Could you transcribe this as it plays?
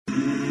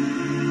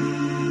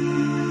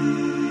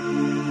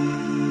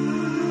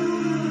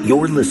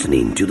You're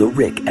listening to The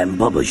Rick and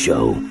Bubba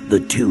Show,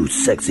 the two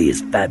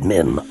sexiest fat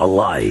men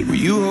alive. Will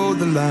you hold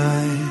the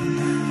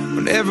line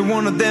when every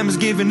one of them is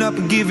giving up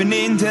and giving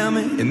in? Tell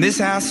me, in this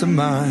house of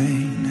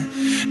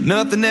mine,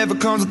 nothing ever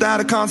comes without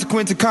a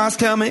consequence of cost.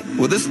 Tell me,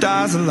 will the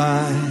stars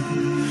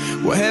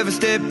align? Will heaven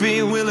step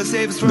in? Will it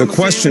save us from the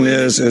question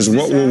is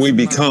what will we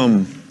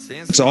become?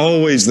 It's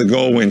always the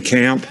goal in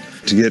camp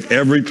to get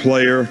every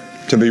player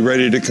to be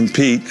ready to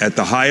compete at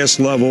the highest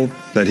level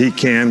that he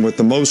can with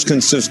the most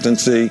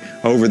consistency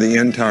over the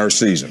entire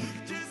season.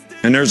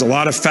 And there's a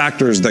lot of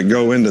factors that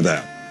go into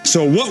that.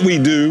 So what we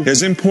do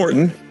is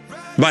important,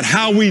 but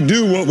how we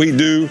do what we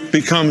do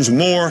becomes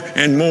more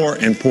and more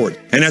important.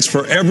 And that's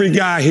for every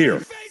guy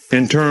here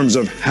in terms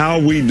of how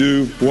we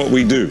do what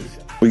we do.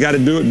 We got to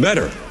do it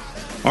better.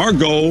 Our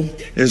goal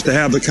is to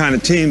have the kind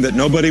of team that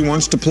nobody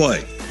wants to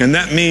play. And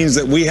that means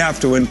that we have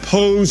to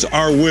impose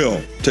our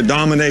will to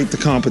dominate the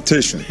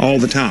competition all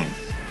the time.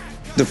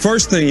 The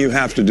first thing you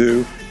have to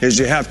do is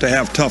you have to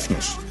have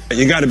toughness.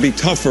 You got to be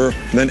tougher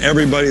than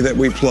everybody that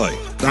we play.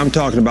 I'm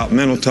talking about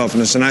mental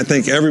toughness, and I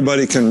think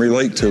everybody can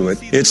relate to it.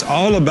 It's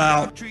all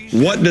about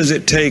what does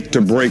it take to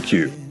break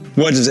you?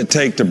 What does it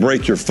take to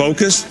break your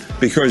focus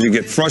because you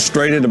get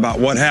frustrated about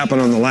what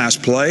happened on the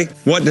last play?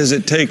 What does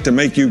it take to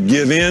make you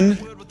give in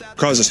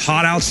because it's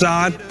hot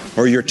outside,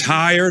 or you're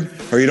tired,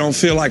 or you don't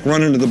feel like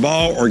running to the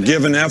ball or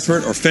giving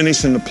effort or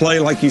finishing the play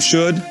like you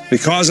should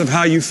because of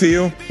how you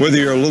feel, whether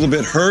you're a little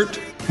bit hurt?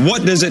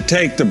 What does it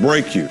take to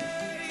break you?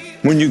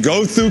 When you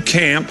go through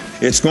camp,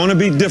 it's going to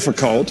be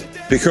difficult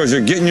because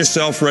you're getting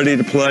yourself ready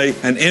to play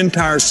an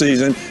entire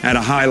season at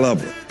a high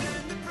level.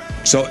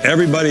 So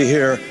everybody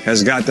here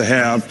has got to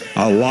have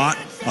a lot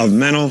of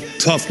mental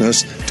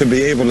toughness to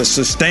be able to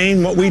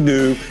sustain what we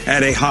do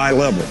at a high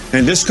level.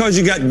 And just because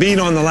you got beat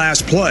on the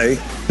last play,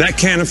 that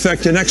can't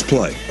affect your next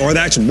play, or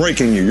that's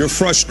breaking you. Your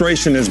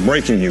frustration is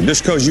breaking you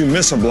just because you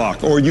miss a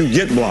block, or you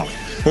get blocked,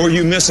 or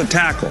you miss a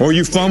tackle, or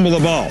you fumble the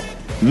ball.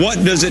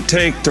 What does it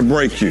take to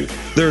break you?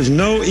 There's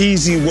no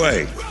easy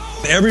way.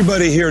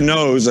 Everybody here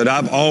knows that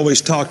I've always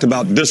talked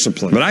about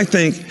discipline, but I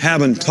think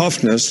having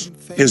toughness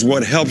is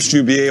what helps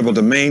you be able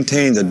to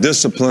maintain the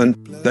discipline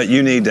that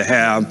you need to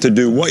have to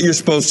do what you're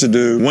supposed to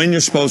do, when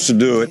you're supposed to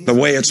do it, the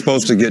way it's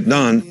supposed to get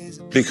done,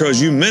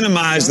 because you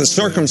minimize the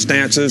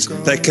circumstances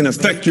that can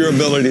affect your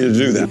ability to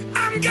do that.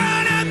 I'm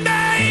gonna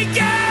make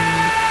it!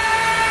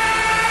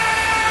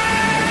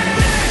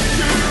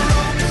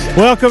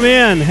 Welcome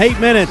in.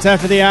 8 minutes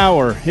after the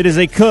hour. It is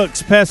a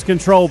Cook's Pest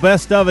Control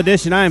Best of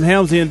Edition. I am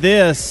Helmsy, and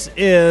this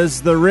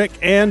is the Rick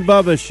and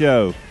Bubba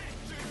Show.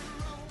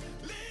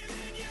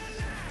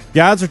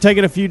 Guys are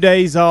taking a few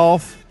days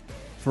off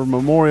for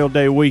Memorial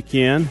Day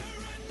weekend.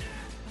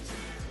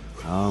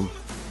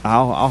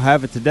 I'll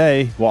have it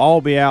today. We'll all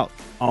be out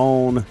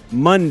on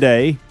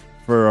Monday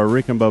for a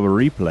Rick and Bubba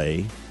replay,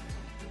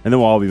 and then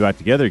we'll all be back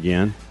together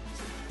again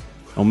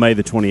on May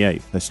the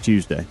 28th. That's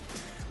Tuesday.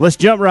 Let's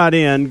jump right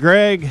in.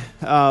 Greg,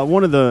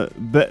 one of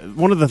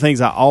the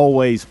things I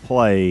always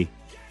play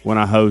when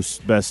I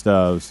host Best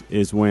ofs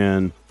is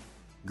when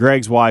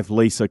Greg's wife,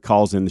 Lisa,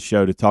 calls in the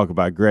show to talk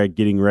about Greg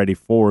getting ready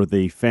for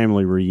the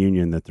family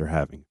reunion that they're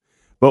having.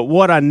 But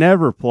what I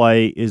never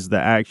play is the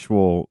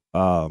actual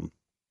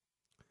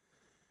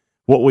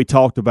what we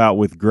talked about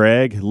with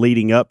Greg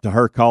leading up to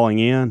her calling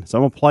in. So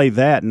I'm going to play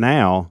that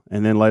now,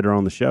 and then later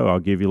on the show, I'll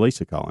give you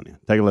Lisa calling in.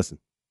 Take a listen.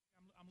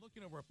 I'm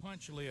looking over a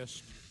punch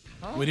list.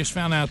 We just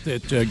found out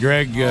that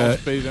Greg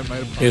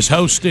is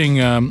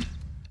hosting I'm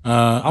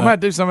going to have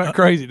to do something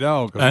crazy,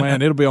 dog, because,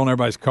 man, it'll be on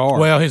everybody's car.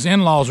 Well, his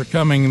in-laws are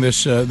coming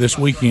this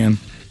weekend,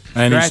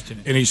 and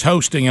he's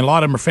hosting, and a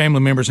lot of them are family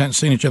members, haven't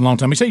seen each other in a long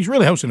time. He said he's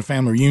really hosting a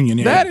family reunion.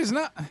 Yeah. That is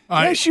not.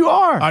 Right. Yes, you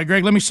are. All right,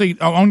 Greg, let me see.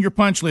 On your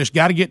punch list,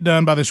 got to get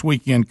done by this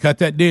weekend. Cut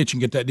that ditch and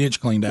get that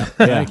ditch cleaned out.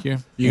 Thank you.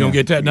 You going to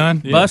get that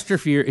done? Yeah. Buster,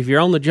 if you're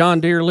on the John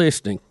Deere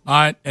listing, all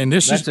right, and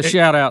that's a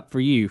shout-out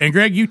for you. And,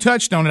 Greg, you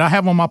touched on it. I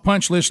have on my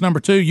punch list number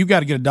 2, you got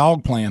to get a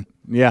dog plan.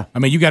 Yeah. I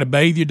mean, you got to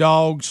bathe your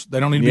dogs.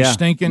 They don't need to be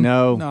stinking.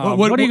 No.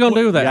 What are you going to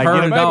do with that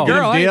herd of dogs?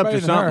 Girl, Get up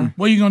to something.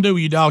 What are you going to do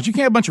with your dogs? You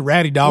can't have a bunch of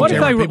ratty dogs.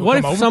 What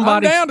if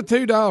somebody? I'm down to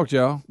 2 dogs,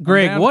 y'all.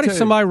 Greg, what if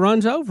somebody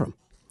runs over them?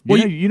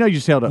 You know you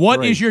just held up.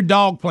 What is your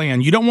dog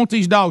plan? You don't want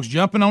these dogs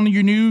jumping on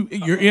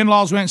your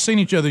in-laws who haven't seen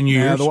each other in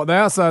years. Yeah, the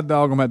outside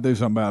dog, I'm going to do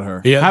something about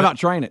her. Yeah, how about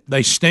train it?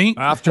 They stink.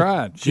 I've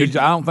tried. I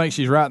don't think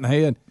she's right in the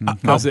head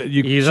because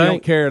she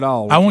don't care at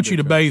all. I want you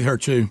to bathe her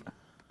too.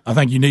 I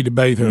think you need to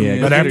bathe her.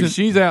 Yeah, but after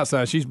she's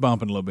outside, she's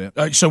bumping a little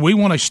bit. So we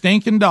want a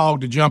stinking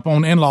dog to jump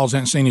on in-laws that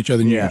haven't seen each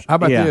other in years. How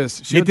about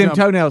this? Get them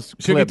toenails.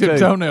 She'll get them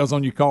toenails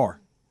on your car.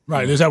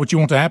 Right. Is that what you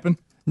want to happen?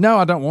 No,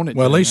 I don't want it.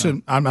 Well,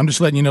 Lisa, I'm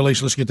just letting you know,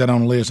 Lisa, let's get that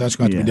on the list. That's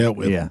going to have to be dealt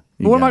with. Yeah.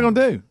 But what am I going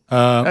to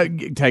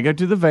do? Take her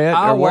to the vet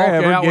I'll or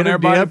wherever, walk out get her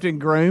everybody dipped and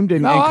groomed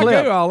and I'll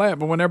clipped. do all that,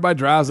 but when everybody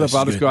drives up,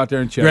 I'll just go out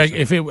there and check.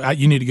 Greg,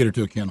 you need to get her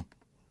to a kennel.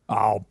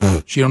 Oh,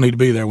 she don't need to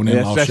be there when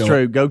in-laws That's show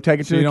true. up. Go take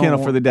it to the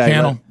kennel for the day.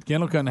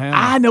 Kennel couldn't handle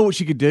it. I know what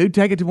she could do.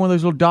 Take it to one of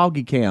those little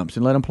doggy camps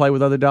and let them play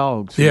with other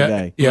dogs for the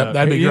day. Yeah,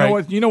 that'd be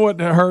great. You know what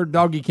her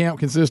doggy camp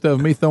consists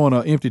of? Me throwing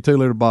an empty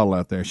 2-liter bottle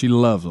out there. She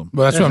loves them.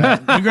 Well,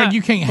 that's what Greg,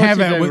 you can't have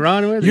that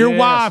with your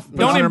wife.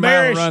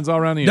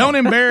 Don't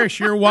embarrass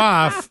your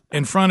wife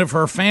in front of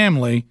her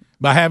family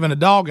by having a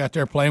dog out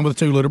there playing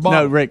with a 2-liter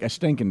bottle. No, Rick, a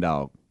stinking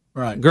dog.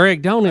 Right.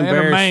 Greg, don't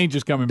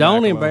embarrass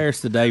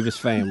embarrass the Davis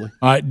family.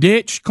 All right,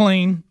 ditch,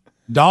 clean,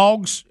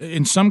 dogs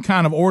in some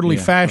kind of orderly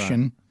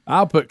fashion. Right.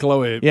 I'll put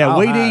Chloe. Yeah,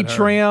 weed eat,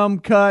 trim,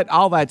 cut,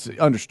 all that's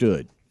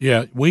understood.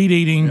 Yeah, weed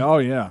eating. Oh,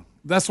 yeah.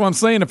 That's what I'm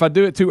saying. If I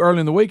do it too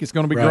early in the week, it's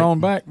going to be grown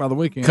back by the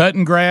weekend.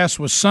 Cutting grass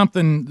was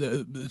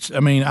something.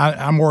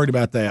 I'm worried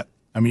about that.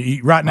 I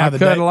mean, right now I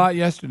cut a lot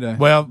yesterday.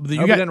 Well, you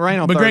got, didn't rain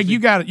on but Greg,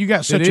 Thursday. you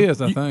got such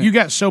you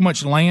got so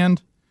much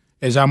land.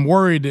 As I'm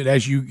worried that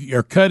as you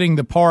are cutting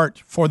the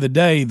part for the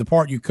day, the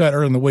part you cut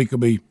early in the week will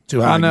be too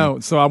high. I know.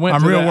 Again. So I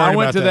went. I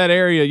went to that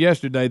area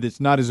yesterday. That's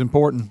not as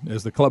important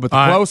as the club, but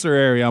the closer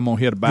area, I'm gonna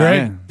hit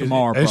about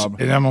tomorrow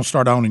probably. And I'm gonna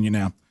start owning you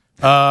now,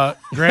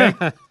 Greg.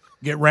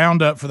 Get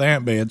Roundup for the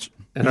ant beds.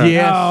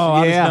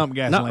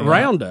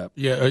 Roundup.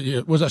 Yeah.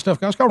 What's that stuff?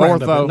 It's called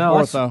Roundup.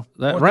 Ortho.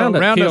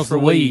 Roundup kills the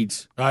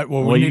weeds. All right.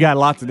 Well, you got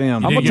lots of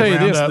them. I'm gonna tell you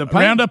this: the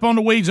Roundup on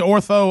the weeds,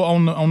 Ortho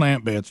on the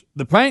ant beds.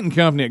 The painting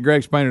company at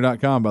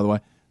gregspainter.com, by the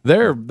way,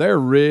 they're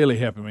really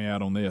helping me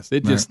out on this.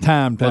 It just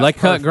timed. Well, they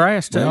cut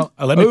grass too.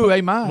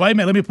 They might. Wait a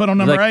minute. Let me put on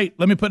number 8.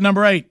 Let me put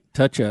number 8.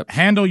 Touch up.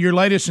 Handle your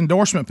latest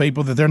endorsement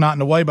people that they're not in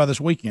the way by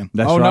this weekend.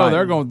 That's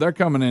right. No, they're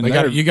coming in. You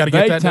got to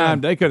get that done.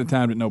 They could have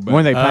timed it no better.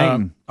 When they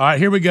painting? All right,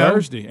 here we go.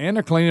 Thursday, and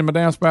they're cleaning my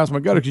downspouts, my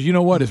gutter, because you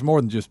know what? It's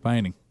more than just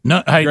painting.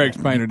 No, hey,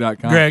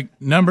 gregspainter.com. Greg,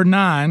 number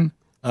 9.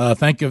 Go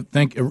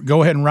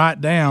ahead and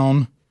write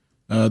down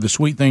the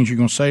sweet things you're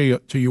going to say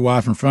to your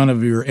wife in front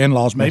of your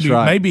in-laws.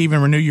 Maybe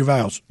even renew your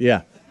vows.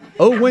 Yeah.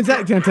 Oh, when's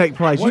that going to take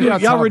place?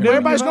 Y'all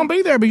everybody's going to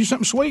be there, but you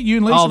something sweet. You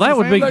and Lisa. Oh, that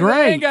would be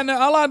great.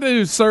 All I do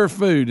is serve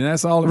food, and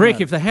that's all.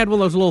 Rick, if they had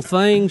one of those little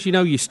things,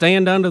 you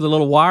stand under the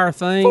little wire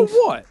things. For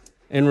what?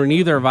 And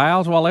renew their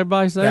vows while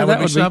everybody's there. That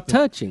would be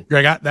touching.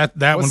 Greg, that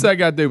What's that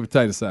got to do with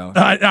potato salad?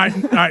 All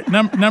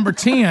right. Number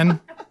 10.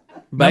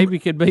 Baby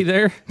could be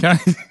there.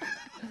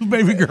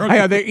 Baby girl. Hey,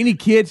 are there any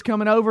kids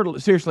coming over?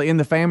 Seriously, in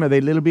the family, are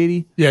they little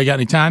bitty? Yeah, you got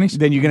any tinies?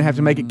 Then you're going to have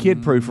to make it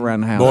kid-proof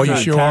around the house. Boy, you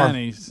sure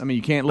tinies. are. I mean,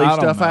 you can't leave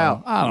stuff out.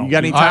 You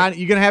got any tiny?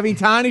 You going to have any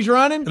tinies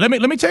running? Let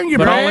me tell you,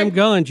 but all them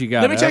guns you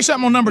got. Let me tell you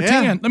something on number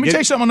 10. Let me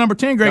tell you something on number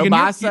 10,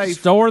 Greg.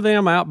 Store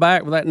them out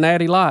back with that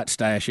Natty Light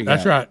stash you got.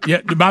 That's right.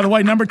 Yeah. By the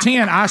way, number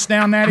 10, ice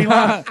down Natty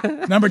Light.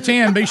 Number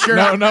 10, be sure.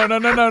 No.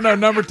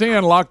 Number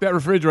 10, lock that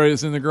refrigerator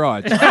that's in the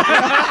garage.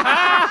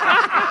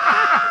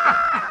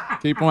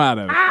 Keep them out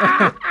of it.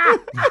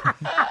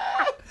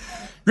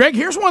 Greg,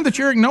 here's one that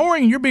you're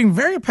ignoring, and you're being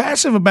very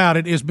passive about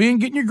it, is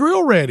getting your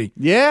grill ready.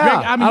 Yeah.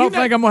 Greg, I don't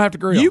think I'm going to have to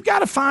grill. You got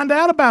to find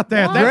out about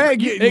that.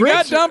 Greg, it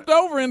got dumped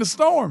over in the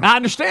storm. I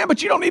understand,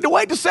 but you don't need to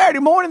wait till Saturday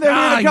morning. They're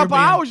here in a couple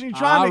hours, and you're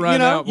trying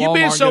to, You've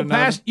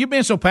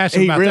been so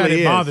passive about that,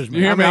 it bothers me.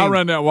 You hear me? I'll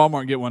run down to Walmart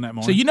and get one that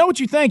morning. So you know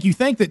what you think? You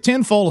think that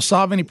tinfoil will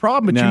solve any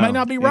problem, but you may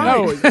not be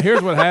right. No,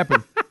 here's what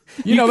happened.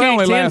 They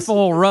only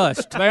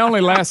rust. They only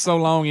last so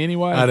long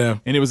anyway. I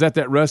know. And it was at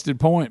that rusted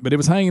point, but it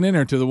was hanging in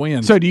there to the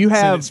wind. So do you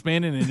have it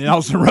spinning, and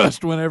all the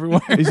rust went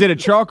everywhere? Is it a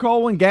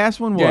charcoal one, gas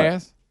one? What?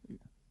 Gas.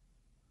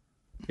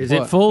 Is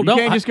it full? You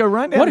can't just go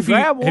run down and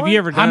grab one. Have you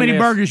ever done How many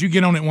this? burgers you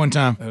get on at one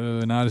time?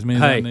 Not as many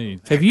as I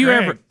need. Have you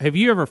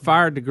ever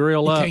fired the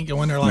grill up? You can't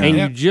go in there like and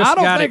that. you just I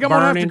don't got think it I'm going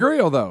to have burning. to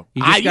grill, though.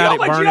 You just got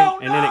it burning,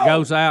 and then it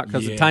goes out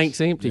because the Yes.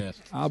 tank's empty. Yes.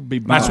 I'll be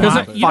That's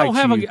blind. why You don't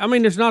have a. I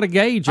mean, there's not a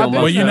gauge on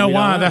Well, most you of know it,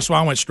 why? That's why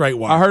I went straight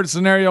wire. I heard a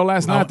scenario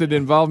last night that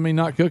involved me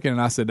not cooking,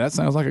 and I said, that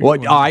sounds like a good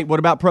one. All right, what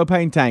about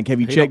propane tank?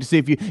 Have you checked to see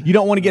if you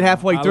don't want to get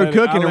halfway through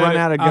cooking and run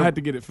out of I had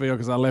to get it filled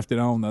because I left it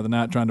on the other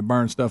night trying to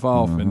burn stuff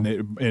off, and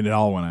it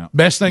all went out.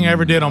 Best thing I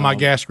ever did on my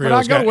gas grill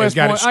is got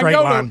it straight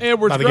line.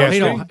 Edwards by the gas Grocery.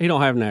 station. He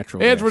don't have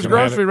natural. Edwards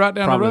Grocery right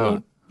down Probably the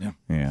road.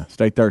 Yeah,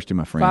 stay thirsty,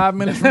 my friend. 5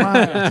 minutes from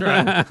my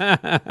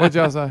house. What'd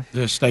y'all say?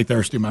 Just stay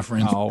thirsty, my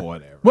friends. Oh,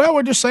 whatever. Well,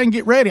 we're just saying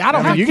get ready. I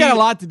don't know. You got a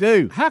lot to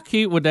do. How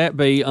cute would that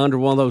be under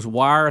one of those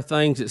wire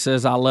things that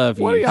says "I love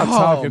you"? What are y'all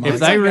talking about? If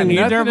they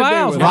renewed their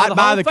vows, Right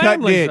by the cut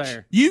family's ditch.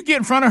 there. You get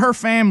in front of her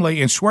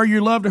family and swear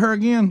your love to her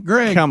again,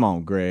 Greg. Come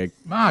on, Greg.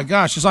 My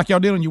gosh, it's like y'all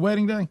did on your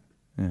wedding day.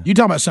 You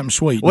talking about something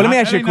sweet? Well, let me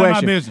ask That you a ain't none of my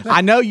question. business.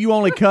 I know you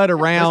only cut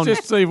around.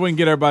 Let's just see if we can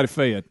get everybody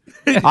fed.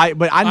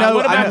 But I know.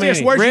 What about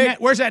this? Greg,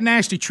 Where's that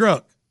nasty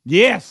truck?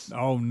 yes.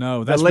 Oh,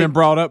 no. That's been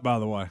brought up, by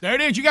the way. There it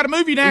is. You got to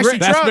move your nasty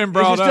That's truck. been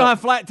brought Does it still up.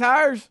 have flat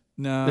tires?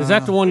 No. Is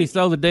that the one you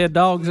throw the dead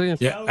dogs in?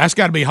 Yeah, that's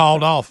got to be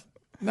hauled off.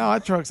 No,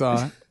 that truck's all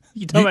right.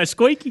 You talking about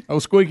Squeaky? Oh,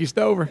 Squeaky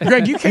Stover.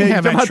 Greg, you can't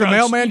have talking that about the truck.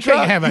 mailman You can't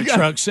truck? have that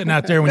truck sitting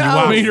out there when you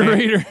walk. Meter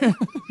reader.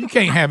 You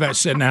can't have that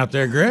sitting out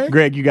there, Greg.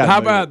 Greg, you got. How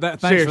about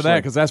that? Thanks for Seriously. that,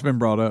 because that's been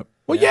brought up.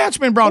 Well, yeah, it's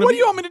been brought up. What do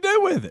you want me to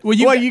do with it? Well,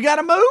 you got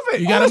to move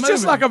it. You gotta it's move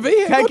just it. like a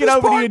vehicle. Take it Just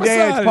over to park your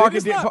dad's. beside Park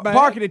It's not bad.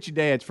 park it at your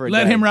dad's for a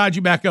let day. him ride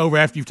you back over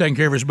after you've taken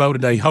care of his bow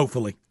today.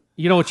 Hopefully.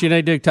 You know what you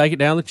need to do? Take it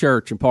down the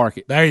church and park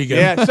it. There you go.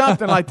 Yeah,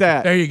 something like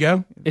that. There you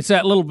go. It's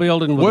that little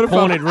building with a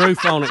pointed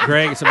roof on it,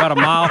 Greg. It's about a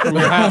mile from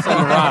your house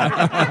on the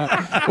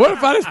right. What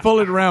if I just pull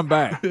it around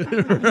back?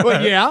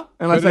 Well, yeah,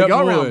 unless they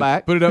go around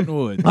back. Put it up in the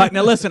woods. All right,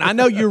 now listen, I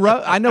know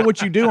I know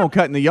what you do on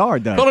cutting the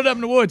yard, though. Pull it up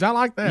in the woods. I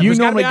like that. You It's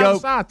gotta normally be out go.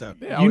 of sight, though.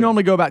 You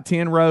normally go about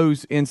 10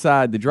 rows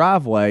inside the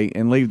driveway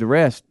and leave the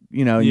rest.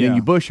 And then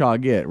you bush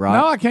hog it, right?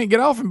 No, I can't get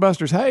off in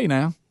Buster's hay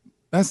now.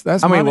 That's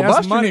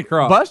money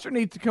crop. Buster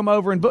needs to come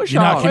over and bush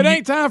hog. It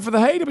ain't time for the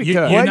hay to be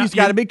cut. Well, it's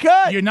got to be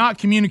cut. You're not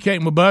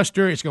communicating with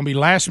Buster. It's going to be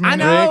last minute. I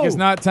know. Rick, it's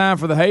not time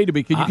for the hay to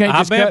be cut. You can't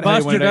just cut hay when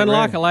Buster it doesn't ain't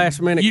like ready. a last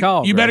minute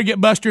call. You better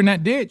get Buster in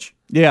that ditch.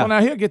 Yeah. Well,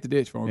 now he'll get the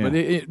ditch for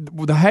me,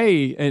 but the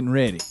hay ain't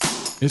ready.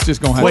 It's just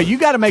going to happen. Well, you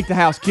got to make the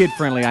house kid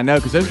friendly, I know,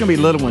 because there's going to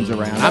be little ones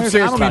around. I'm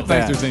serious I don't about even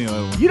think that. there's any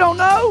little ones. You don't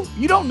know?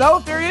 You don't know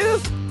if there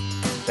is?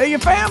 They're your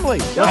family.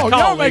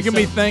 Y'all making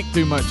me think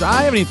too much.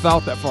 I haven't even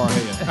thought that far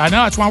ahead. I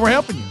know. That's why we're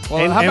helping you.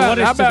 Well, how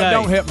about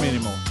don't help me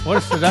anymore? What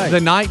is today? The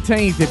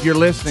 19th, if you're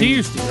listening.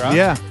 Tuesday, right?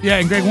 Yeah. Yeah,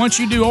 and Greg, once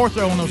you do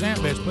ortho on those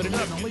ant beds, put it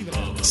up. Don't leave it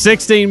up.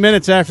 16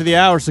 minutes after the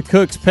hours of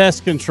Cook's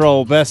Pest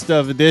Control Best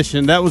of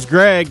Edition. That was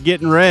Greg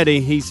getting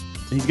ready. He's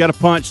got a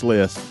punch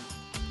list.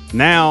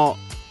 Now,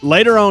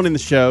 later on in the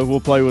show,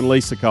 we'll play when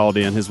Lisa called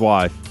in, his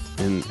wife,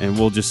 and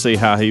we'll just see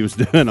how he was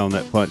doing on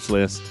that punch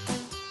list.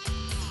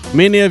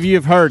 Many of you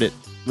have heard it,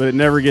 but it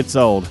never gets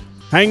old.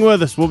 Hang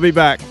with us. We'll be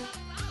back.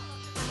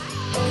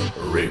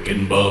 Rick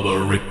and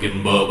Bubba, Rick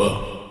and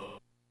Bubba.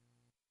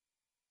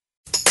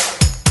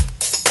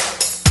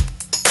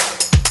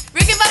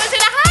 Rick and Bubba's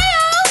in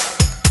Ohio!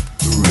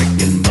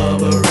 Rick and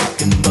Bubba,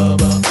 Rick and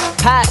Bubba.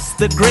 Pass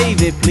the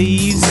gravy,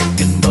 please.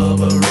 Rick and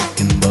Bubba, Rick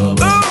and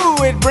Bubba.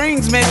 Ooh, it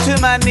brings me to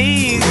my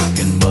knees.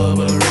 Rick and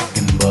Bubba, Rick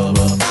and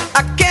Bubba.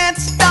 I can't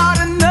start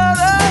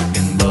another Rick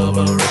and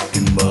Bubba, Rick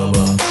and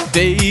Bubba.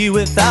 day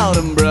without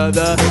 'em,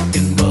 brother. Rick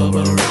and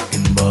Bubba, Rick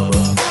and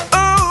Bubba.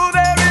 Ooh,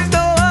 there is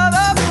no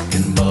other. Rick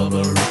and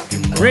Bubba, Rick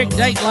and Bubba. Rick,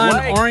 Dateline,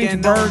 Wake and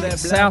Orangeburg, all that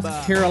South blah,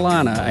 blah.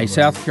 Carolina. A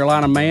South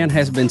Carolina man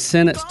has been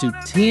sentenced to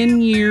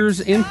 10 years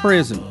in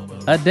prison,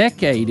 a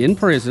decade in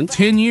prison,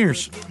 10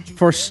 years.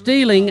 for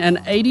stealing an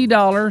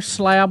 $80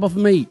 slab of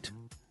meat.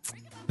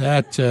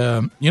 That,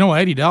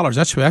 $80,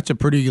 that's a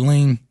pretty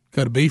lean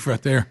cut of beef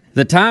right there.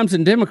 The Times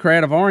and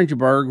Democrat of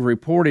Orangeburg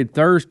reported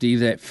Thursday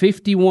that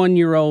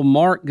 51-year-old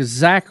Mark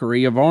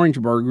Zachary of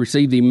Orangeburg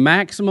received the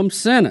maximum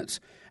sentence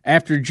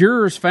after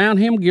jurors found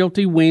him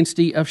guilty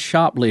Wednesday of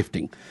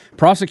shoplifting.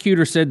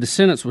 Prosecutors said the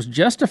sentence was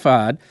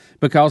justified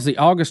because the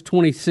August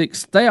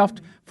 26th theft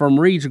from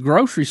Reed's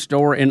grocery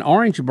store in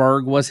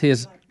Orangeburg was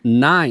his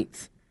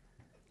ninth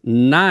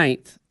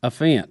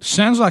offense.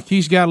 Sounds like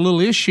he's got a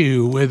little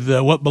issue with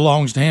what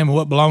belongs to him and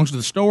what belongs to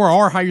the store,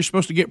 or how you're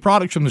supposed to get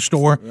products from the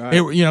store.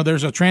 Right.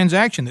 There's a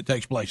transaction that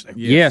takes place there.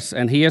 Yes,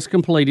 and he has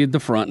completed the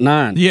front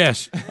 9.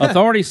 Yes.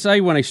 Authorities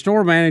say when a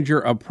store manager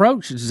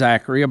approached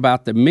Zachary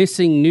about the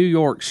missing New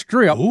York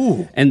strip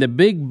and the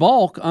big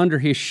bulk under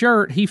his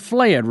shirt, he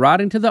fled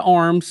right into the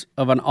arms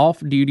of an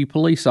off-duty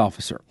police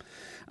officer.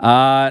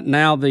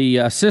 Now, the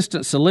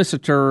assistant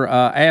solicitor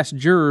asked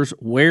jurors,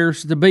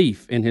 "Where's the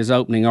beef?" in his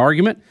opening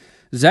argument.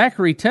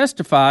 Zachary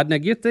testified, now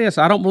get this,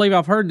 I don't believe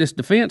I've heard this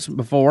defense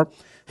before,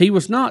 he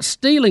was not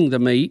stealing the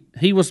meat,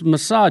 he was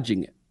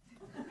massaging it.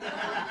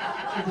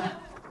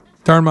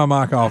 Turn my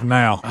mic off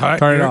now. Right,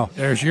 Turn it off.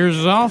 There's yours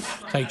is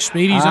off. Take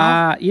Speedy's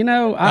off.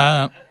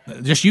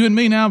 Just you and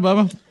me now,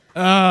 Bubba.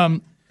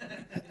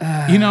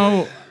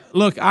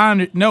 Look,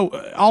 I know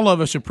all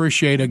of us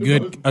appreciate a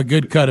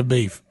good cut of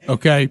beef,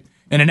 okay?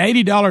 And an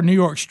 $80 New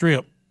York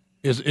strip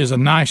is a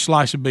nice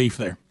slice of beef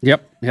there.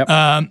 Yep.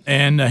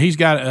 And he's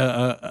got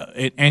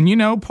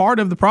part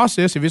of the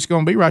process, if it's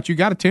going to be right, you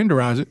got to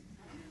tenderize it.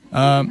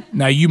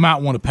 Now you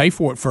might want to pay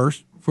for it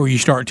first before you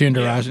start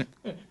tenderizing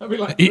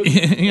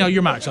it.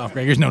 Your mic's off,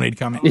 Greg. There's no need to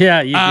comment.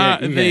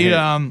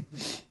 Yeah,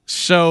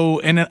 So,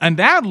 and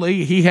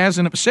undoubtedly, he has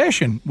an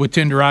obsession with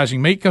tenderizing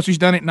meat because he's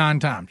done it 9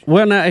 times.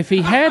 Well, now if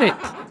he had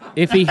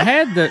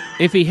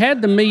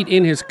the meat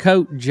in his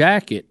coat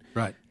jacket,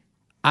 right?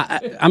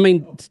 I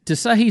mean, to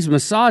say he's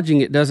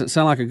massaging it doesn't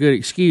sound like a good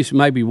excuse.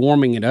 Maybe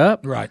warming it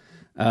up, right?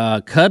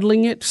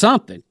 Cuddling it,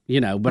 something,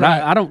 But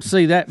right. I don't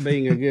see that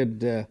being a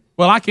good.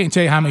 Well, I can't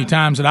tell you how many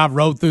times that I've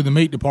rode through the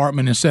meat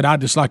department and said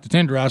I'd just like to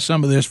tenderize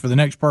some of this for the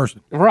next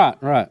person. Right.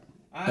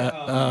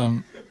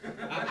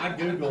 I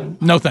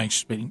Googled. No thanks,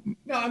 Speedy.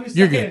 No, I'm just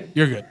You're saying. good.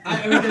 You're good.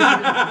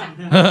 I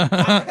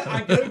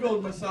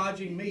Googled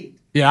massaging meat.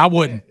 Yeah, I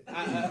wouldn't.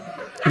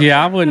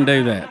 Yeah, I wouldn't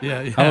do that.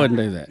 Yeah. I wouldn't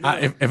do that.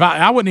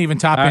 I wouldn't even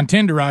type in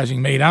tenderizing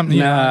meat.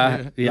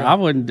 I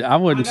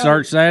wouldn't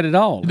search that at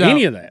all. No,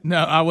 any of that. No,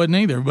 I wouldn't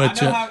either.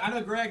 But I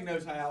know Greg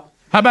knows how.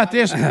 How about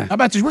this? We're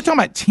talking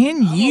about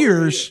 10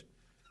 years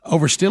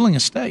over stealing a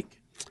steak.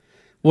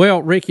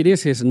 Well, Rick, it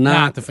is his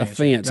ninth That's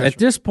offense. At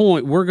this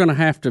point, we're going to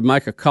have to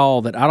make a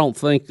call that I don't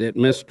think that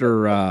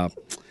Mr.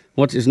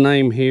 What's his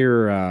name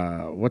here?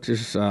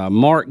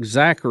 Mark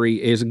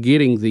Zachary is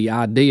getting the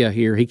idea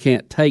here. He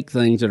can't take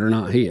things that are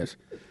not his.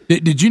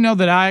 Did you know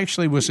that I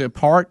actually was a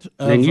part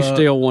of... And you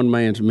steal one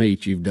man's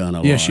meat, you've done a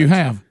lot. Yes, you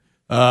have.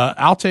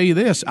 I'll tell you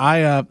this.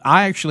 I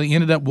actually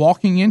ended up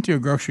walking into a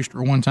grocery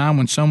store one time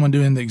when someone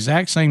doing the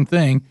exact same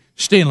thing,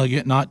 stealing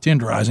it, not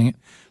tenderizing it,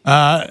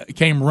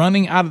 came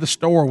running out of the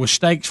store with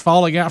steaks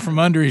falling out from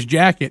under his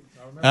jacket.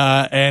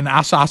 And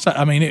I saw.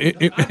 I mean,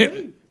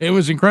 it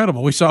was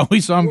incredible. We saw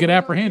him get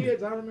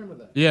apprehended. I remember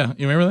that. Yeah,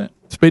 you remember that?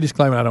 Speedy's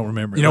claiming I don't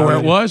remember. You know where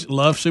it was?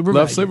 Love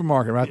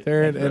Supermarket right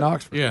there in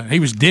Oxford. Yeah, he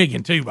was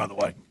digging too, by the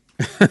way.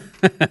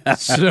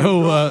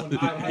 So,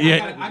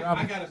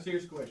 I got a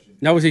serious question.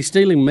 Now, was he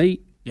stealing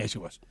meat? Yes, he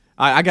was.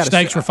 I got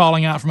steaks were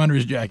falling out from under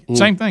his jacket.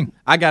 Same thing.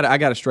 I got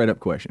a straight up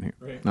question here.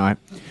 All right.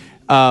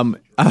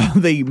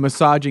 The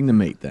massaging the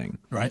meat thing.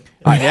 Right.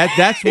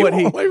 That's what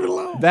he.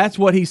 That's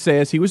what he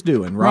says he was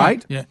doing.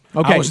 Right. Yeah.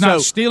 Okay. I was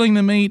not stealing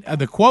the meat.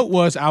 The quote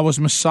was, "I was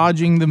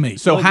massaging the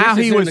meat." So how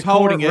he was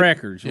holding it,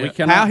 records. Yeah.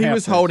 How he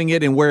was holding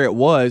it, and where it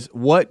was.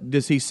 What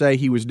does he say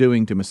he was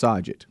doing to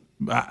massage it?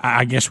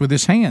 I guess with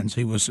his hands,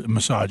 he was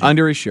massaging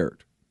under his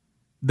shirt.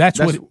 That's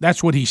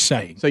what he's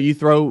saying. So you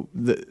throw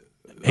the.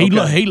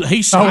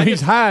 He's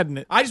hiding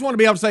it. I just want to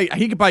be able to say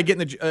he could probably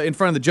get in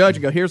front of the judge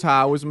and go, "Here's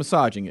how I was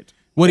massaging it."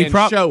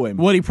 Show him.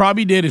 What he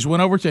probably did is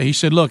went over to. He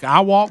said, "Look, I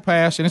walked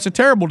past, and it's a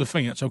terrible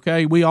defense.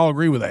 Okay, we all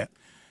agree with that.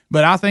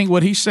 But I think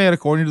what he said,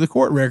 according to the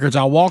court records,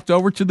 I walked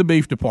over to the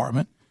beef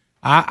department.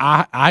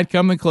 I'd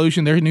come to the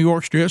conclusion their New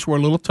York strips were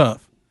a little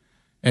tough,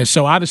 and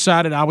so I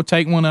decided I would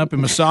take one up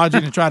and massage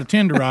it and try to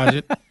tenderize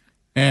it."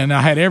 And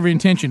I had every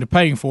intention of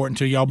paying for it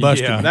until y'all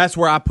busted me. That's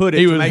where I put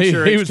it to make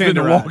sure he it's was going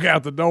to walk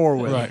out the door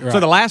with it.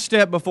 So the last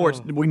step before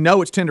we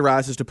know it's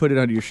tenderized is to put it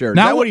under your shirt.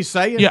 Now, is that what he's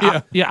saying?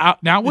 Yeah.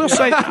 Now I will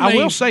say I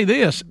will say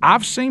this.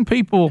 I've seen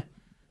people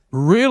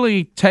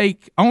really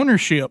take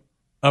ownership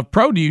of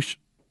produce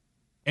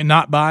and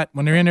not buy it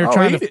when they're in there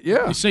trying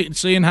to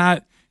seeing how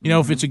it,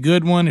 if it's a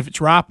good one, if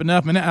it's ripe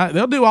enough, and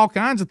they'll do all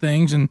kinds of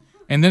things and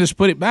then just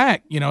put it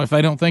back, if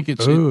they don't think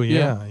it's. Oh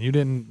yeah, you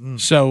didn't.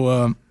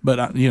 So,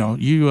 but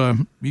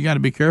you got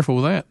to be careful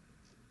with that.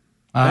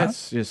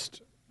 That's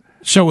just.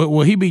 So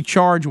will he be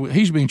charged with?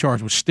 He's being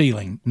charged with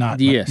stealing, not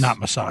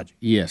massaging.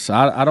 Yes,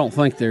 I don't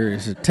think there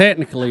is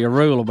technically a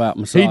rule about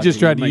massaging. He just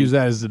tried to use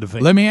that as a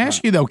defense. Let me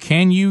ask you though: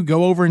 can you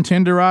go over and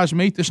tenderize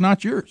meat that's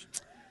not yours?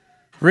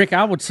 Rick,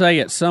 I would say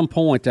at some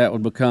point that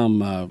would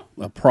become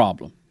a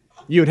problem.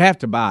 You would have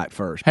to buy it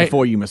first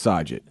before you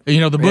massage it.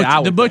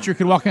 The butcher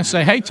could walk in and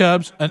say, "Hey,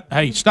 Tubbs,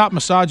 hey, stop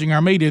massaging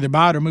our meat. Either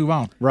buy it or move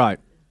on." Right.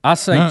 I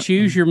say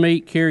choose your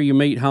meat, carry your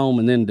meat home,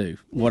 and then do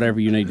whatever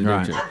you need to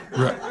do.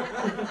 Right.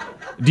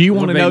 Do you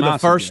want to know the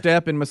first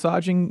step in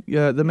massaging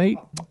the meat?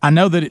 I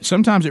know that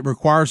sometimes it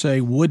requires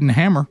a wooden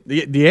hammer.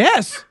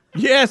 Yes.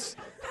 By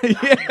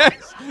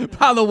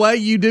the way,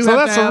 you do. So have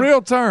that's to have, a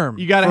real term.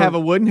 You got to have a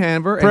wooden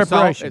hammer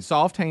Preparation. and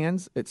soft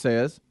hands. It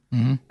says,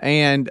 Mm-hmm.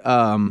 and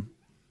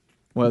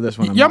this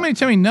one. Y'all mean to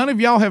tell me none of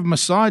y'all have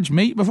massaged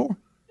meat before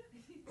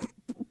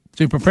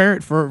to prepare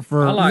it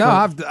for?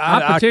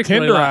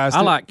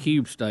 I like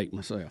cube steak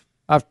myself.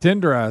 I've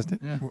tenderized it.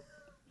 Yeah.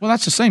 Well,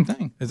 that's the same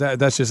thing.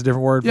 That's just a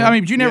different word? Yeah, I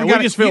mean, but you never got.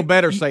 We just feel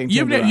better saying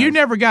tenderized. You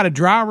never got a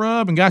dry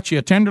rub and got you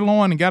a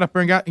tenderloin and got up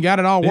there and got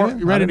it all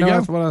ready to go.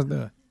 That's what I was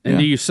doing. And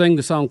do you sing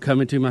the song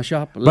 "Come Into My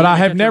Shop"? But I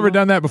have never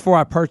done that before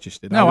I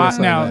purchased it.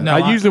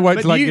 I usually wait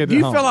till I get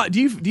it home. Feel like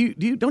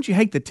don't you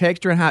hate the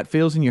texture and how it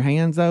feels in your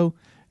hands though?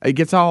 It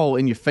gets all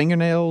in your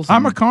fingernails.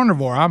 I'm a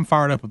carnivore. I'm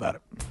fired up about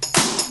it.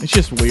 It's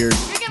just weird.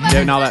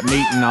 Doing all that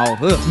meat and all.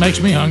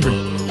 Makes me hungry.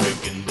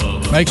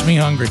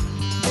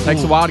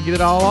 Takes a while to get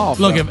it all off.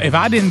 Look, if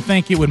I didn't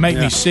think it would make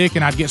me sick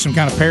and I'd get some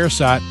kind of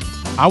parasite,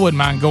 I wouldn't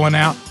mind going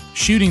out,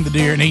 shooting the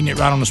deer, and eating it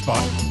right on the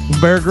spot.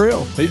 Bear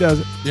Grylls, he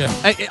does it. Yeah.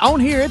 On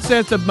here it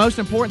says the most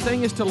important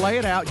thing is to lay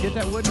it out, get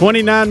that wood.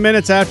 29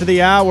 minutes after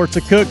the hour to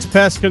Cook's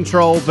Pest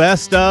Control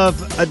Best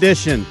of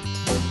Edition.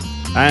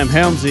 I am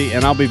Helmsy,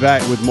 and I'll be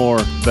back with more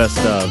Best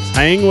ofs.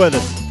 Hang with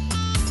us.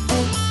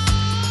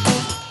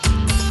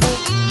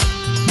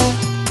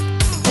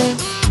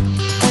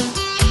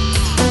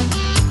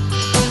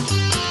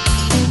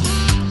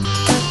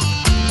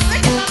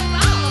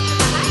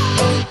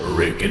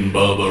 Rick and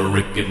Bubba,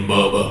 Rick and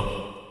Bubba.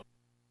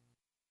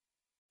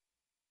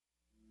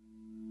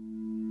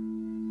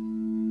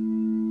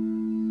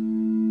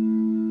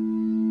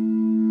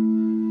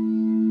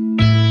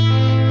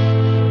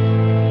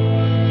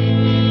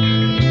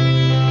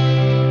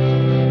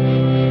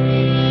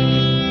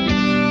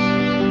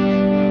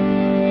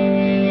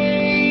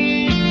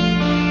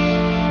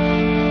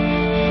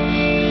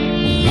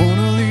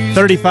 One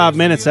 35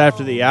 minutes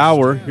after the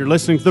hour, you're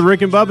listening to the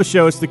Rick and Bubba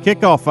Show. It's the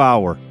Kickoff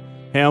Hour.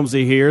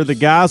 Helmsy here. The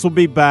guys will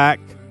be back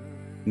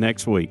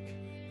next week.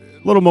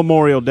 Little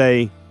Memorial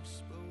Day,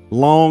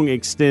 long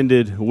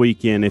extended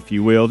weekend, if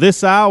you will.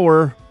 This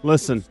hour,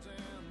 listen,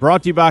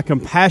 brought to you by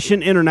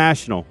Compassion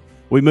International.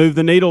 We moved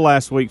the needle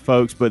last week,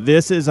 folks, but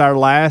this is our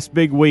last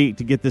big week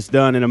to get this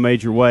done in a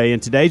major way.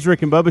 And today's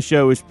Rick and Bubba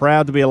Show is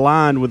proud to be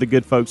aligned with the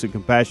good folks at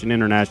Compassion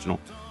International.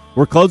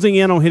 We're closing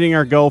in on hitting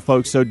our goal,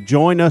 folks, so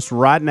join us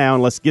right now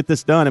and let's get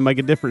this done and make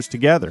a difference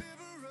together.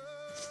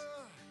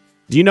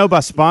 Do you know by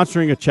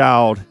sponsoring a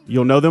child,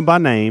 you'll know them by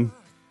name,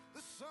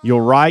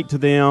 you'll write to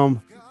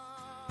them,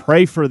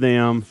 pray for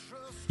them.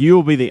 You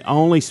will be the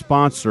only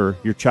sponsor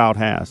your child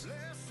has,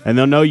 and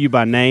they'll know you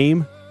by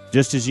name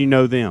just as you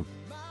know them.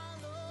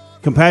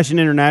 Compassion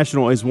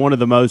International is one of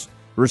the most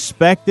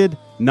respected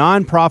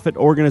nonprofit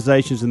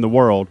organizations in the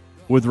world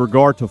with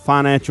regard to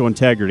financial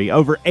integrity.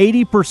 Over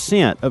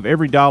 80% of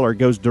every dollar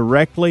goes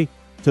directly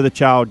to the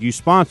child you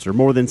sponsor.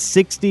 More than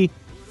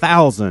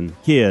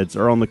 60,000 kids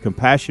are on the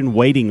Compassion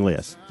waiting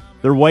list.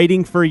 They're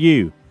waiting for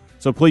you.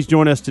 So please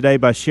join us today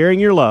by sharing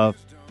your love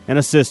and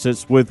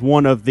assistance with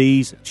one of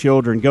these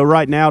children. Go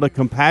right now to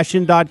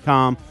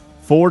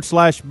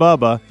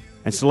compassion.com/Bubba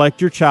and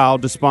select your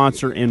child to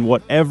sponsor in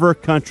whatever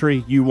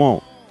country you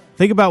want.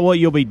 Think about what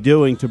you'll be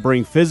doing to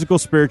bring physical,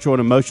 spiritual,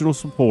 and emotional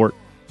support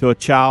to a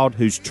child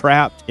who's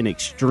trapped in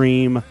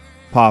extreme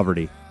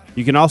poverty.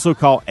 You can also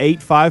call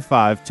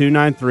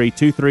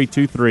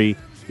 855-293-2323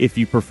 if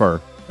you prefer.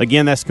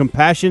 Again, that's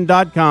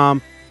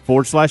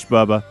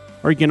compassion.com/Bubba,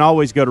 or you can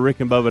always go to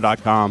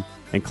rickandbubba.com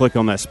and click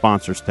on that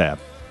sponsors tab.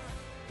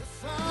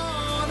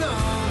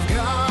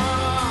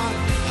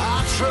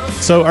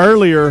 So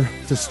earlier,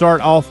 to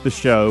start off the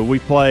show, I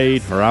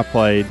played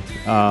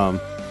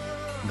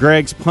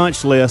Greg's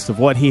punch list of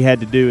what he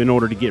had to do in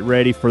order to get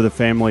ready for the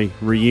family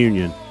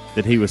reunion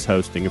that he was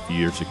hosting a few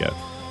years ago.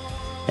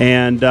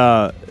 And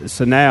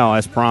so now,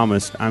 as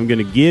promised, I'm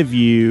going to give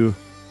you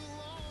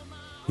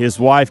his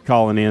wife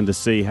calling in to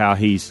see how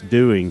he's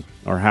doing,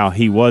 or how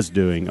he was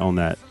doing on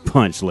that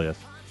punch list.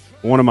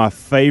 One of my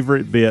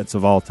favorite bits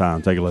of all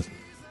time. Take a listen.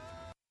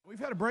 We've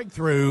had a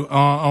breakthrough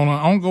on an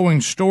ongoing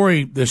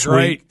story this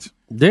week.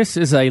 This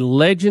is a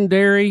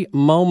legendary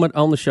moment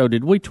on the show.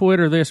 Did we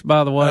Twitter this,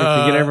 by the way,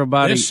 to get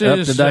everybody up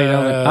to date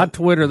on it? I'd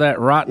Twitter that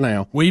right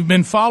now. We've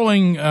been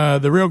following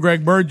the real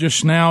Greg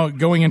Burgess now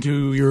going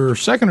into your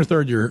second or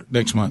third year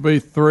next month. It'll be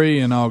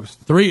 3 in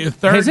August. Third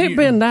Has it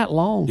been that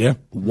long? Yeah.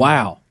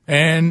 Wow.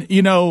 And,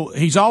 you know,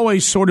 he's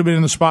always sort of been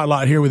in the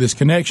spotlight here with his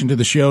connection to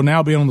the show,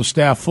 now being on the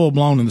staff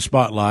full-blown in the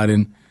spotlight.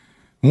 And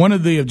one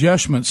of the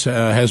adjustments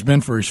has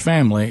been for his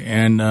family,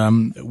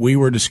 and we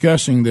were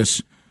discussing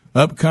this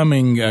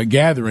upcoming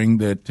gathering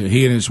that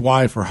he and his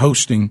wife are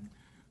hosting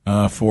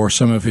for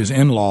some of his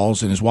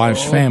in-laws and his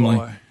wife's family.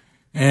 Boy.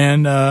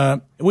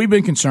 And we've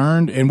been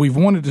concerned, and we've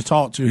wanted to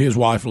talk to his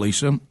wife,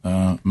 Lisa,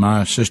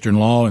 my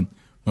sister-in-law, and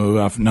who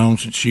I've known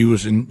since she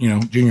was in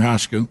junior high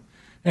school.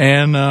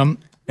 And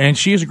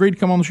she has agreed to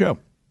come on the show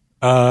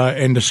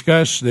and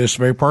discuss this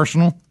very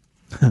personal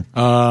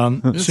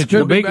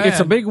situation. It's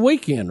a big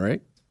weekend,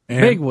 right?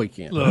 Big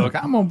weekend. Look,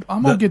 I'm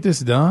gonna get this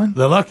done.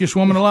 The luckiest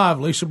woman alive,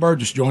 Lisa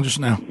Burgess, joins us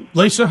now.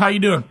 Lisa, how you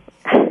doing?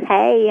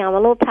 Hey, I'm a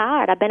little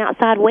tired. I've been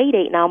outside weed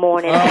eating all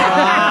morning. Okay.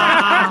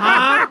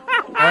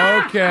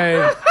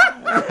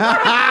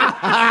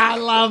 I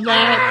love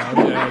that.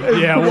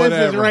 Yeah, whatever.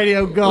 This is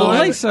radio gold.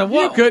 Well, Lisa,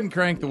 you couldn't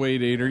crank the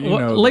weed eater. You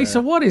know Lisa,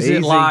 that. what is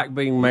it like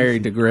being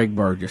married to Greg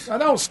Burgess? I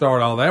don't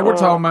start all that. We're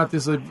talking about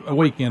this a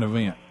weekend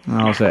event.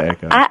 I'll say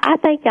Echo. I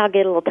think y'all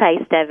get a little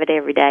taste of it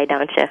every day,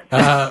 don't you?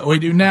 We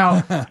do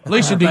now.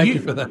 Lisa, do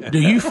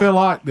you feel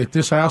like that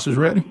this house is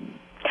ready?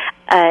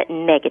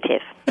 Negative.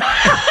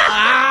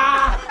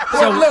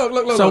 So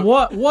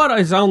look. What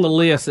is on the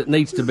list that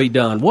needs to be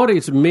done? What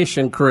is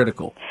mission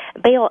critical?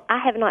 Bill, I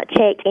have not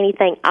checked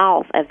anything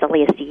off of the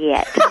list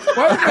yet. Wait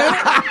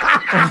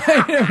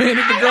a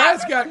minute. The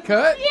grass got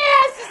cut?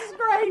 Yes, this is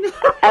great.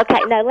 Okay,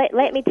 no,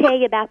 let me tell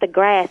you about the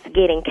grass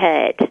getting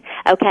cut.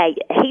 Okay,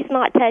 he's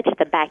not touched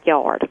the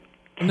backyard.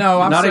 No,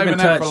 I'm not saving even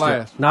that touched for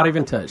last. Not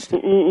even touched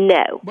it.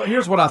 No. But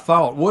here's what I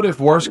thought. What if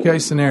worst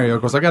case scenario,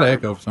 because I got an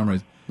echo for some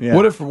reason. Yeah.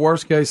 What if for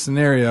worst case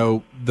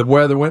scenario, the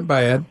weather went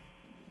bad,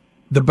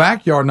 the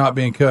backyard not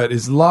being cut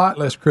is a lot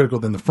less critical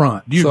than the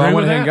front. Do you agree I with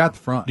went ahead that? and got the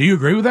front. Do you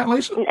agree with that,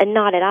 Lisa?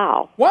 Not at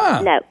all.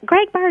 Why? No.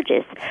 Greg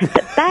Burgess,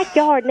 the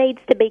backyard needs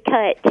to be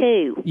cut,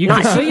 too. You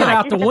can see it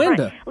out the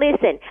window. Front.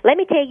 Listen, let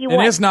me tell you what.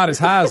 And it's not as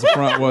high as the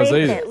front was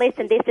either.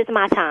 Listen, this is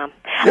my time.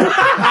 Yes!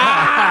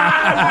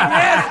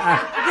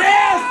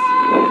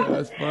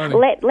 That's funny.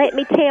 Let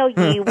me tell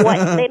you what.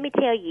 Let me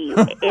tell you,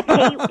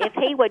 if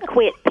he would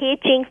quit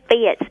pitching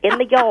fits in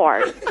the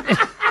yard.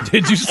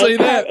 Did you see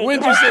that? When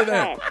did you see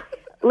that?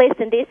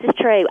 Listen, this is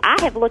true.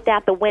 I have looked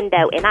out the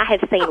window and I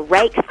have seen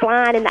rakes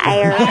flying in the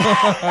air.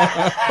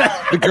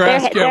 The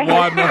grass kept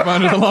wadding up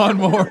under the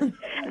lawnmower.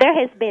 There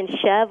has been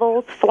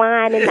shovels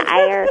flying in the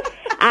air.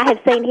 I have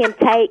seen him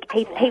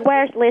he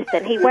wears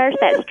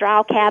that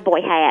straw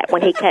cowboy hat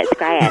when he cuts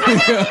grass.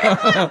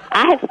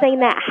 I have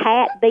seen that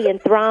hat being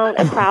thrown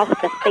across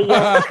the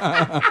field.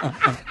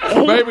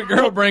 Baby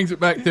girl brings it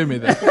back to me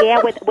then.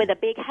 Yeah, with a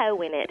big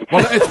hoe in it.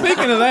 Well, and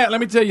speaking of that,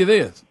 let me tell you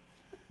this.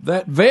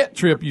 That vet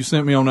trip you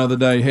sent me on the other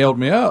day held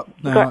me up.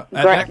 Now,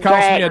 that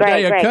cost me a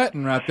day of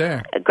cutting right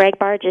there. Greg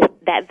Burgess,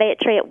 that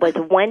vet trip was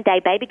one day.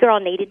 Baby girl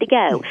needed to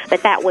go,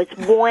 but that was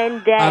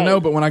one day. I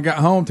know, but when I got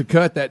home to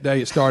cut that day,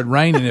 it started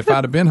raining. If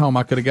I'd have been home,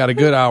 I could have got a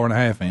good hour and a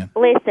half in.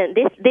 Listen,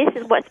 this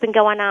is what's been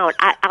going on.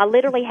 I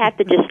literally have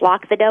to just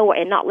lock the door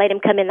and not let him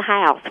come in the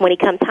house when he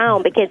comes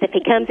home, because if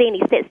he comes in,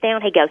 he sits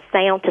down, he goes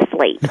sound to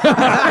sleep.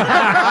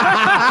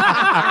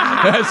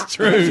 That's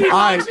true.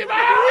 I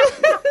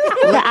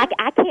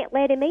can't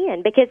let him them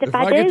in because if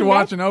I do, get to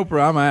watching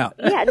Oprah, I'm out.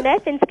 Yeah,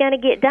 nothing's going to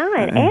get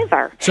done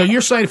ever. So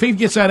you're saying if he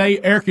gets that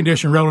air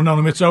conditioner rolling on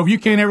him, it's over. You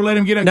can't ever let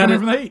him get up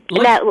from the heat.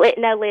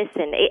 No,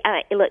 listen.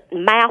 Look,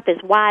 mouth is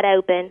wide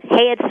open,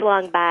 head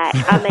slung back.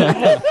 I mean,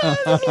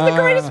 it's the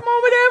greatest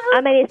moment ever.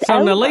 I mean, it's so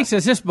over. now, Lisa,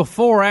 is this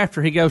before or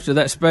after he goes to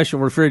that special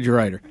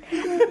refrigerator?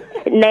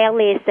 Now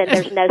listen,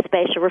 there's no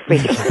special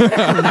refrigerator. They've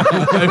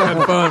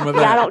had fun with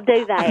that. I don't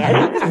do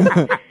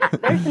that.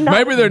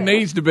 Maybe there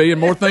needs to be, and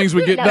more things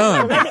would get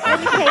done. Let me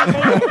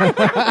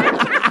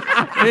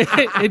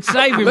tell you It'd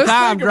save him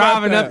time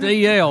driving up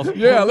to EL's.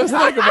 Yeah, let's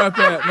think about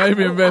that.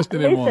 Maybe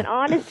investing in one. Listen,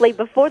 honestly,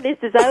 before this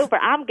is over,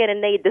 I'm going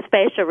to need the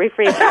special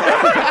refrigerator.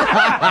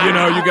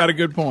 You got a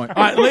good point.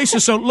 All right, Lisa.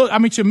 So look, I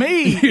mean, to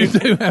me, you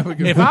do have a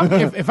good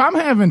point. If I'm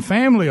having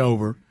family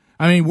over,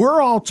 I mean, we're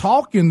all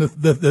talking.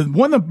 The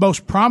one of the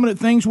most prominent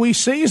things we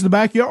see is the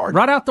backyard,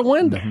 right out the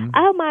window. Mm-hmm.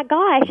 Oh my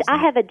gosh, I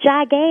have a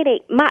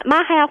gigantic.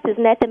 My house is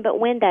nothing but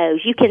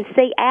windows. You can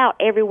see out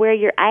everywhere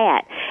you're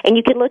at, and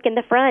you can look in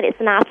the front. It's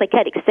nicely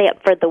cut,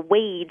 except for the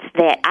weeds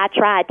that I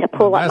tried to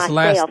pull up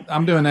myself.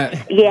 I'm doing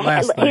that.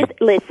 Yeah, his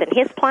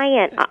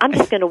plan. I'm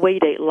just going to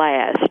weed eat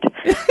last.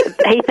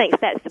 He thinks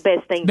that's the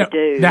best thing to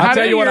do. Now, I'll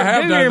tell you what I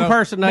have done.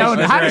 Impersonation.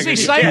 How does he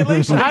say it,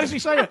 Lisa? How does he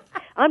say it?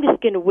 I'm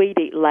just going to weed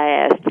eat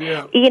last.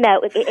 Yeah. You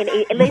know,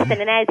 and listen,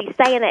 and as he's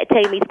saying that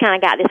to me, he's kind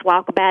of got this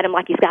walk about him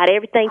like he's got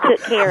everything took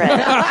care of.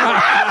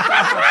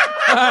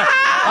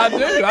 I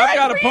do. I've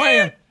got a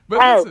plan.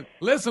 But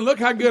listen, look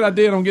how good I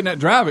did on getting that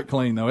drive it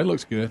clean, though. It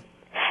looks good.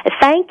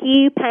 Thank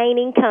you,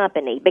 painting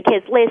company,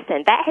 because,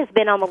 listen, that has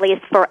been on the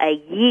list for a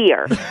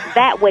year.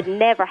 That would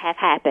never have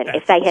happened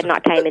if they had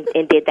not came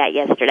and did that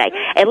yesterday.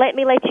 And let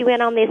me let you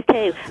in on this,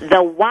 too.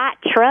 The white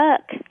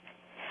truck.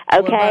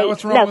 Okay.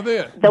 What's wrong with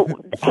it?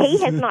 He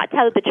has not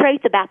told the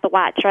truth about the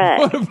white truck.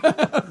 What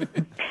about it?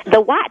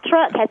 The white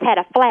truck has had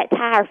a flat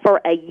tire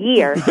for a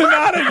year.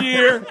 Not a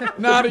year.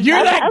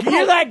 You're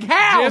that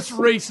cow. Just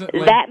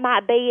recently. That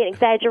might be an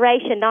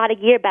exaggeration. Not a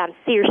year, about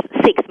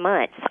 6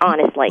 months,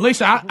 honestly.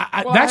 Lisa,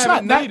 that's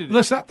not that.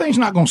 Listen, that thing's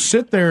not going to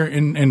sit there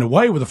in the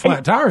way with a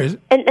flat tire, is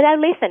it? And no,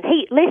 listen.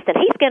 He's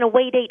going to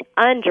weed eat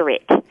under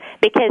it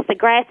because the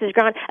grass is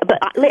grown. But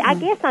I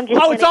guess I'm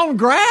just. Oh, it's on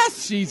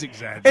grass. She's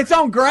exaggerating. It's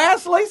on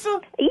grass, Lisa.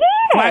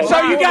 Yeah.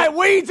 So you got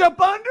weeds up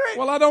under it?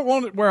 Well, I don't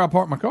want it where I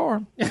park my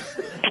car.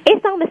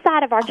 It's on the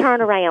side of our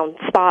turnaround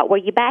spot where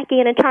you back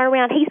in and turn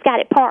around. He's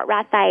got it parked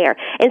right there.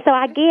 And so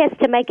I guess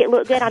to make it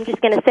look good, I'm just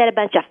going to set a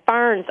bunch of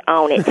ferns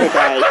on it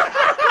today.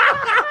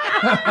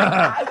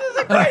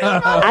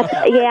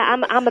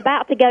 I'm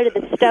about to go to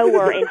the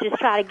store and just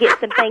try to get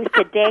some things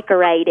to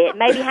decorate it.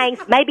 Maybe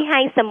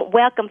hang some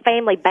welcome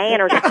family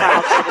banners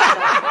across it.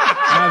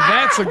 Now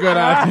that's a good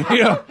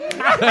idea.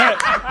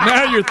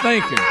 Now you're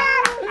thinking.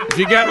 If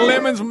you got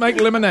lemons,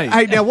 make lemonade.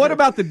 Hey, now what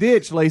about the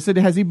ditch, Lisa?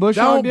 Has he bush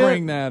hogged Don't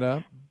bring that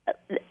up.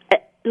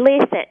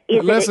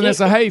 Listen, it's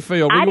a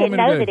hayfield. I didn't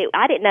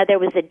know there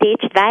was a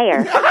ditch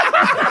there.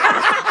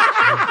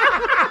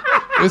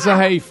 It's a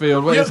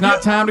hayfield. Well, it's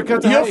not time to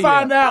cut the hay. You'll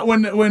find out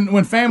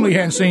when family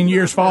hadn't seen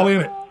years fall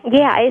in it.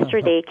 Yeah, it's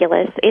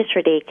ridiculous. It's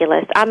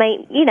ridiculous. I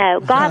mean,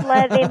 God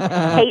loves him.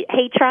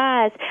 He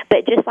tries,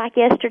 but just like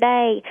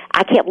yesterday,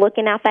 I kept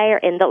looking out there,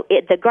 and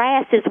the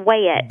grass is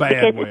wet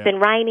because it's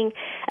been raining,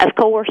 of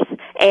course,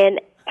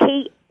 and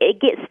it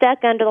gets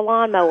stuck under the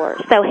lawnmower.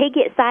 So he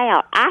gets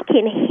out. I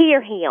can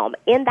hear him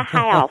in the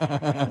house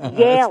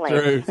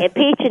yelling and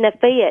pitching a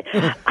fit.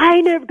 I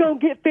ain't never going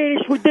to get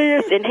finished with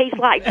this. And he's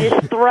like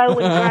just throwing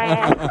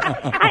grass.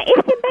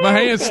 It's embarrassing. My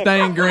hand's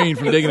stained green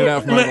from digging it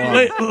out from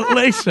the lawn.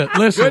 Lisa,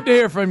 listen. Good to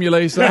hear from you,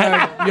 Lisa. You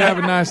have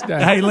a nice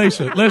day. Hey,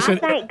 Lisa, listen.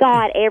 I thank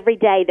God every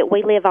day that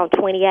we live on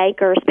 20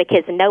 acres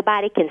because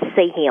nobody can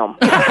see him.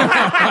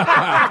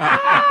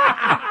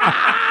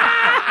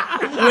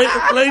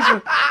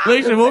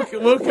 Lisa,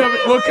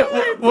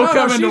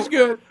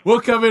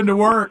 we'll come into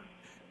work,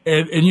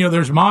 and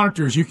there's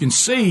monitors you can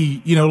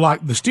see,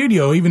 like the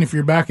studio, even if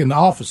you're back in the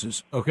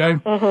offices, okay?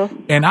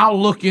 Mm-hmm. And I'll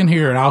look in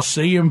here and I'll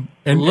see him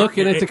and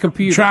looking at the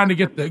computer, trying to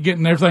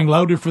getting everything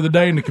loaded for the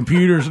day and the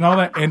computers and all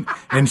that,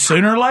 and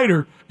sooner or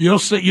later you'll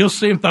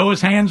see him throw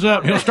his hands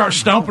up. He'll start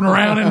stomping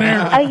around in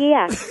there. Oh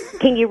yeah,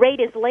 can you read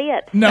his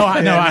lips? No.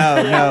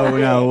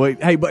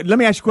 Hey, but let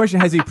me ask you a question: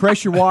 has he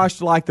pressure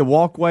washed like the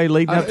walkway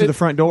leading up to the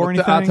front door or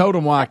anything? I told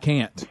him why I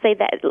can't. See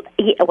that?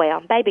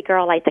 Well, baby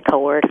girl ate the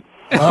cord.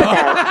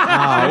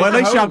 Well, at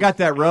least y'all got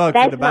that rug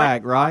for the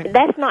back, right?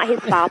 That's not his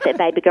fault that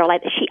baby girl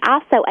ate. She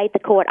also ate the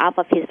cord off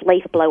of his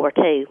leaf blower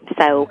too,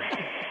 so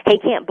he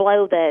can't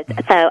blow the.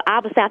 So I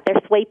was out there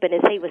sweeping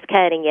as he was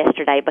cutting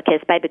yesterday because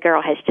baby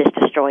girl has just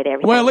destroyed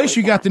everything. Well, at least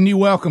you got the new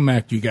welcome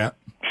mat you got.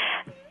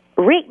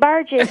 Rick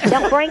Burgess,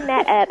 don't bring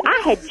that up.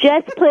 I had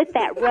just put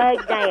that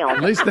rug down.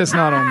 At least that's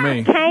not on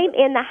me. Came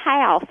in the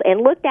house and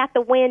looked out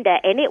the window,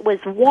 and it was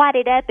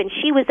wadded up, and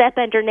she was up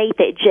underneath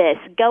it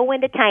just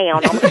going to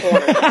town on the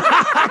corner.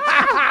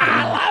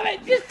 I love it.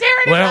 Just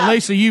tearing it up. Well,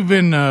 Lisa, you've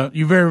been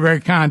you very, very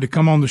kind to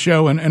come on the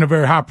show in a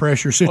very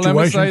high-pressure situation.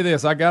 Well, let me say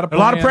this. I got a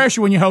plan. A lot of pressure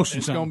when you're hosting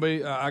It's something. going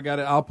to be, I got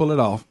it. I'll pull it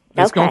off.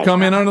 It's going to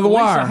come in under the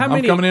Lisa, wire. how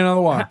many- I'm coming in under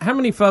the wire. How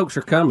many folks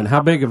are coming?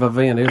 How big of an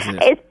event is this?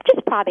 It's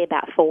just probably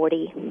about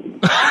 40.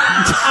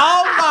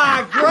 Oh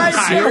my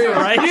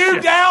gracious! You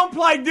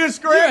downplayed this,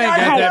 Greg. You ain't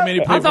got that many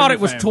people. I thought in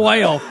it was your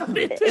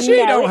family. 12. She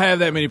don't have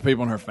that many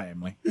people in her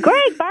family.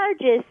 Greg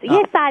Burgess,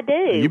 yes, I do.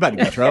 You better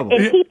get in trouble.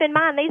 And keep in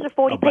mind, these are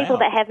 40 people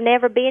that have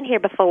never been here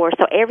before,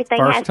 so everything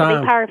First has to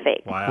time. be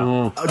perfect.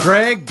 Wow.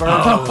 Greg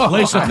Burgess.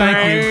 Lisa,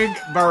 thank you.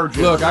 Greg Burgess.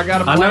 Look, I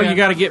got a I plan. know you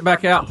got to get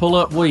back out and pull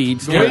up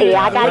weeds. Yeah,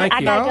 I Thank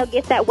you. got to go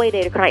get that weed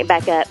eater crank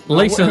back up.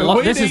 Lisa,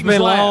 Weed this has eating's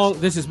been last. long.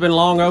 This has been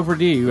long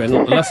overdue, and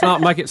let's not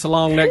make it so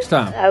long next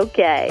time.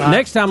 Okay.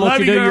 Next time, won't Love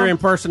you you, do girl. your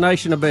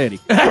impersonation of Betty?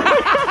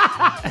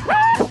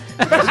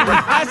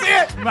 That's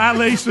it. Bye,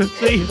 Lisa.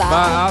 See you. Bye.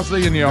 I'll see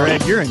you in the yard.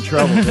 Greg, you're in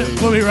trouble, dude.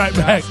 We'll be right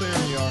back.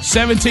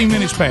 17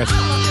 minutes past.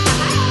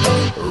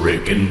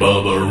 Rick and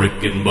Bubba,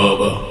 Rick and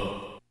Bubba.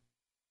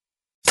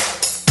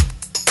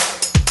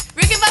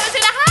 Rick and Bubba's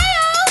in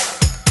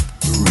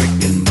Ohio.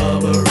 Rick and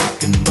Bubba,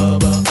 Rick and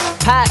Bubba.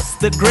 Pass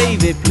the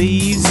gravy,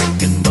 please.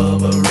 Rick and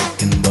Bubba,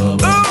 Rick and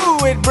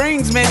Bubba. Ooh, it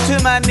brings me to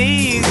my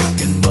knees.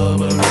 Rick and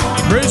Bubba,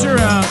 Rick and Bruiser,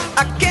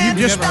 I can't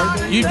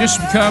you just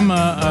become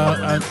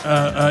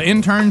a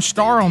intern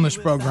star on this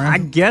program. I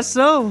guess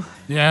so.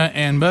 Yeah,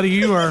 and buddy,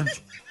 you are.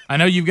 I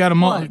know you've got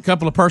a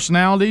couple of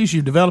personalities.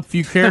 You've developed a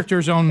few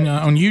characters on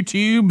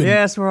YouTube. And,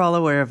 Yes, we're all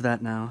aware of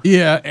that now.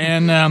 Yeah,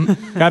 and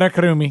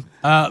Karakrumi.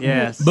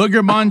 Yes.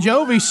 Booger Bon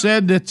Jovi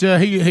said that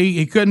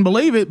he couldn't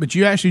believe it, but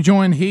you actually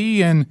joined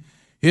he and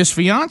his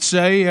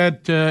fiance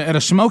at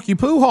a smoky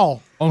pool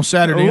hall on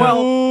Saturday.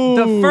 Well,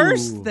 the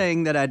first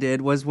thing that I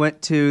did was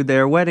went to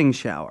their wedding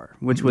shower,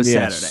 which was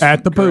Saturday.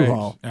 at the pool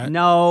hall.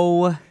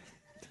 No.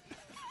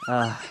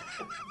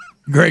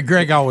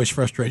 Greg always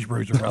frustrates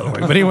Bruiser, by the way.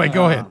 But anyway,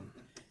 go ahead.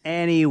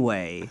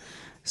 Anyway,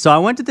 so I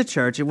went to the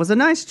church. It was a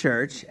nice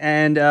church,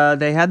 and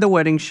they had the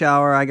wedding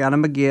shower. I got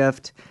them a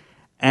gift,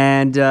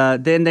 and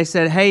then they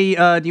said, "Hey,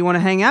 do you want to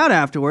hang out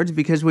afterwards?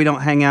 Because we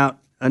don't hang out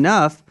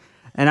enough."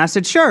 And I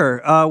said, "Sure.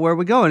 Where are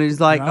we going?" And he's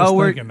like, I was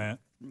 "Oh, thinking that.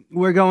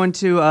 we're going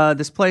to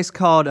this place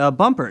called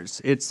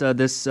Bumpers. It's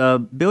this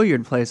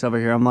billiard place over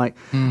here." I'm like,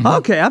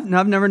 "Okay, I've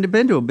never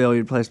been to a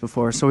billiard place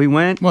before." So we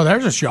went. Well,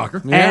 there's a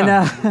shocker.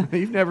 And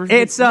You've never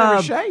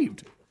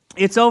shaved.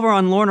 It's over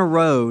on Lorna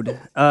Road,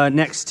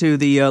 next to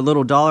the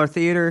Little Dollar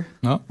Theater.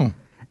 Oh,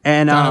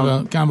 And kind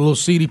of a little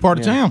seedy part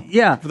of town.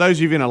 yeah. For those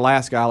of you in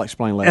Alaska, I'll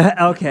explain later.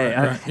 Okay.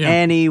 Right, yeah.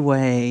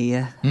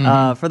 Anyway,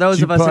 for those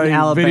Did of you us in play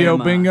Alabama, video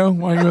bingo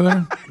while you were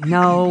there?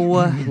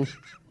 No,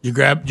 You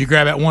grab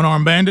that one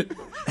arm bandit.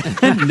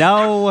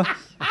 no.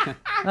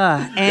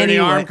 Anyway,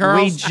 arm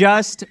curls? we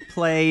just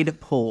played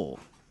pool.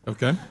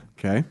 Okay.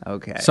 Okay.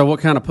 Okay. So,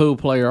 what kind of pool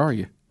player are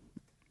you?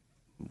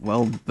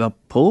 Well, the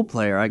pool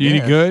player, I guess. You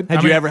good?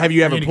 Have you ever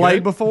any played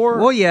good? before?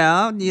 Well,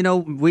 yeah. You know,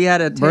 we had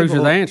a table. Bruiser,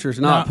 the answer is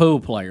not pool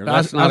player. That's I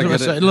was not a gonna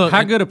good. say, look,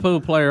 how good a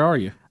pool player are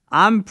you?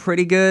 I'm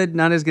pretty good,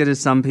 not as good as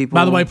some people.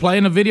 By the way,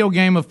 playing a video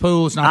game of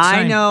pool is not the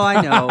same.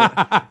 I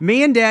know.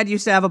 Me and Dad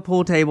used to have a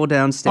pool table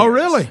downstairs. Oh,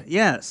 really?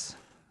 Yes.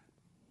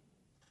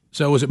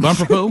 So was it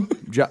bumper pool?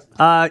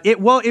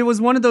 It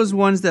was one of those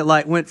ones that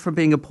like went from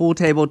being a pool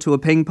table to a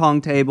ping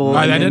pong table.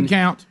 Right, and that then- doesn't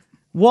count.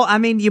 Well, I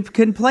mean, you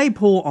can play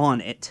pool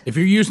on it. If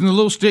you're using the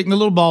little stick and the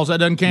little balls, that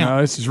doesn't count.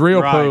 No, this is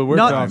real pool. We're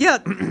talking. Yeah,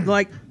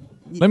 like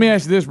Let me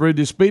ask you this, Bru.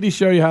 Did Speedy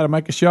show you how to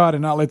make a shot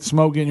and not let the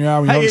smoke get in your eye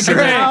when you hold the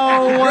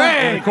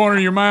cigarette in the corner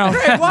of your mouth?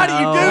 why do you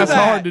do That's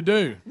that? hard to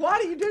do.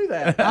 Why do you do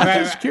that?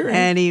 I'm just curious.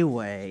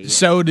 anyway.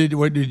 So did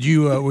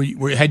you?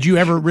 Had you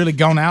ever really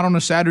gone out on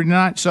a Saturday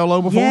night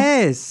solo before?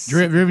 Yes.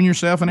 Driven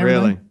yourself and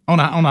everything Really? on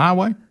the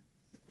highway.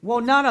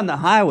 Well, not on the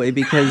highway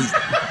because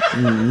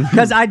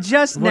I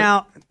just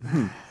now.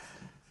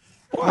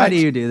 Why do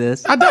you do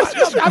this? I'm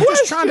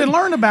just trying to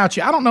learn about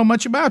you. I don't know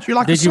much about you.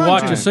 Like Did a you watch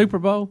sunshine. a Super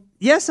Bowl?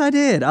 Yes, I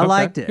did. I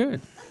liked it.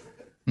 Good.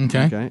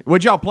 Okay. Okay.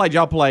 What'd y'all play? Did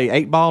y'all play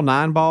 8-ball,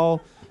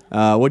 9-ball?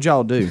 What'd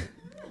y'all do? Did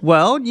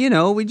Well, you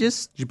know, we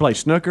just. you play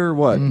snooker?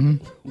 What?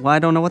 Well, I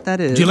don't know what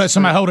that is. Did you let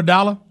somebody hold a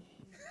dollar?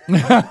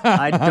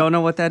 I don't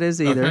know what that is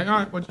either. Okay, all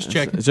right. Well, just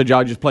check. So did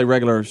y'all just play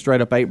regular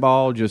straight up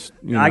 8-ball? Just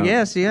I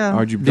guess, yeah.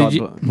 Or did you, Did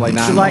you- play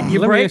 9-ball? like you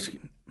Let me break. ask,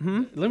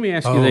 let me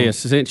ask you this: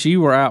 since you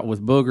were out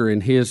with Booger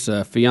and his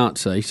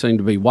fiance, soon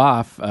to be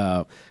wife,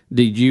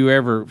 did you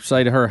ever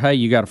say to her, "Hey,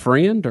 you got a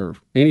friend or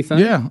anything?"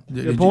 Yeah.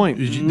 Good point.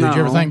 Did you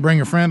ever think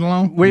bring a friend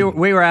along? We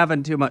were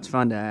having too much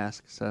fun to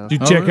ask. So Did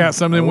you check out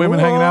some of them women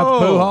hanging out at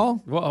the pool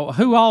hall? Well,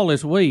 who all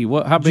is we?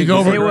 What? How big? go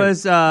is over it? it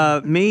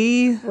was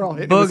me,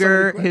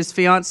 Booger, his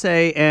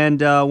fiance, and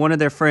one of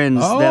their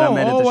friends that I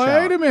met at the show.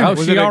 wait a minute. Oh,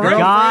 Was she it a already-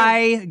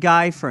 girl?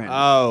 Guy friend.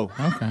 Oh.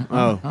 Okay.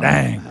 Oh.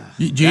 Dang.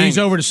 Did you ease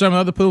over to some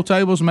other pool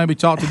tables and maybe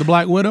talk to the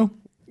Black Widow?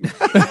 No.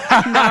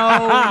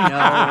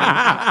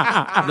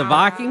 The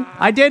Viking.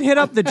 I did hit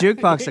up the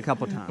jukebox a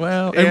couple times.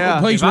 Well, Yeah.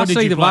 please, If I what did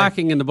see you the play?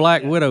 Viking and the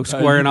Black Widow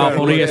squaring off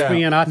on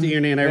ESPN, I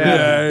tune in every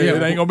day.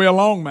 It ain't gonna be a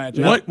long match.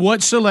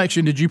 What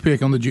selection did you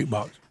pick on the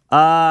jukebox?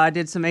 I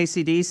did some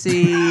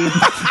AC/DC,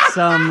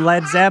 some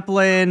Led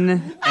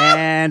Zeppelin,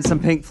 and some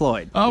Pink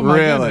Floyd. Oh, my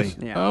Really?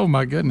 goodness. Yeah. Oh,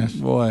 my goodness.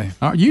 Boy.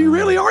 You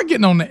really are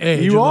getting on the edge.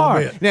 a You little are.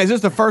 bit. Now, is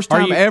this the first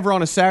time ever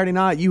on a Saturday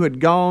night you had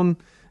gone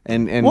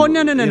and Well,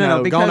 no, you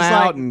know, because gone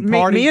out like and me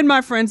partied? and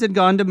my friends had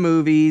gone to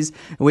movies.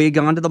 We had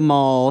gone to the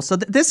mall. So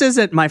this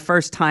isn't my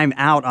first time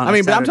out on. I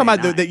mean, a but I'm talking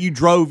Saturday about night. that you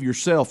drove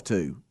yourself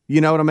to.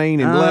 You know what I mean?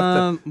 And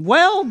left.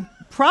 Well,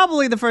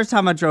 probably the first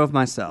time I drove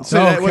myself.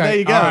 So well, there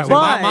you go. All right, So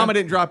well- Mama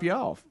didn't drop you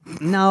off.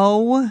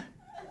 No.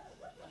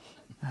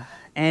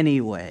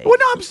 Anyway. Well,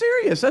 no, I'm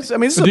serious. This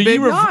is a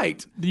big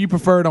night. Do you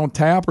prefer it on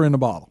tap or in the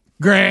bottle?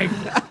 Greg.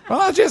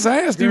 Well, I just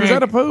asked. He was Greg,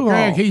 at a pool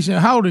Greg, hall. he said,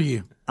 how old are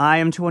you? I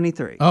am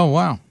 23. Oh,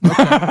 wow.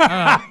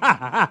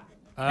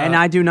 And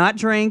I do not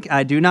drink.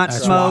 I do not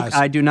That's smoke. wise.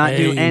 I do not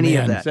do any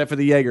of Amen. that. Except for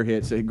the Jaeger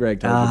hits that Greg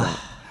told you about.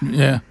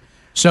 Yeah.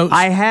 So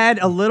I had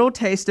a little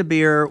taste of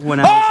beer when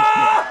I was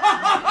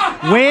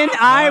a kid. When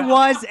I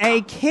was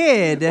a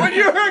kid,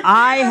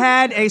 I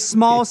had a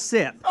small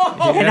sip.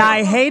 And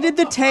I hated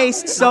the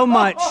taste so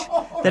much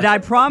that I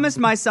promised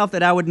myself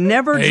that I would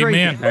never drink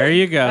Amen. it. There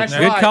you go. That's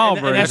Good right. call,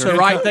 And Bruiser. that's the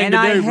right thing And to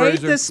I do, hate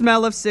Bruiser. the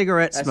smell of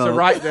cigarette That's smoke. the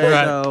right thing.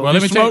 Right. So- Well, let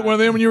me You tell smoked one of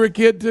them when you were a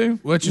kid, too?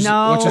 which is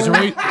No.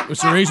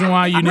 the reason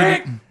why you need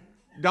it.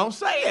 Don't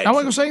say it. I wasn't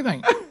going to say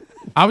anything.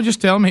 I was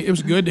just telling him it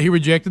was good that he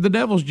rejected the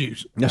devil's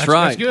juice. That's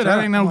right. That's good.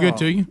 That ain't no good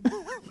to you.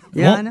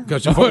 Yeah, I know.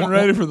 Because I wasn't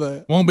ready for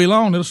that. Won't be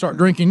long. It'll start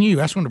drinking you.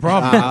 That's when the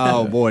problem is.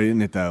 Oh boy,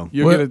 isn't it though?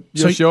 You'll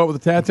show up with a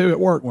tattoo at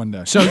work one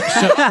day. So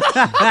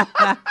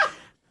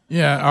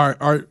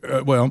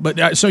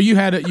yeah. So you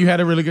had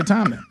a really good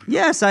time then.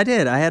 Yes, I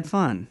did. I had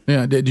fun.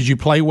 Yeah. Did you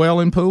play well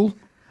in pool?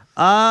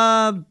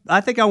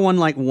 I think I won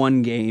like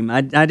one game.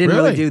 I didn't really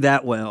Really? do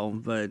that well,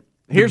 but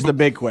Here's the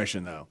big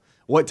question though: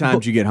 what time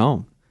did you get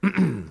home?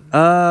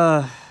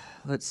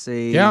 let's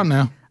see. Yeah.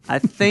 Now. I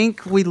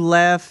think we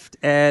left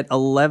at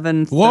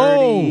 11:30.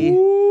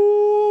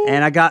 Whoa.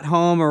 And I got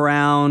home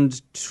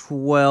around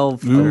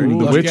 12:30.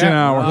 The witching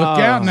hour. Look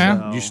out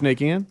now. Did you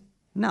sneak in?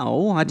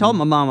 No, I told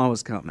my mom I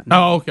was coming.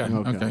 Oh, okay.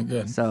 Okay.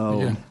 Good. So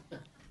Yeah.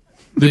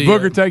 Did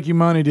Booger take you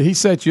money? Did he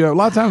set you up? A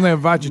lot of times they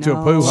invite you to a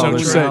pool hall. They're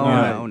setting you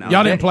up. no.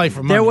 Y'all didn't play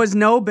for money. There was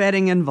no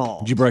betting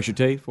involved. Did you brush your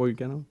teeth before you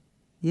got home?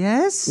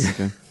 Yes.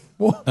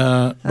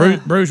 Okay.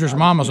 Bruiser's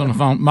mama's on the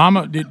phone.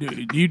 Mama, do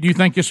you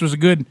think this was a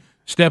good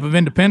step of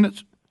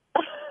independence?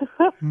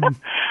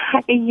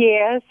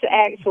 Yes,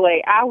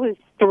 actually, I was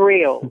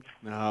thrilled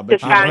No, to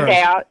but find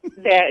out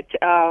that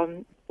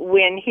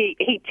when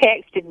he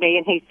texted me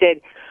and he said,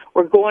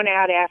 "We're going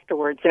out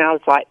afterwards," and I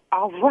was like,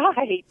 "All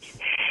right,"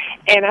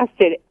 and I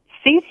said,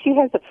 "See if she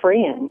has a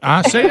friend."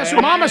 I see. That's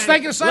what Mama's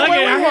thinking the same way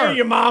we were. I hear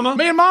you, Mama.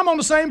 Me and Mom on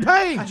the same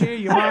page. I hear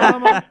you,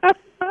 Mama.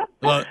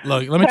 Look,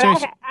 let me But tell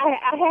you.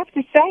 I have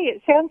to say,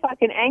 it sounds like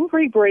an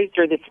angry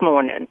Bruiser this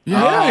morning.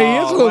 Yeah,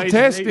 he is a little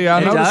testy. I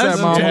noticed does.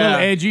 that, Mama. A little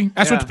edgy.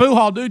 That's what the pool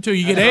hall do to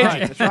you. You get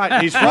edgy. That's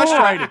right. He's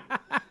frustrated.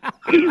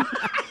 You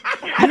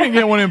didn't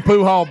get one of them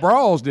pool hall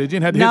brawls, did you?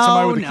 And had to hit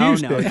somebody with a cue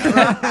stick.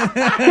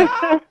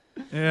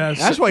 Yeah,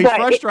 That's why he's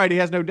frustrated. He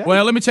has no doubt.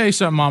 Well, let me tell you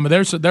something, Mama.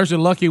 There's a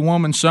lucky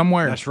woman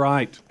somewhere. That's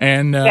right.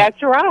 And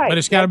That's right. But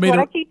it's got to That's be what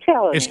the. I keep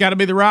telling It's you. got to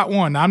be the right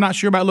one. Now, I'm not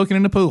sure about looking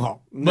in the pool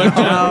hall. But,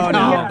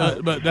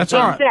 but that's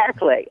all right.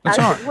 Exactly. That's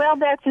I all said, right. well,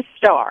 that's a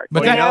start.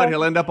 But Well, that- you know what?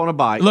 He'll end up on a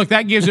bike. Look,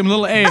 that gives him a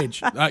little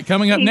edge.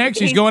 Coming up next,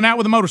 he's going out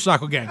with a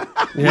motorcycle gang.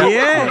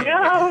 Yeah.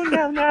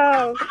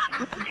 No.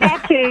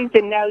 Tattoos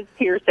and nose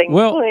piercings,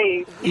 Well,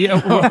 please. Yeah,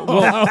 well,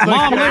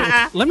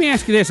 Mom, let me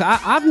ask you this.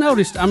 I've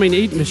noticed, I mean,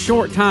 even the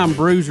short time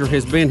Bruiser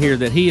has been here,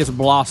 that he is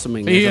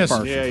blossoming He as is.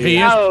 a person. He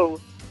is. Oh,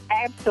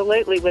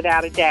 absolutely,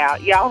 without a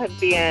doubt. Y'all have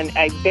been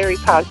a very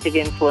positive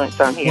influence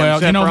on him. Well,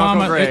 Except for Uncle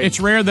Mama, Greg. it's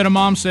rare that a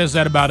mom says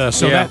that about us.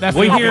 So Yeah. that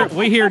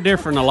we hear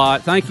different a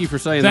lot. Thank you for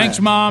saying Thanks,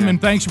 that. Mom, and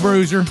thanks,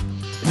 Bruiser.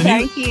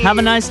 Thank you. Have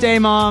a nice day,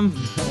 Mom.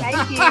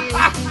 Thank you.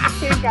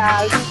 You too,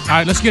 guys. All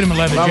right, let's get him a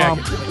leather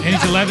jacket. He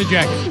needs a leather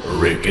jacket.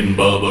 Rick and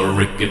Bubba,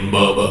 Rick and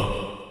Bubba.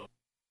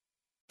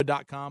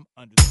 .com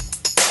under.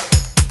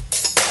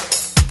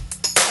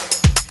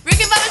 Rick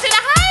and Bubba's in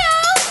Ohio.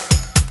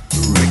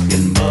 Rick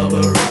and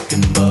Bubba, Rick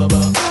and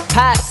Bubba.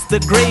 Pass the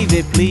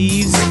gravy,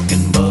 please. Rick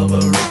and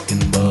Bubba, Rick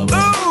and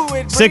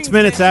Bubba. 6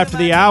 minutes after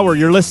the hour,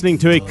 you're listening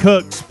to a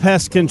Cook's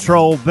Pest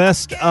Control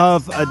Best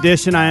of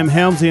Edition. I am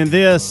Helmsy, and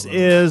this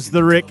is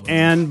the Rick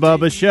and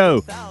Bubba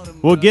Show.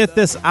 We'll get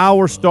this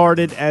hour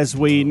started as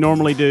we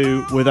normally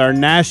do with our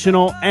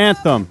national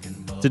anthem.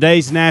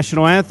 Today's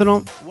national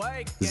anthem,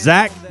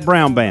 Zach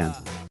Brown Band.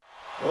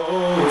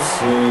 Oh,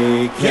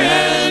 say,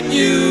 can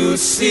you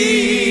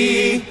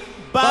see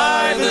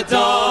by the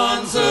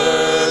dawn's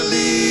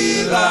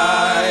early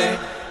light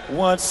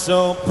what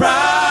so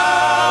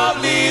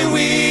proudly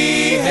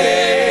we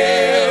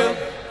hailed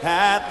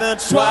at the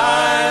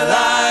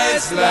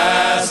twilight's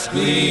last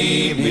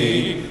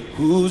gleaming,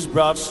 whose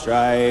broad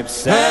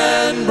stripes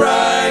and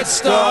bright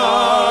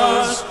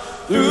stars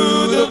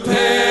through the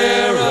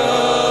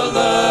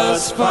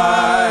perilous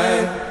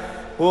fight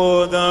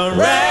o'er the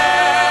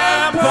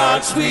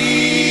ramparts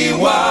we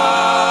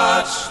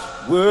watched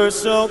were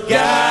so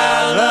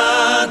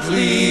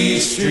gallantly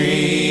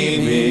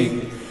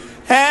streaming,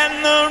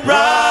 and the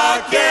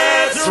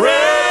rockets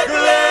red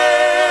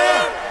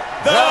glare,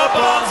 the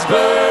bombs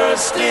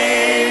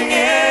bursting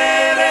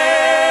in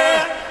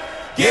air,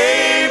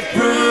 gave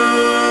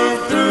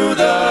proof through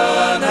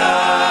the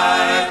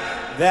night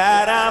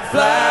that our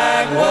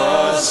flag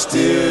was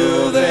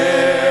still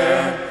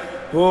there.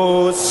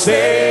 Oh,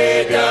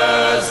 say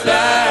does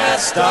that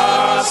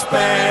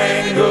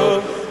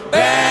star-spangled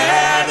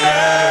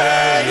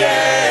banner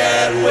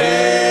yet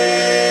wave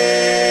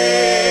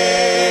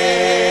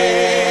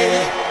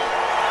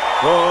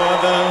for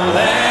the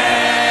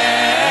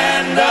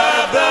land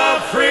of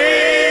the free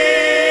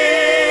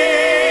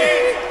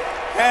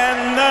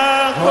and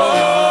the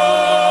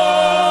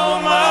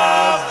home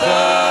of the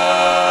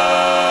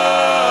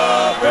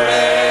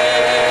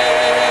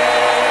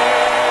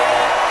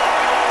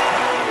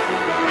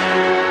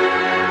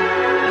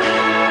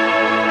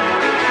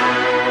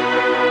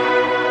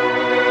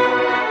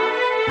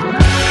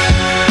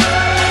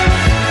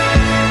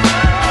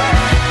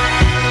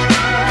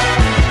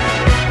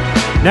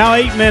Now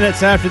 8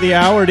 minutes after the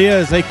hour, it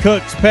is a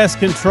Cook's Pest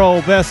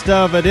Control Best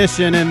Of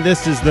edition, and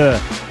this is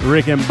the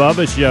Rick and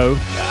Bubba Show.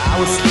 I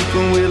was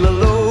sleeping with a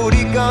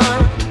loaded gun.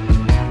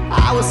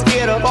 I was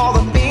scared of all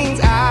the things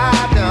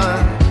I've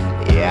done.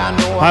 Yeah, I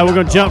know. All right, we're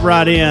going to jump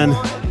right in.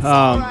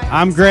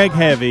 I'm Greg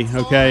Heavy,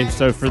 okay?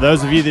 So for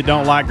those of you that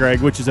don't like Greg,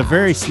 which is a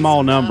very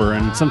small number,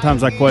 and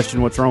sometimes I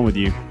question what's wrong with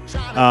you,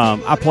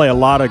 I play a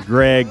lot of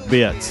Greg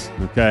bits,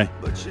 okay?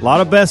 A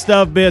lot of best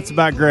of bits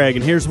about Greg,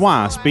 and here's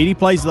why. Speedy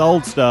plays the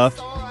old stuff.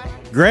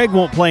 Greg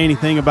won't play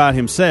anything about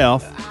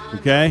himself,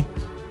 okay?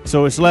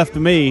 So it's left to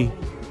me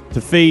to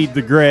feed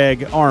the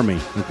Greg army,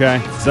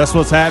 okay? So that's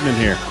what's happening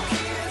here.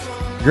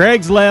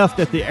 Greg's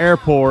left at the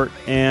airport,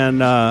 and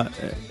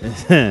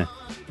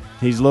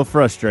he's a little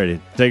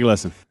frustrated. Take a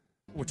listen.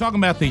 We're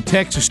talking about the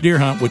Texas deer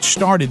hunt, which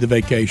started the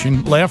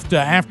vacation, left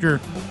after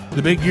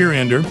the big year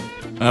ender.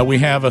 We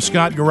have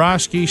Scott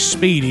Gorosky,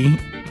 Speedy,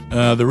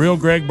 the real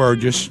Greg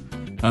Burgess,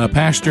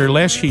 Pastor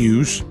Les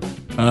Hughes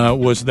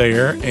was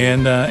there,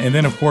 and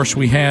then, of course,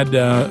 we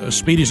had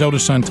Speedy's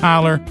oldest son,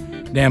 Tyler,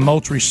 Dan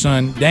Moultrie's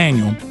son,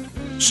 Daniel.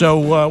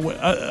 So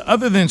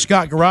other than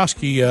Scott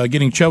Gorosky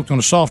getting choked on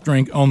a soft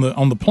drink on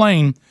the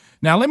plane,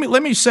 now let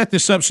me set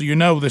this up so you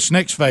know this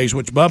next phase,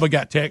 which Bubba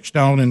got text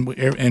on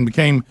and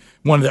became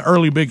one of the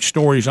early big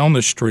stories on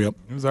this trip.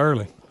 It was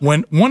early.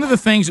 When one of the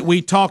things that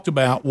we talked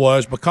about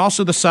was because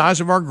of the size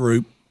of our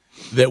group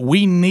that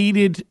we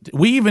needed,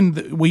 we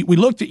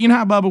looked at, you know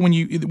how,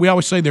 Bubba, we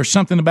always say there's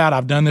something about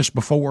I've done this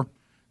before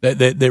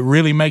that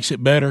really makes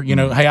it better. You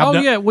know, hey, I've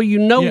done. Yeah, well, you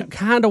know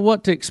kind of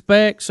what to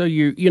expect, so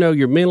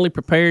you're mentally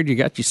prepared. You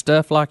got your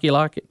stuff like you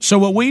like it. So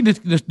what we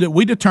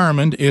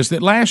determined is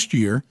that last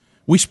year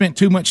we spent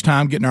too much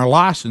time getting our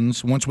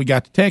license. Once we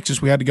got to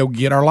Texas, we had to go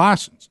get our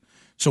license.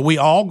 So we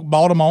all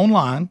bought them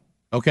online.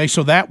 Okay,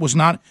 so that was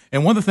not.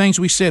 And one of the things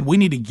we said, we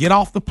need to get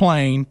off the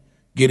plane,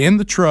 get in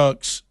the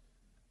trucks.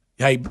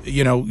 Hey,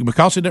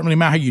 because it doesn't really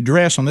matter how you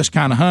dress on this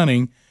kind of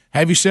hunting,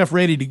 have yourself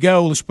ready to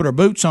go. Let's put our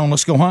boots on.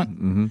 Let's go hunting.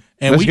 Mm-hmm.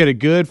 And let's get a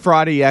good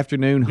Friday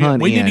afternoon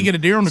hunt. We need to get a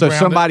deer on the ground so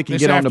somebody can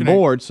this get on afternoon. the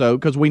board. So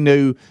because we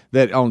knew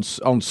that on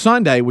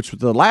Sunday, which was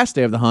the last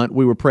day of the hunt,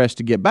 we were pressed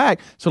to get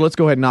back. So let's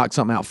go ahead and knock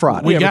something out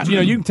Friday. But,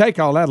 you can take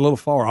all that a little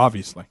far,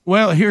 obviously.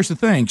 Well, here's the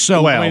thing.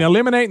 So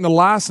eliminating the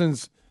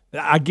license,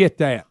 I get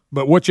that.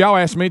 But what y'all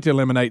asked me to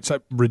eliminate is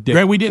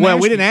ridiculous. Greg, we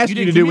didn't ask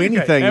you to do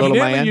anything, little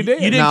man. You did.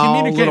 You didn't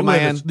communicate with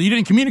us. You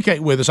didn't communicate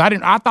with us.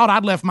 I thought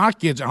I'd left my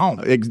kids at home.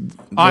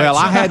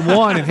 I had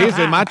one, and his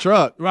in my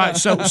truck. Right.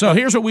 So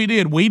here's what we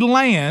did. We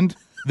land.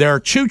 There are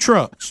 2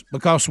 trucks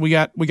because we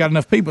got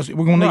enough people.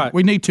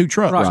 We need 2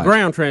 trucks. Right.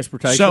 Ground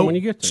transportation when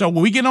you get there. So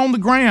we get on the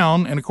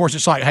ground, and of course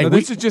it's like, hey,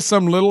 this is just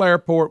some little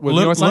airport with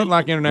it's not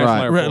like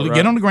international airport. Right.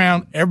 Get on the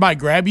ground. Everybody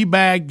grab your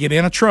bag. Get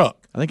in a truck.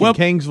 I think in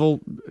Kingsville,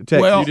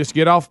 Texas, you just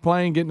get off the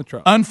plane, get in the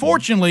truck.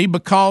 Unfortunately,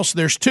 because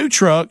there's 2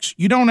 trucks,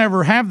 you don't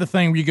ever have the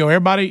thing where you go,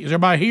 is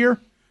everybody here?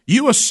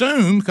 You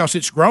assume, because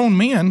it's grown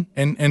men,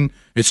 and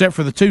except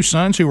for the 2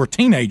 sons who were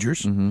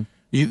teenagers,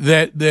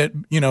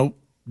 that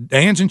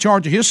Dan's in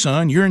charge of his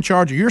son, you're in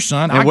charge of your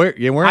son. And we're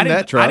in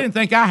that truck. I didn't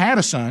think I had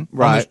a son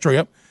on this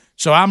trip.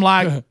 So I'm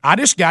like, I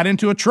just got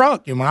into a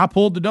truck, and when I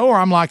pulled the door,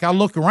 I'm like, I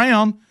look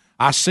around,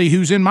 I see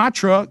who's in my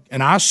truck,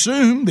 and I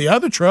assume the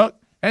other truck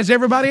has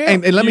everybody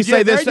else. And let me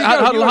say this. Hold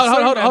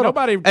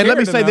on. And let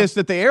me say this,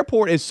 that the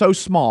airport is so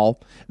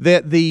small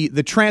that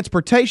the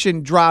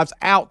transportation drives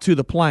out to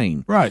the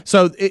plane. Right.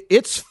 So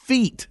it's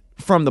feet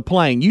from the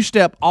plane. You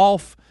step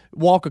off,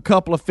 walk a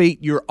couple of feet,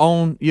 you're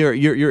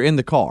in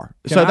the car.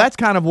 That's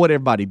kind of what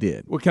everybody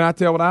did. Well, can I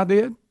tell what I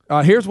did?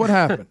 Here's what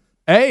happened.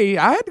 I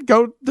had to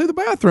go to the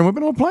bathroom. We've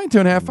been on a plane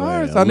 2.5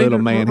 hours. I needed to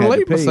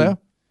relieve myself.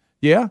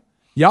 Yeah.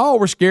 Y'all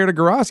were scared of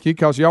Gorosky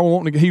because y'all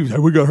wanting to. He was like,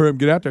 "We got to hurry up and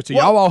get out there." So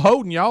y'all all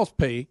holding y'all's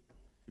pee.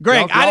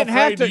 Greg, I didn't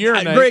have to.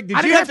 Greg,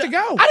 did you have to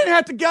go? I didn't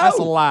have to go. That's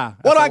a lie.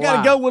 What do I got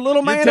to go with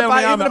little man? You're telling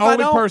me I'm the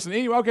only person.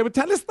 Anyway, okay, but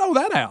let's throw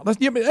that out.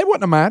 It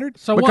wouldn't have mattered.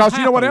 So because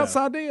you know what else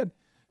I did?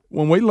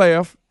 When we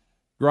left,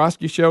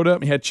 Gorosky showed up.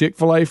 And he had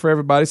Chick-fil-A for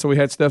everybody, so we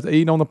had stuff to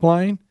eat on the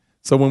plane.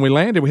 So when we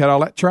landed, we had all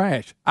that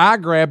trash. I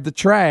grabbed the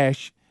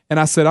trash, and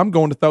I said, I'm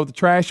going to throw the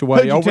trash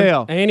away. Who'd you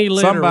tell? Any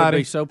litter Somebody.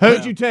 would be so proud.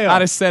 Who'd you tell? I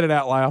just said it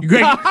out loud.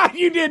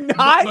 You did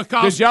not?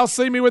 Did y'all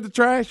see me with the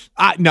trash?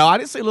 No, I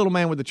didn't see Little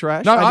Man with the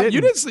trash. No, I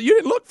you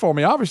didn't look for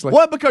me, obviously.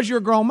 What? Because you're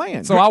a grown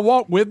man. So I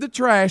walked with the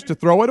trash to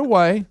throw it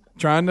away,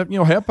 trying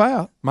to help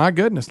out. My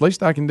goodness,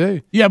 least I can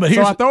do. Yeah, but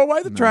so I throw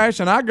away the trash,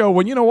 and I go,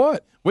 well, you know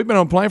what? We've been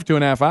on a plane for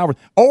 2.5 hours.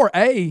 Or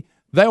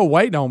they'll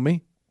wait on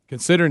me,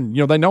 considering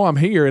they know I'm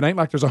here. It ain't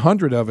like there's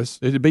 100 of us.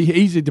 It'd be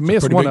easy to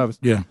miss one of us.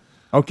 Yeah.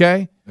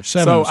 Okay.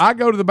 So of us. I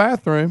go to the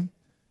bathroom.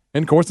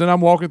 And, of course, then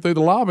I'm walking through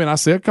the lobby, and I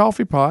see a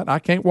coffee pot. I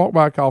can't walk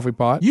by a coffee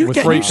pot. You with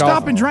can't free you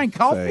stop coffee. and drink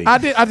coffee? I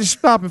did. I just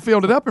stopped and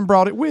filled it up and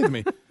brought it with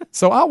me.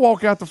 So I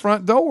walk out the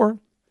front door,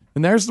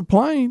 and there's the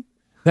plane.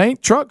 There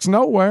ain't trucks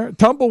nowhere.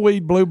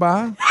 Tumbleweed blew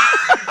by.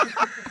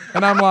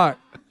 And I'm like,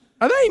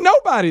 there ain't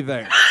nobody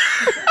there.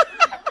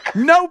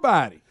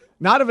 Nobody.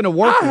 Not even a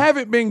worker. I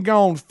haven't been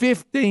gone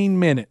 15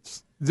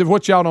 minutes.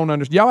 What y'all don't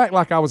understand. Y'all act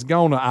like I was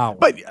gone an hour.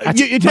 But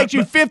it takes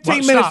you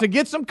 15 minutes to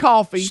get some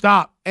coffee.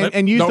 Stop.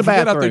 And use the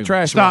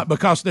bathroom. Stop,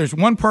 because there's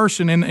one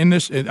person in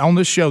this on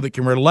this show that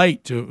can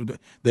relate to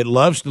that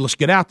loves to let's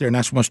get out there, and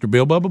that's Mr.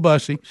 Bill Bubba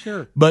Bussey.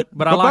 Sure, but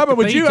I like Bubba,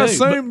 would you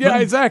assume? Yeah,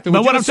 exactly.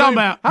 But what I'm talking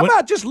about, how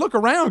about just look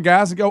around,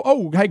 guys, and go,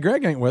 "Oh, hey,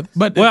 Greg ain't with us."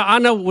 But well, I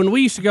know when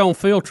we used to go on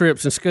field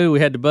trips in school, we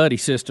had the buddy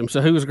system. So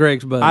who was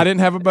Greg's buddy? I didn't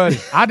have a buddy.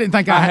 I didn't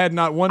think I had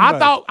not one. I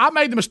thought I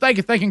made the mistake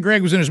of thinking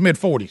Greg was in his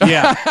mid-40s.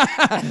 Yeah,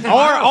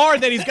 or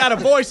that he's got a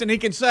voice and he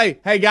can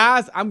say, "Hey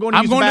guys, I'm going to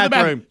use the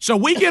bathroom." So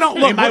we get on.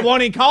 Look, anybody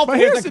wanting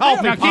coffee? Here's the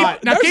coffee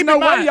pot. Now, there's no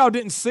way y'all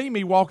didn't see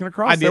me walking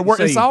across there.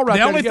 It's all right.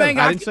 The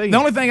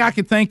only thing I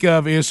could think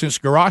of is since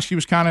Garosky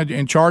was kind of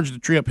in charge of the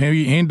trip,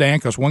 he and Dan,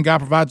 because one guy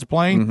provides the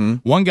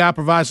plane, one guy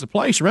provides the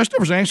place. The rest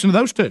of us are answering to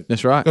those two.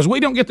 That's right. Because we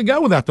don't get to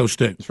go without those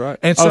two. That's right.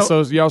 And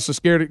so y'all so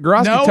scared.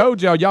 Garosky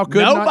told y'all could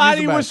not use the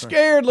Nobody was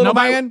scared, little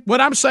man. What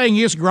I'm saying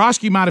is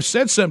Garosky might have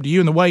said something to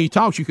you, and the way he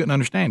talks, you couldn't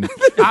understand it.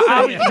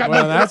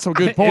 Well, that's a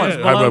good point.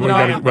 We got to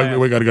go.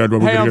 We got to get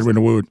in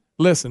the wood.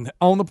 Listen,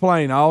 on the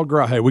plane,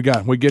 hey,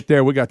 we get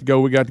there, we got to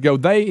go.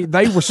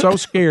 They were so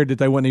scared that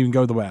they wouldn't even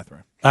go to the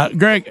bathroom.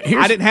 Greg,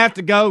 I didn't have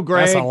to go,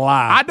 Greg. That's a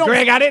lie.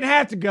 Greg, I didn't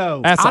have to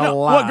go. That's a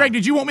lie. What, Greg,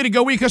 did you want me to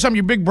go with you because I'm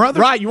your big brother?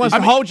 Right, you want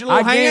to hold your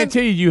little hand? I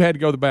guarantee you had to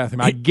go to the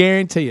bathroom. I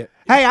guarantee it.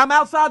 Hey, I'm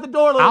outside the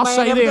door, little I'll man.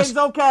 say Everything's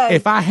this. okay.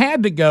 If I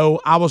had to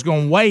go, I was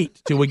going to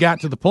wait till we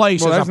got to the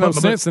place. Well, there's no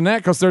sense in that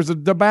because there's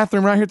the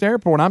bathroom right here at the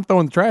airport, and I'm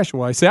throwing the trash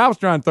away. See, I was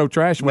trying to throw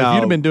trash away. No. If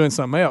you'd have been doing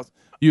something else,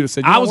 you'd have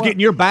said, I was getting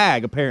your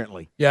bag,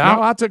 apparently. Yeah,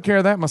 no, I took care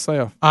of that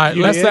myself. All right,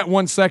 that's that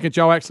 1 second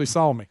y'all actually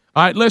saw me.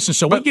 All right, listen.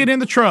 So we get in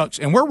the trucks,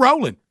 and we're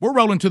rolling. We're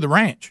rolling to the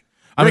ranch.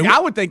 I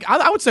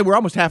would say we're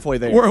almost halfway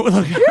there.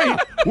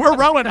 We're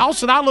rolling. All of a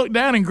sudden, I look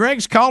down, and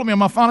Greg's calling me on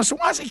my phone. I said,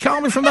 why is he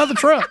calling me from the other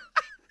truck?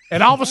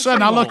 And all of a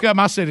sudden, I look up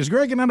and I said, is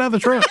Greg in another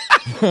truck?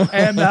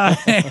 And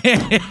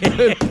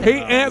he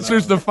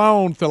answers the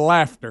phone to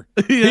laughter.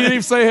 He didn't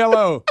even say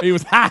hello. He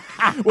was,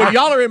 well,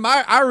 y'all are in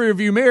our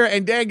rearview mirror,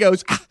 and Dad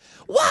goes,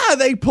 why are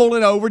they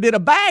pulling over? Did a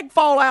bag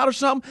fall out or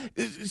something?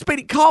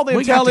 Speedy, call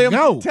them.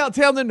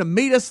 Tell them to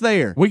meet us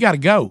there. We got to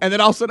go. And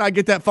then all of a sudden, I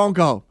get that phone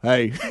call.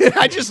 Hey,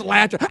 I just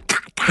laughed.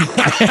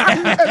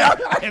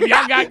 If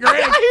y'all got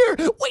Greg here,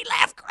 we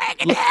left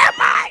Greg in the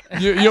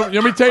airport.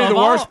 Let me tell you the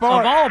worst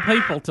part. Of all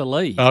people to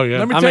leave. Oh yeah.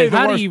 Let me tell you the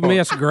how worst do you part.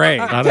 miss Greg?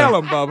 Tell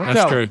him, Bubba.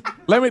 That's true.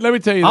 Let me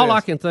tell you. All this.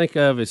 I can think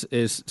of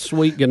is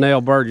sweet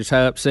Ganelle Burgess,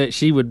 how upset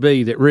she would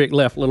be that Rick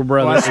left little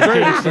brother. Well,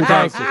 that's true.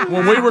 Because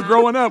when we were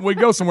growing up, we'd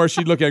go somewhere.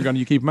 She'd look at her going,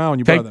 "You keep an eye on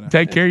your brother now.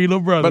 Take care of your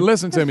little brother." But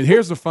listen to me.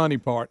 Here's the funny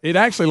part. It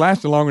actually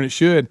lasted longer than it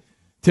should.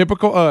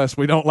 Typical us,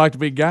 we don't like to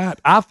be got.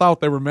 I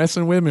thought they were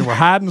messing with me. We're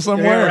hiding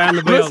somewhere. Around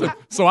the building.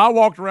 Listen, so I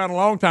walked around a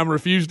long time and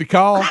refused to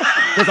call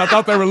because I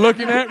thought they were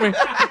looking at me.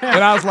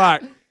 And I was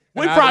like,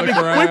 we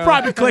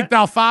probably clicked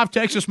off 5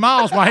 Texas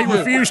miles while he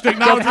refused to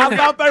acknowledge. I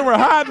thought they were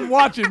hiding,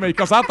 watching me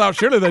because I thought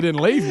surely they didn't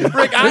leave me.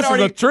 Rick, this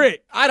is a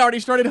trick. I'd already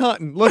started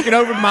hunting, looking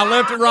over to my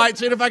left and right,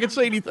 seeing if I could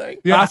see anything.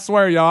 Yeah, I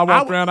swear, y'all. I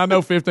walked around. I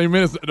know 15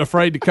 minutes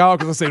afraid to call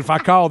because I said if I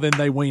call, then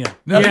they win.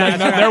 Yeah,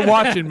 they're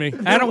watching me.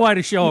 And a way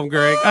to show them,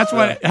 Greg. That's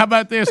what. How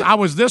about this? I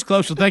was this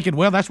close to thinking,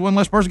 well, that's one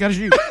less person got to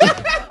shoot.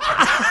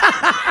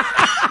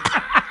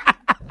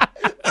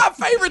 My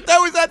favorite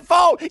though is that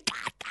phone.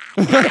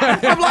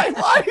 I'm like,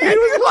 what? He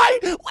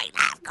was like, wait,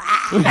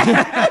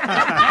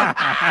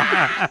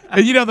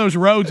 And you know those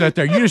roads out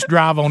there, you just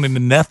drive on into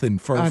nothing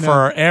for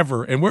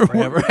forever. And we're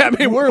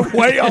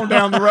way on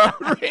down the road,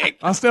 Rick.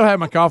 I still had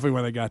my coffee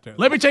when they got there.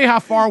 Let me tell you how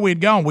far we'd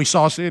gone. We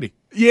saw city.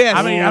 Yes.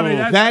 I mean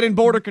that and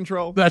border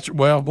control. That's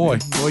boy. Boy,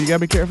 you gotta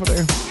be careful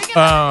there.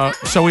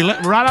 So we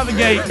let right out the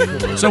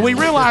gate. So we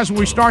realized when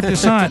we start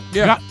this hunt,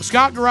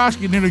 Scott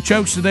Garosky nearly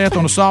chokes to death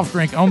on a soft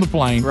drink on the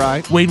plane.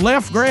 Right. We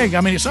left Greg. I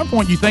mean, at some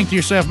point you think to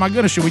yourself, "My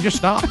goodness, should we just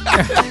stop?"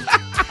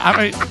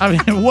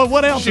 I mean,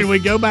 what else? Should we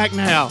go back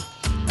now?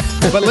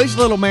 But at least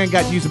little man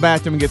got to use the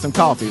bathroom and get some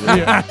coffee.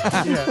 Yeah,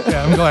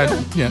 I'm glad.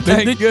 Yeah,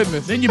 Thank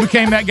goodness. Then you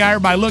became that guy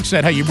everybody looks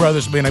at. Hey, your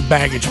brother's been a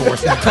baggage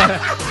horse.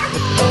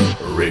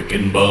 Rick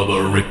and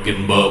Bubba, Rick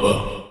and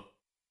Bubba.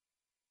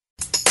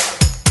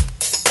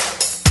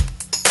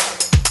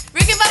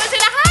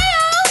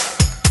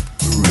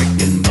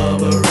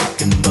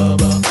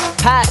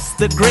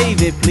 the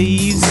gravy,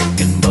 please.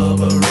 Rick and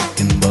Bubba, Rick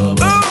and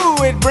Bubba.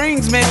 Ooh, it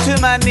brings me to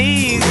my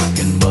knees.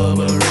 Rick and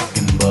Bubba, Rick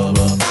and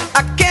Bubba.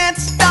 I can't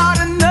start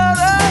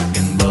another. Rick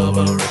and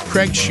Bubba, Rick and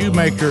Craig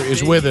Shoemaker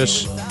is with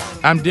us.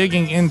 I'm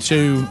digging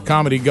into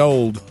Comedy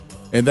Gold,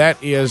 and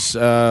that is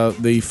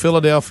the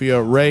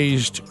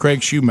Philadelphia-raised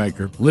Craig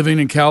Shoemaker. Living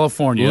in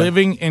California.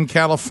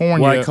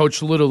 Where I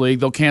coach Little League.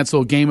 They'll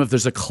cancel a game if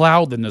there's a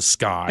cloud in the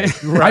sky.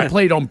 Right. I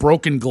played on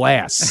broken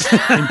glass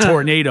in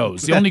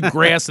tornadoes. The only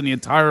grass in the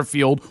entire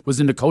field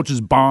was in the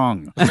coach's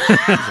bong.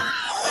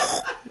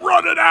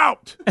 Run it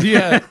out!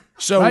 Yeah.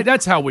 So right,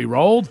 that's how we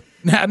rolled.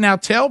 Now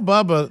tell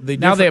Bubba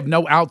now they have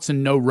no outs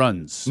and no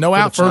runs. No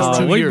outs. For the first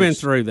 2 years. We've been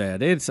through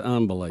that. It's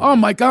unbelievable. Oh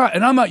my God!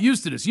 And I'm not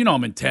used to this. You know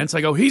I'm intense.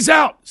 I go, he's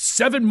out.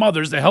 7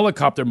 mothers, the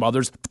helicopter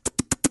mothers.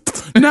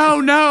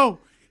 No,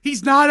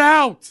 he's not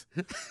out.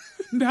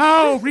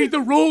 No, read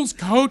the rules,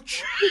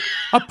 coach.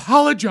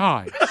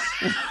 Apologize.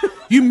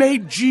 You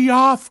made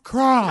Geoff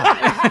cry. Now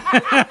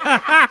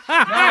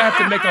I have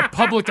to make a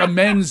public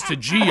amends to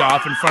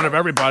Geoff in front of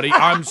everybody.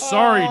 I'm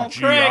sorry, Geoff.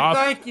 Craig,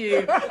 thank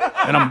you.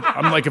 And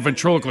I'm like a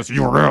ventriloquist.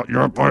 You're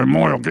out by a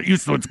mile. Get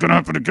used to it. It's going to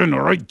happen again,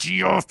 all right,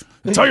 Geoff?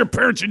 Tell your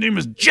parents your name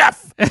is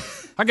Jeff.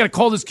 I got to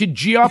call this kid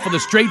Geoff with a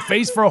straight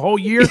face for a whole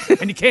year,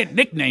 and you can't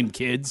nickname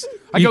kids.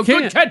 I go,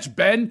 good catch,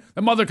 Ben.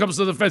 The mother comes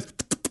to the fence.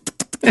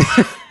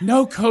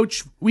 No,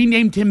 Coach, we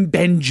named him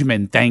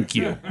Benjamin, thank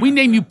you. We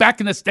named you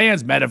back in the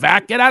stands,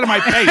 Medevac. Get out of my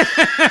face.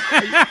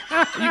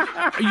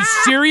 Are you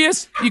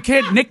serious? You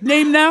can't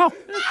nickname now?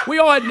 We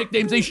all had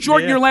nicknames. They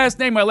shorten your last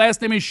name. My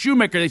last name is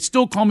Shoemaker. They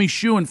still call me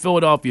Shoe in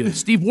Philadelphia.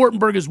 Steve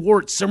Wartenberg is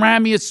Wart.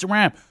 Cerami is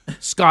Ceram.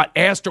 Scott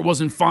Astor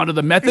wasn't fond of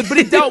the method, but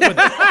he dealt with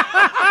it.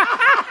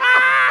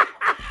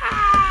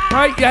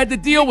 Right? You had to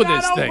deal with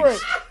these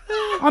things.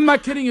 I'm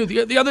not kidding you.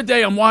 The other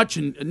day, I'm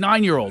watching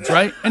 9-year-olds,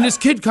 right? And this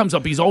kid comes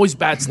up. He's always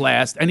bats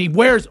last, and he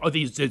wears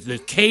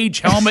the cage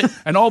helmet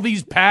and all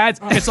these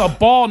pads. It's a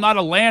ball, not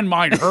a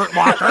landmine hurt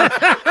locker.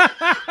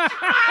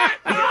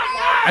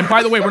 And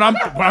by the way, when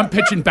I'm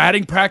pitching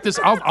batting practice,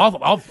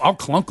 I'll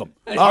clunk them.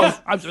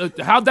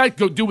 How'd that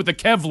do with the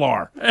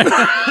Kevlar?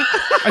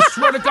 I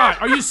swear to God,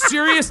 are you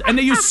serious? And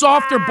they use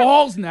softer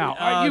balls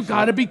now. You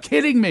got to be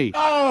kidding me.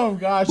 Oh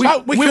gosh,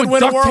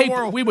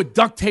 we would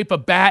duct tape a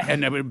bat,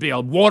 and it would be a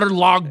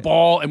waterlogged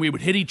ball, and we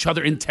would hit each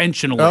other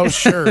intentionally. Oh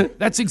sure,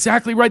 that's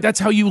exactly right. That's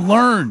how you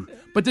learn.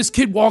 But this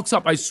kid walks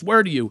up. I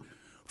swear to you.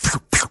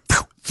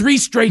 3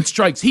 straight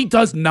strikes. He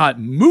does not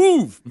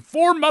move.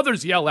 4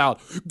 mothers yell out,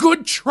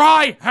 "Good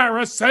try,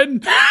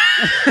 Harrison."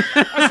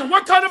 I said,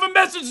 what kind of a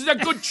message is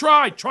that, good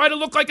try? Try to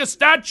look like a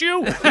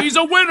statue? He's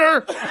a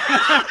winner.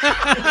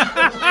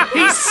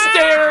 He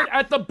stared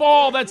at the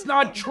ball that's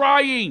not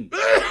trying.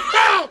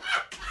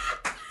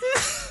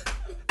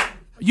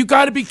 You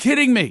got to be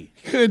kidding me.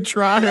 Good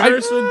try,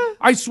 Harrison.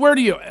 I swear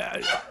to you.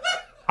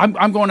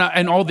 I'm going out,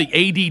 and all the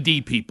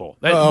ADD people.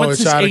 What's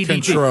it's this out of ADD?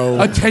 control.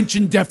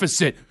 Attention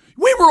deficit.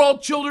 We were all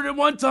children at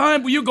one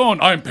time. Were you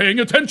going, I'm paying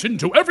attention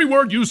to every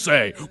word you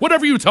say.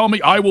 Whatever you tell me,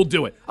 I will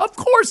do it. Of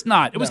course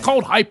not. It was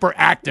called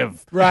hyperactive.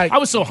 Right. I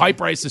was so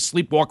hyper, I used to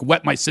sleepwalk,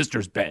 wet my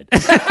sister's bed.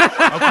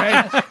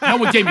 Okay? No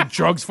one gave me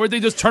drugs for it.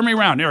 They just turned me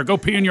around. Here, go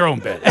pee in your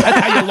own bed.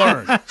 That's how you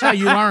learn. That's how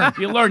you learn.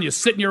 You learn. You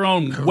sit in your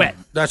own wet.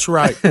 That's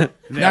right.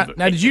 Now,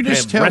 did you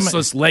just tell me?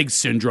 Restless leg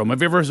syndrome.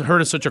 Have you ever heard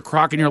of such a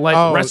crock in your leg?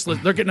 Oh. Restless.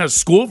 They're getting out of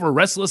school for a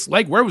restless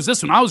leg. Where was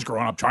this when I was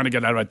growing up trying to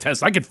get out of a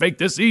test? I could fake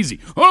this easy.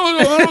 Oh,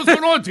 I don't know what's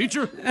going on,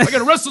 teacher. I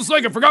got a restless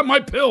leg. I forgot my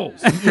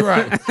pills. You're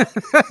right.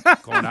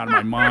 Going out of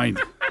my mind.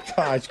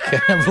 Gosh,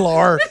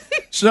 Kevlar.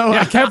 So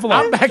yeah, Kevlar.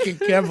 I'm back in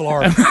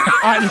Kevlar.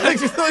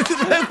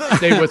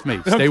 Stay with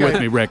me. Stay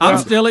with me, Rick. I'm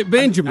still at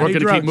Benjamin. We're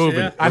going to keep moving.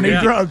 Yeah. I need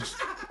drugs.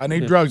 I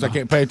need drugs. I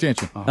can't pay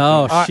attention.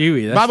 Oh,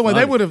 Shuey. By the way,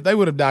 they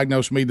would have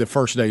diagnosed me the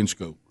first day in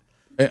school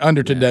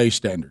under today's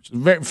standards.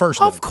 First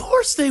day. Of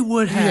course they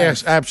would have.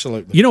 Yes,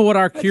 absolutely. You know what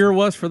our cure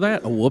was for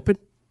that? A whooping.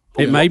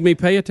 It made me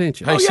pay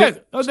attention. Oh, yeah.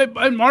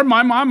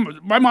 My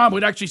mom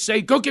would actually say,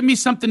 go get me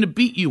something to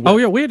beat you with. Oh,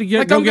 yeah, we had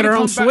to go get our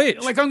own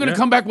switch. Like, I'm going to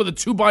come back with a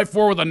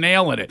 2x4 with a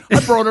nail in it.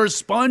 I brought her a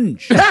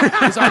sponge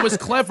because I was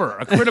clever,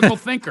 a critical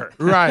thinker.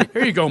 Right.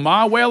 Here you go,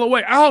 Ma. Wail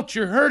away. Ouch,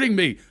 you're hurting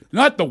me.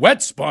 Not the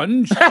wet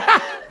sponge.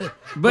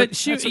 But,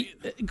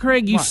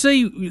 Craig, you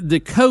see the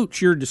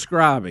coach you're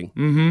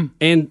describing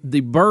and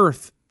the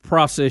birth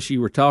process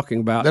you were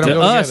talking about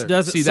to us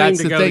doesn't seem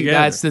to go together.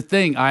 That's the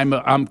thing. I'm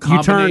combination.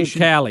 You turned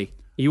Cali.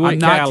 You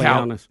went Cali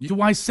on us.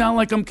 Do I sound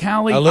like I'm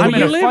Cali? You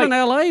live in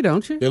L.A.,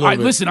 don't you?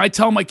 Listen, I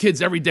tell my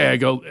kids every day, I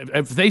go,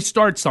 if they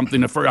start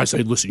something, I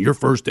say, listen, your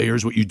first day,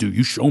 here's what you do.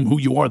 You show them who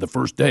you are the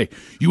first day.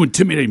 You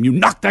intimidate them. You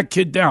knock that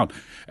kid down.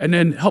 And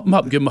then help him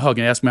up and give him a hug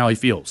and ask him how he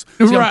feels.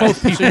 See, right.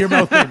 Both people. So you're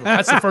both people.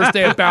 That's the first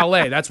day of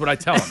ballet. That's what I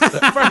tell them.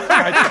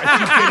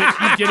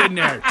 You get in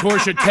there.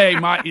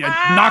 Torchete,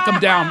 knock him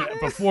down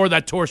before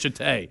that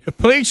torchete.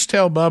 Please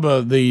tell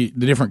Bubba the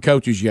different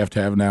coaches you have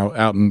to have now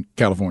out in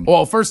California.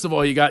 Well, first of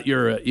all, you got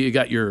your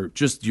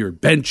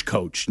bench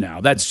coach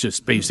now. That's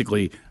just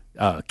basically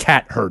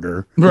cat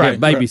herder, Right.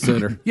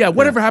 Babysitter. Yeah,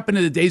 whatever happened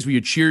to the days where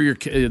you cheer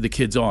the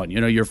kids on?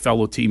 Your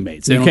fellow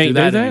teammates. They You don't can't do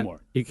that do that?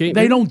 anymore. You can't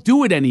They do don't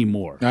do it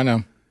anymore. I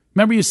know.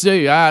 Remember you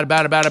say about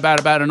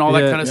and all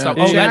that kind of stuff.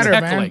 Oh, that's Chatter,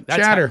 heckling. man.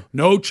 That's Chatter.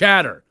 No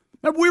chatter.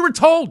 Remember we were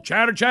told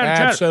chatter.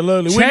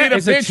 Absolutely. We need a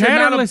Is a picture, not a-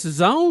 chatterless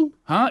zone?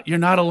 Huh? You're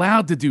not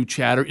allowed to do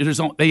chatter.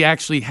 They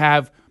actually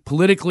have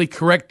politically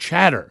correct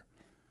chatter.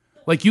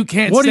 Like you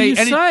can't What do say you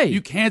say?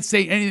 You can't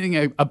say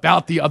anything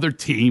about the other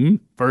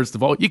team. First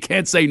of all, you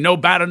can't say no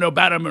batter.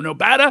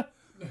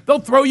 They'll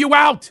throw you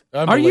out.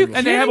 Are you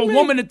And they have a kidding me?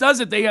 woman that does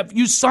it.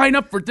 You sign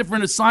up for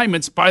different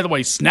assignments. By the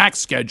way, snack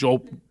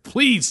schedule.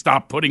 Please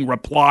stop putting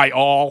reply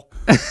all.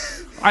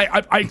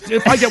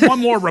 If I get one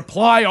more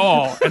reply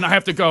all, and I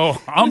have to go,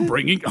 I'm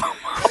bringing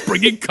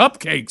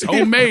cupcakes,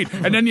 homemade,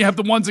 and then you have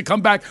the ones that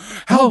come back.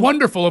 How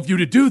wonderful of you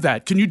to do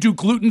that. Can you do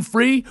gluten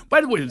free?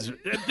 By the way, this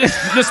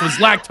was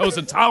lactose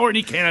intolerant.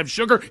 He can't have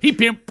sugar. He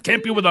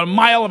can't be with a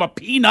mile of a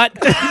peanut.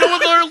 You know what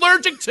they're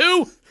allergic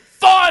to?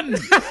 Fun.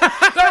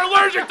 They're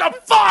allergic to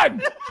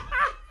fun.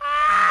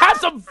 Have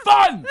some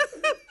fun.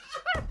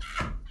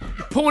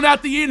 Pulling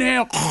out the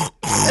inhale.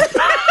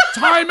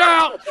 Time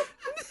out.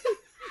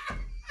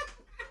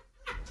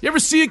 You ever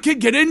see a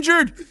kid get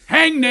injured?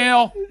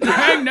 Hangnail.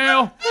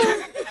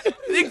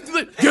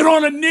 Get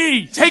on a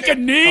knee. Take a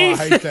knee. Oh,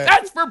 I hate that.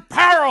 That's for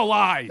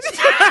paralyzed.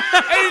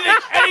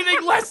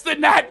 anything less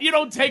than that, you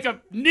don't take a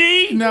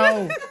knee.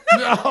 No.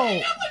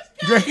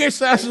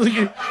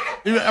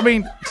 I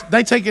mean,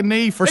 they take a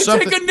knee for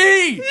something. Take a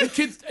knee. The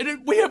kids,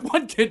 we have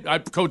one kid. I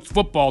coach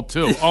football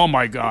too. Oh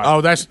my god.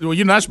 Oh, that's going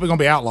to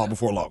be outlawed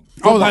before long.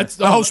 That's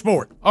the whole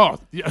sport. Oh,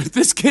 yeah,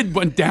 this kid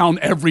went down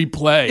every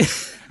play,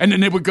 and then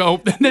they would go,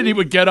 and then he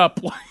would get up.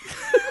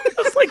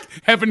 It's like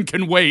heaven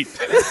can wait.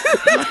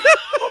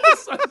 All of a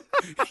sudden,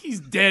 he's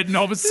dead, and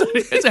all of a sudden,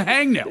 it's a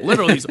hangnail.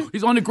 Literally,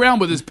 he's on the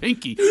ground with his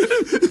pinky,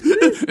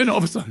 and all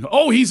of a sudden,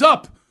 he's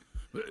up.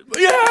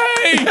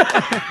 Yay!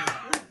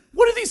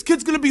 What are these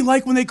kids going to be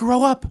like when they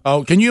grow up?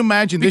 Oh, can you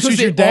imagine? Because this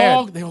is your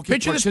dad. They all get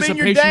Picture this being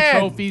participation your dad.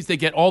 trophies. They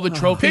get all the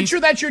trophies. Picture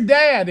that's your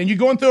dad, and you're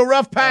going through a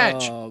rough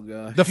patch. Oh,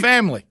 God. The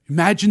family.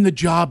 Imagine the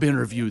job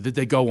interview that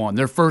they go on,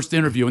 their first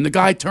interview, and the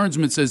guy turns to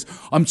him and says,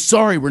 "I'm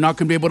sorry, we're not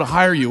going to be able to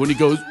hire you." And he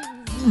goes,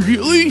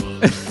 "Really?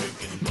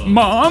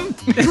 Mom?"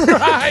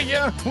 Right,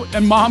 yeah.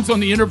 And mom's on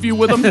the interview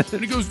with him, and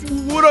he goes,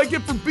 "What do I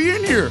get for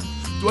being here?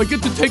 Do I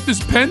get to take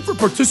this pen for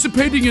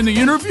participating in the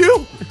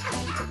interview?"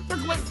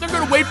 They're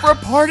going to wait for a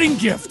parting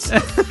gift.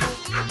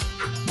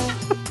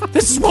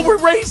 This is what we're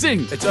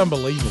raising. It's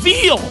unbelievable.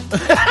 Veal.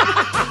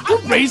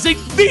 We're raising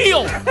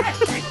veal.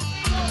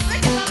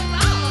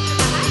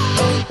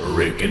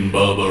 Rick and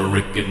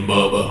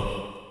Bubba.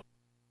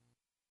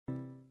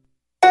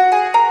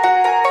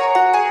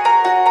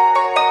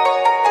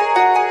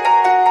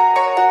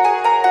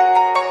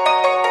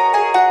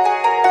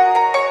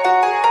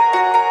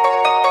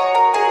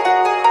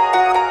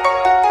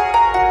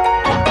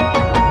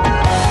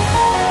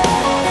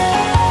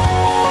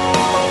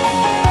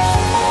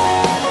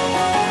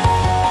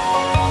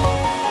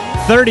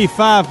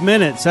 35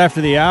 minutes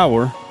after the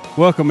hour.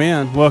 Welcome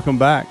in, welcome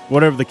back.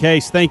 Whatever the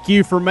case, thank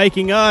you for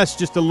making us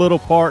just a little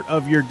part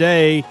of your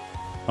day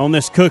on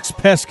this Cook's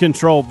Pest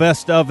Control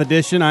Best of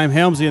Edition. I'm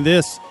Helmsy, and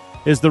this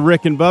is the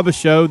Rick and Bubba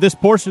Show. This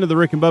portion of the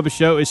Rick and Bubba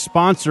Show is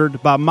sponsored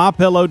by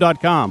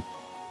MyPillow.com.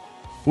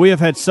 We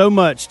have had so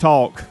much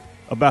talk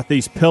about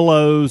these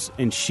pillows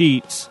and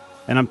sheets,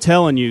 and I'm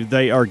telling you,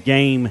 they are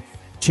game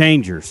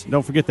changers.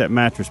 Don't forget that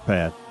mattress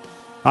pad.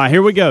 All right,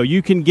 here we go.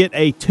 You can get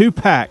a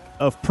 2-pack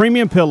of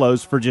premium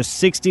pillows for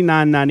just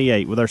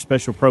 $69.98 with our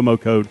special promo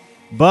code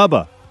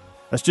BUBBA.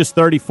 That's just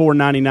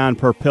 $34.99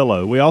 per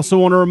pillow. We also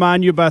want to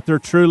remind you about their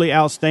truly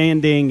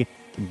outstanding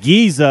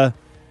Giza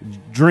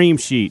Dream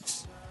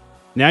Sheets.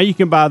 Now you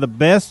can buy the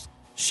best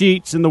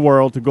sheets in the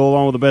world to go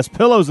along with the best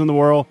pillows in the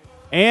world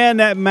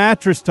and that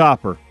mattress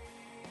topper.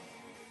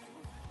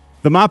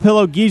 The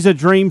MyPillow Giza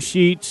Dream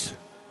Sheets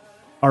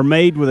are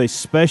made with a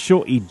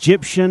special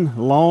Egyptian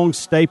long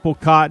staple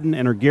cotton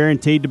and are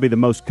guaranteed to be the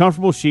most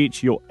comfortable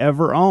sheets you'll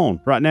ever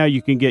own. Right now,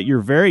 you can get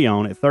your very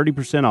own at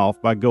 30%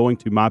 off by going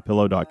to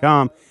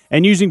MyPillow.com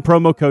and using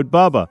promo code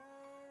BUBBA.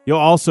 You'll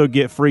also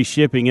get free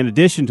shipping in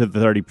addition to the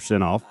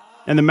 30% off.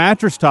 And the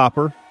mattress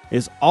topper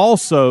is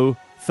also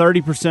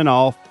 30%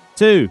 off,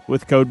 too,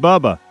 with code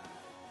BUBBA.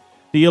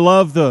 Do you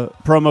love the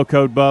promo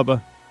code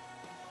BUBBA?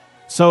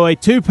 So a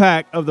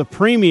 2-pack of the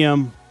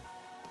premium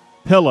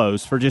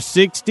pillows for just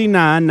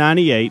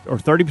 $69.98 or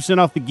 30%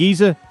 off the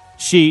Giza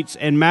sheets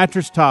and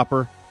mattress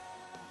topper,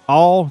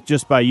 all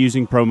just by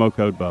using promo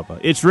code BUBBA.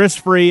 It's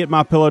risk-free at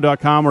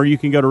MyPillow.com, or you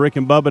can go to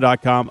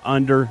rickandbubba.com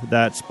under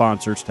that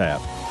sponsors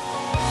tab.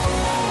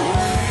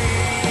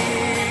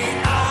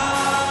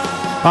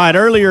 All right,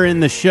 earlier in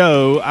the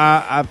show,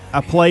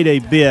 I played a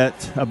bit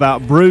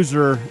about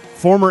Bruiser,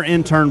 former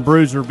intern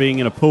Bruiser, being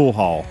in a pool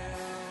hall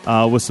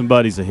with some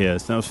buddies of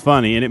his. That was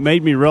funny, and it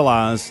made me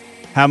realize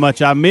how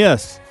much I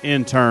miss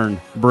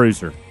intern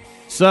Bruiser.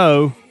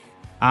 So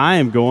I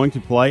am going to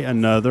play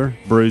another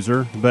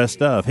Bruiser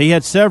best of. He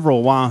had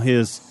several while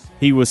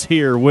he was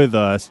here with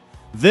us,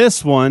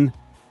 This one,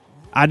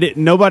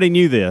 nobody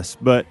knew this,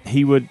 but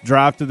he would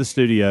drive to the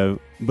studio,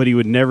 but he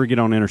would never get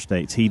on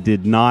interstates. He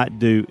did not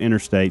do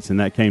interstates, and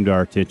that came to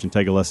our attention.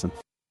 Take a listen.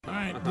 All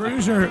right,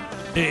 Bruiser,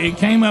 it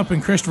came up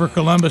in Christopher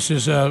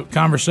Columbus's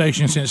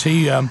conversation since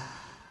he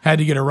had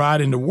to get a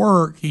ride into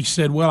work. He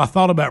said, well, I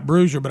thought about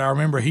Bruiser, but I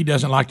remember he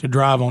doesn't like to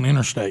drive on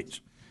interstates.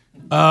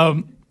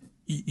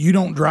 You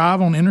don't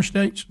drive on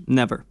interstates?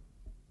 Never.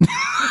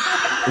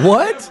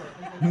 What?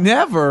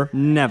 Never?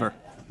 Never.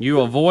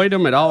 You avoid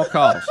them at all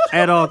costs.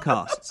 At all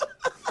costs.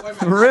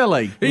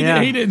 Really?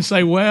 He didn't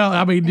say, well,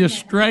 I mean, just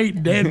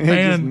straight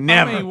deadpan.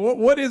 Never. I mean,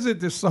 what is it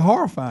that's so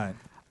horrifying?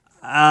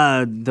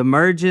 The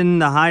merging,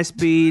 the high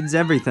speeds,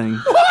 everything.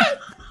 What?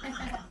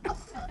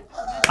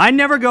 I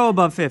never go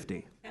above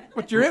 50.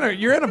 But you're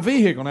in a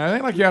vehicle now. It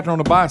ain't like you're out there on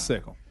a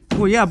bicycle.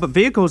 Well, yeah, but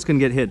vehicles can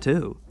get hit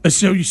too. Yes,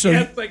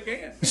 they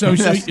can. So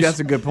that's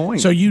a good point.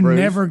 So you Bruce.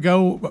 never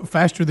go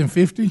faster than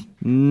 50?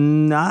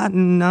 Not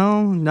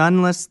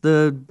unless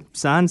the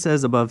sign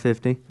says above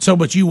 50. So,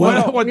 but you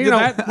will. Well,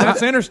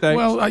 that's interstate.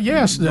 Well,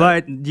 yes,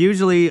 but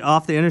usually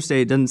off the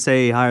interstate it doesn't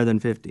say higher than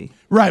 50.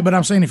 Right, but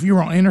I'm saying if you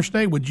were on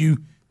interstate, would you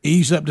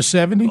ease up to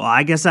 70? Well,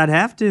 I guess I'd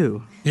have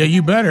to. Yeah,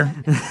 you better.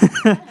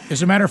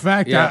 As a matter of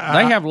fact, they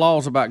have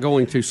laws about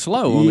going too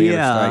slow on the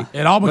interstate.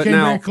 It all became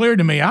very clear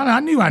to me. I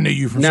knew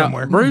you from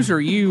somewhere.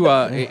 Bruiser, you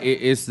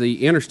is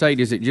the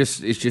interstate? Is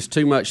it's just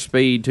too much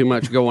speed, too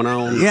much going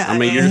on? Yeah, I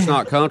mean, you're just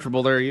not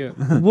comfortable there yet.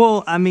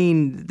 Well, I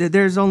mean,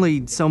 there's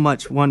only so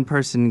much one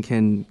person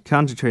can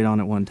concentrate on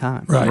at one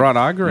time. Right,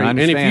 I agree. I and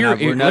if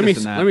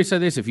understand. let me say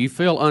this: if you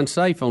feel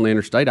unsafe on the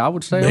interstate, I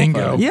would stay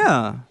Bingo. on.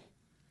 Yeah.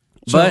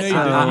 But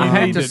I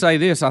have to say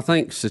this. I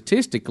think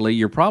statistically,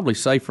 you're probably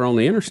safer on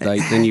the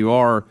interstate than you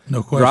are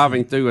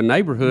driving through a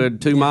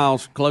neighborhood 2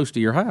 miles close to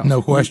your house.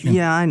 No question.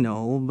 Yeah, I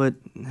know, but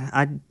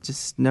I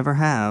just never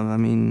have. I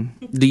mean...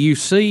 Do you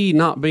see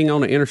not being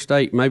on the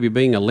interstate maybe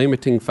being a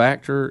limiting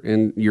factor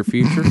in your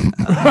future?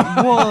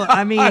 Well,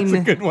 I mean... That's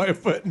a good way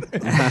of putting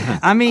it.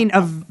 I mean,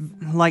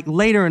 like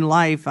later in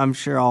life, I'm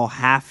sure I'll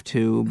have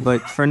to,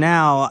 but for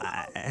now...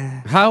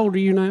 How old are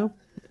you now?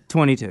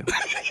 22.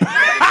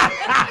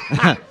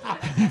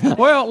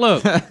 Well,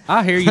 look,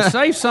 I hear you.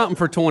 Save something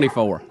for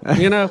 24.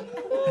 You know.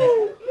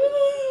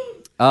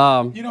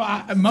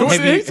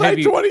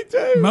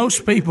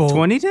 Most people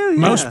 22. Yeah.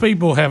 Most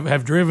people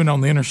have driven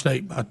on the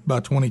interstate by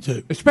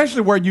 22.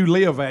 Especially where you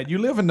live at. You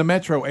live in the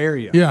metro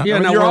area. Yeah. Yeah. I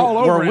mean, now, you're all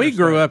over where we interstate.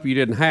 grew up, you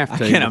didn't have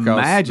to. I can't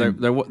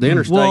imagine. The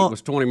interstate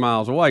was 20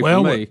 miles away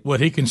from me. Would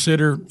he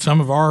consider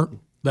some of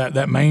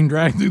that main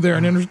drag through there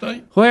an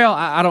interstate? Well,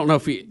 I don't know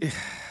if he.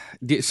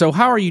 So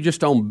how are you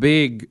just on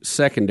big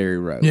secondary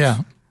roads?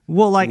 Yeah.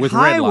 Well, like with red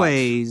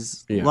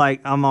highways, lights.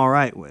 like I'm all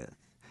right with.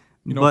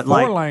 You know, but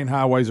four-lane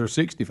highways are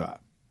 65.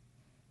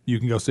 You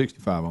can go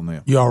 65 on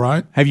them. You all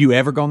right? Have you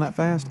ever gone that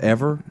fast?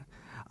 Ever?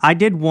 I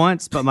did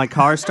once, but my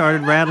car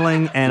started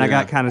rattling, and I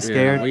got kind of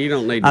scared. Well, you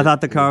don't need. I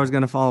thought the car was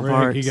going to fall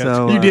apart.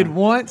 So you did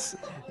once?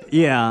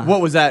 Yeah.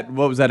 What was that?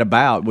 What was that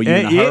about? Were you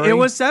in a hurry? It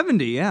was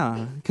 70.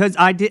 Yeah, because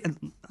I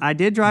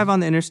did drive on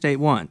the interstate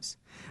once.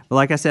 But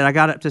like I said, I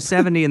got up to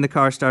 70 and the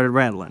car started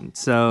rattling.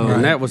 So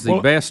And that was the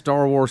best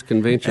Star Wars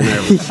convention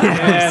ever.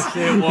 Yes,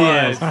 it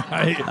was.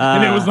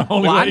 And it was the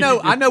only way.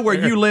 I know where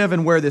you live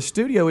and where the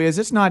studio is.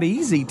 It's not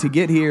easy to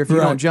get here if you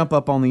don't jump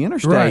up on the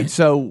interstate. Right.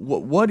 So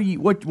what do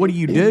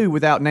you do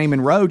without naming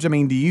roads? I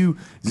mean, do you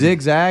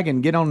zigzag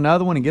and get on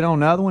another one and get on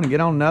another one and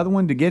get on another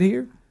one to get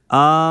here?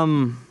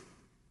 Well,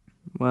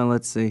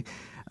 let's see.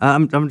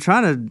 I'm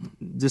trying to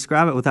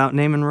describe it without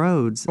naming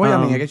roads.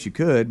 Well, I mean, I guess you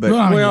could, but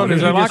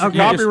is there like a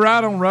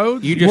copyright on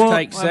roads? You just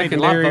take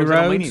secondary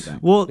roads.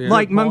 Well,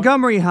 like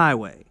Montgomery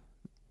Highway.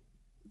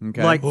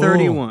 Okay. Like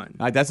 31.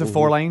 That's a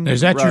 4-lane.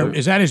 Is that road.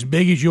 is that as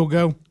big as you'll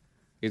go?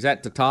 Is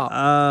that the top?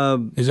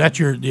 Is that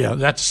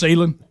that's the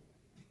ceiling?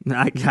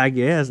 I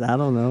guess. I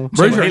don't know.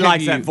 Bruiser, he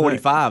likes that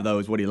 45 though.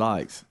 Is what he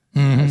likes.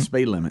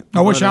 Speed limit.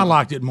 I wish I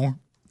liked it more.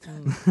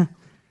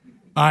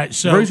 All right,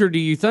 so Bruiser, do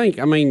you think?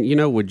 I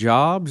mean, with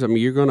jobs, I mean,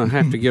 you're going to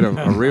have to get a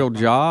real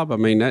job. I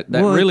mean, that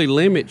really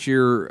limits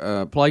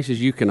your places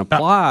you can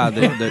apply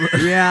that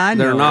I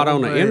know, they're not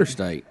on the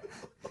interstate.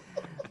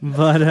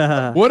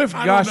 But what if,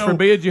 gosh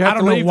forbid, you have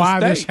to leave I don't know why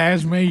the this state?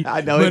 has me. I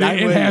know but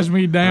it has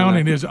me down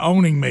and is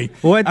owning me.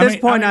 Well, at this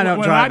point, I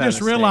don't drive. I just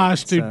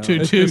realized At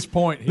this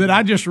point,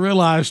 I just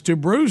realized to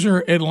Bruiser,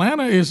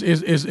 Atlanta is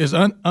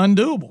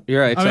undoable.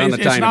 Yeah, it's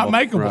unattainable. It's not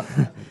makeable.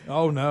 Right.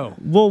 Oh no!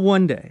 Well,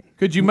 one day.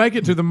 Could you make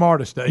it to the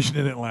MARTA station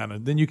in Atlanta?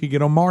 Then you could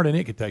get on MARTA and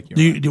it could take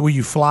you. Will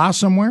you fly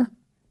somewhere?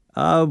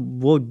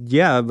 Well,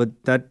 yeah,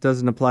 but that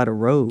doesn't apply to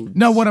roads.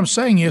 No, what I'm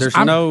saying is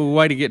there's no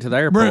way to get to the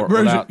airport.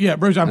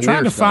 Bruiser, I'm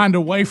trying to find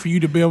a way for you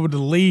to be able to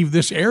leave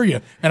this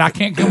area, and I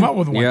can't come up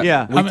with one.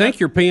 Yeah. We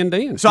think you're pinned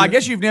in. So I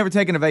guess you've never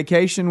taken a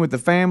vacation with the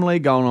family,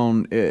 gone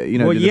on, to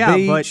the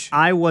beach. But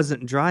I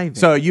wasn't driving.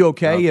 So are you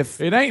okay if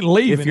it ain't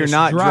leaving? If you're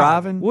not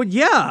driving? Well,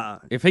 yeah.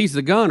 If he's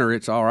the gunner,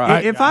 it's all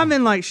right. If I'm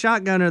in like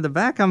shotgun or the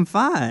back, I'm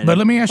fine. But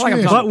let me ask you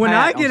this: but when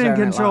I get in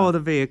control of the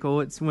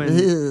vehicle, it's when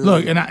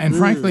look, and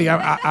frankly,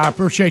 I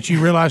appreciate appreciate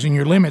you realizing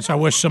your limits. I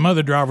wish some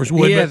other drivers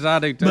would. Yes, I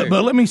do too.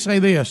 But let me say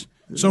this.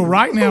 So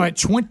right now at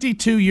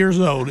 22 years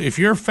old, if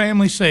your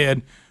family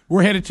said,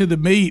 we're headed to the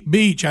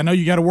beach, I know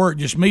you got to work,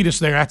 just meet us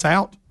there, that's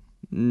out?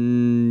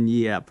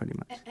 Yeah, pretty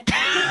much.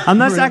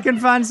 Unless I can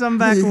find some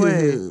back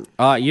way.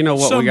 You know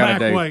what Some we got back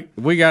to do? way.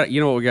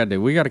 You know what we got to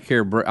do? We got to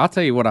carry. I'll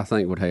tell you what I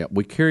think would help.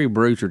 We carry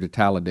Bruiser to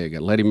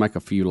Talladega. Let him make a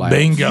few laps.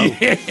 Bingo. On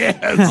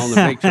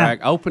the big track.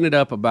 Open it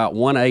up about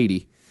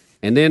 180.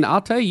 And then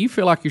I'll tell you, you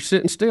feel like you're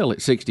sitting still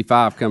at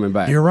 65 coming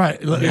back. You're right.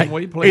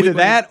 Either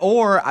that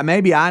or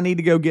maybe I need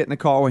to go get in the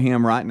car with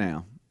him right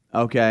now.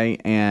 Okay,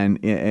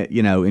 and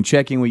and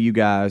checking with you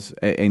guys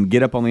and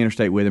get up on the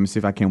interstate with him and see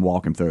if I can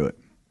walk him through it.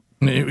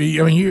 I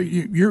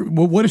mean, you're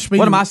well, what is speed?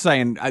 What am I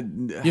saying?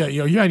 I'm not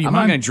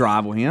going to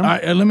drive with him.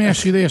 Let me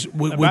ask you this: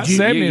 would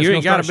you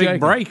ain't got a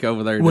big break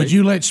over there? Would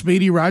you let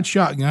Speedy ride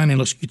shotgun and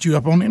let's get you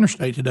up on the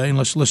interstate today and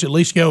let's at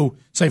least go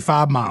say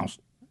 5 miles?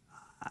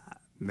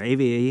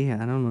 Maybe I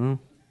don't know.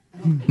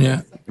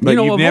 Yeah, but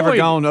you've never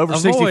gone over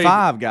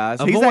 65,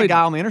 guys. He's that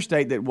guy on the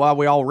interstate that while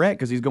we all wreck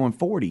because he's going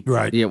 40.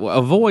 Right. Yeah. Well,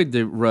 avoid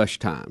the rush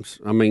times.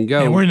 I mean,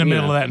 go. Yeah, we're in the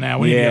middle of that now.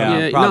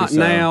 Not so.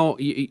 Now.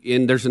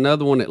 And there's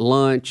another one at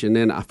lunch, and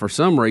then for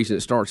some reason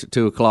it starts at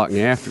 2:00 in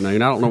the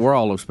afternoon. I don't know where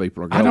all those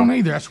people are going. I don't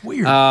either. That's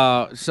weird.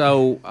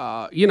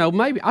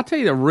 Maybe I'll tell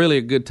you, really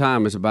a good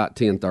time is about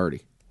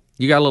 10:30.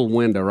 You got a little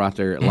window right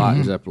there. It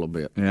lightens up a little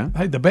bit. Yeah.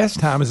 Hey, the best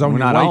time is on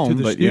your way to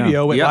the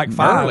studio at like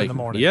 5 in the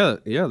morning.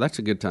 Yeah, that's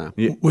a good time.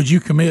 Yeah. Would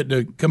you commit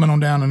to coming on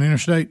down an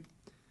interstate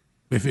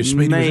if it's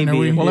Speedy was in there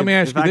with you? Well, let me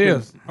ask you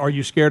this: are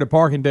you scared of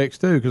parking decks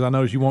too? Because I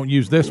know you won't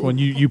use this one.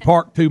 You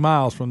park 2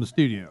 miles from the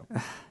studio.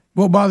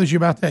 What bothers you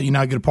about that? You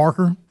not get a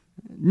parker?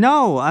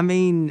 No, I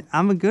mean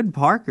I'm a good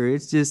parker.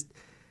 It's just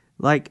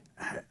like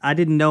I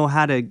didn't know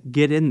how to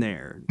get in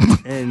there,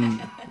 and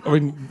I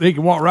mean, he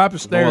can walk right up the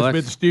stairs at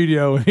the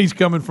studio, and he's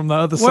coming from the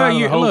other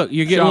side. Well,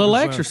 you get a little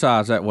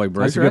exercise that way,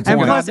 Bruce. And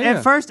plus,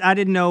 at first, I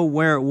didn't know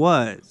where it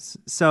was,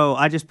 so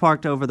I just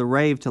parked over the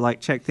rave to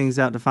check things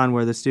out to find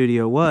where the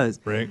studio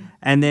was. Right.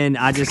 And then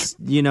I just,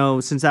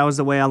 since that was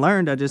the way I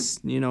learned, I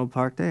just,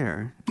 parked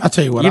there. I'll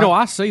tell you what.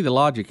 I see the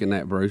logic in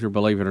that, Bruiser.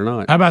 Believe it or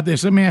not. How about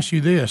this? Let me ask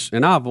you this.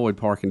 And I avoid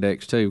parking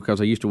decks too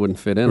because I used to wouldn't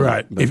fit in.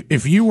 Right.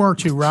 If you were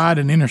to ride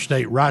an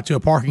interstate right to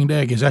a parking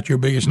deck, is that your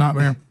biggest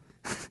nightmare?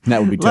 That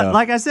would be tough.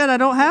 Like I said, I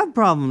don't have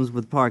problems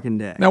with parking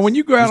decks. Now, when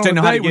you go out on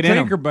a date with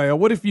Tinkerbell,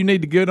 what if you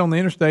need to get on the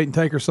interstate and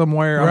take her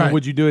somewhere? Right. I mean,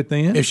 would you do it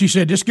then? If she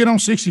said, just get on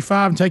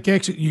 65 and take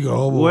exit, you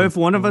go, oh, boy. Well, if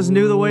one of us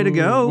knew the way to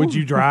go. Would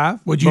you drive?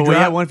 What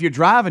if you're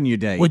driving your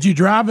date? Would you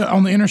drive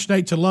on the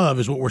interstate to love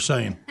is what we're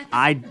saying.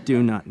 I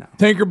do not know.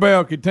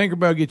 Could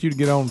Tinkerbell get you to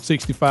get on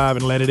 65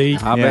 and let it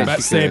eat? I bet about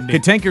she could. 70.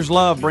 Could Tinker's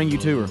love bring you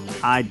to her?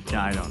 I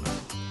don't know.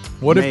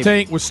 What if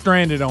Tank was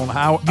stranded on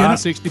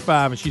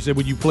I-65 and she said,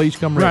 would you please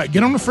come rescue? Right,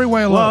 get on the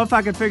freeway alone. Well, if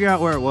I could figure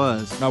out where it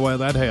was. Oh, well,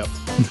 that'd help.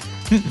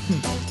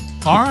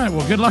 All right,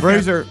 well, good luck.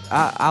 Bruiser,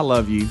 I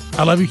love you.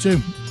 I love you,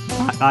 too.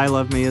 I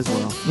love me as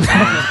well.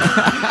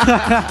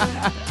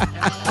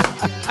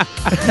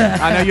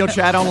 I know you'll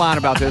chat online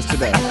about this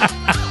today.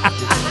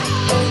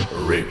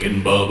 Rick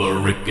and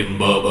Bubba, Rick and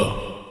Bubba.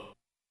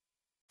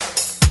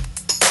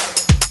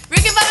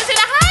 Rick and Bubba's in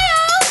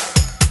Ohio.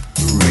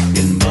 Rick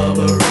and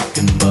Bubba, Rick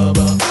and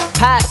Bubba.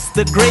 Pass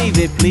the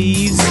gravy,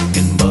 please. Rick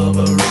and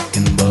Bubba, Rick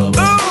and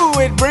Bubba. Ooh,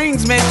 it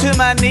brings me to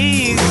my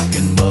knees. Rick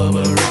and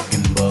Bubba, Rick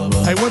and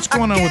Bubba. Hey, what's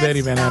going on with Eddie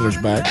Van Adler's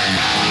back?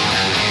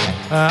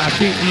 I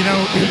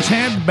can't, he's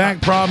had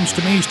back problems.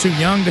 To me, he's too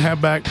young to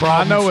have back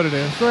problems. I know what it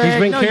is. He's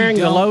been carrying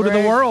the load of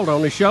the world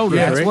on his shoulders.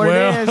 Yeah, that's what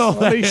it is.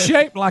 Well, he's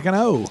shaped like an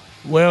O.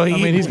 Well,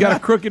 he's got a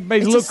crooked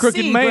base. He's a little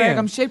crooked C, man. Greg.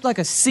 I'm shaped like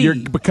a C. You're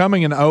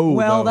becoming an O.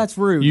 Well, though. that's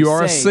rude. You to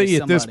are a say C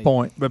to at this somebody.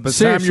 point, but by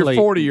the time you're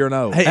 40, you're an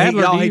O. Hey,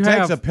 Adler, he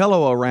takes a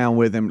pillow around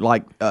with him.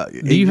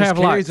 Do you have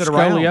like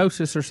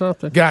scoliosis or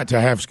something? Got to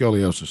have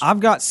scoliosis.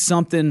 I've got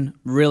something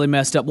really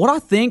messed up. What I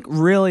think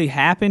really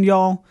happened,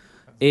 y'all,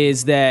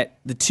 is that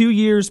the 2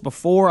 years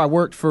before I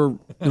worked for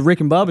the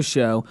Rick and Bubba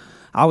show,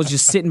 I was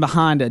just sitting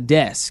behind a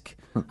desk.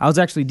 I was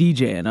actually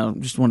DJing. I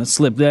just want to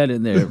slip that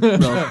in there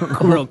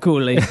real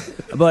coolly.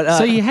 But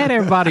so you had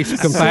everybody's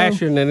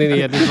compassion, and then he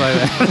had to say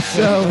that.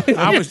 So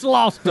I was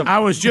lost him. I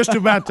was just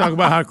about to talk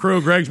about how cruel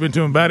Greg's been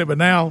to him about it, but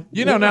now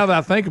now that I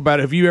think about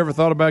it, have you ever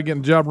thought about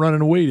getting a job running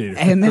a weed eater?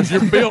 And then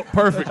you're built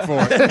perfect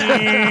for it.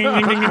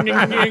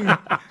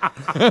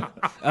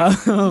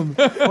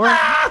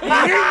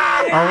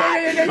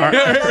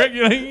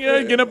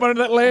 Get up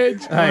under that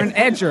ledge. Or an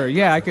edger.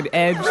 Yeah, I could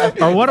edge.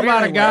 Or what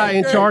about a guy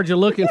in charge of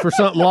looking for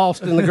something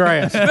lost in the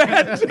grass?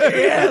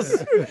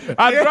 Yes.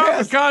 I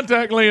dropped the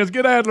contact lens.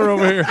 Get Adler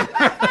over here.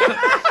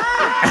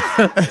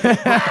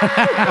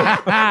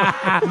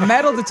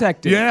 Metal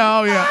detector. Yeah,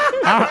 oh yeah.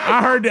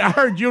 I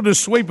heard you'll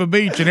just sweep a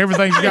beach and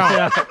everything's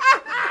gone.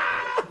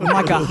 I'm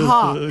like a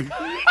hawk.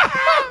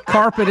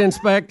 Carpet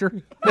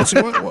inspector. What's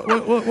going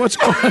on?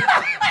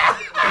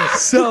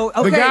 So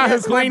okay, the guy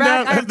yes, who cleaned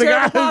up. I have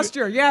terrible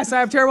posture. Yes, I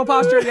have terrible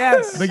posture.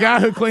 Yes. The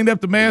guy who cleaned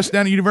up the mess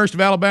down at University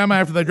of Alabama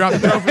after they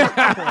dropped the trophy.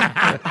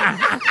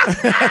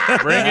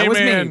 Bring him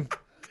in.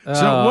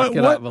 So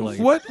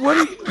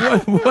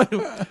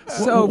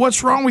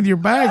what's wrong with your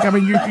back? I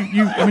mean,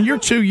 you're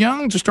too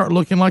young to start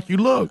looking like you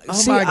look.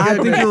 See, I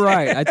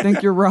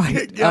think you're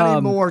right.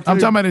 I'm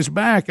talking about his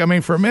back. I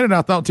mean, for a minute,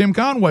 I thought Tim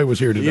Conway was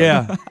here today.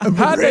 Yeah.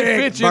 How'd they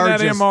fit you in that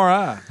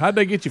MRI? How'd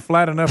they get you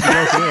flat enough to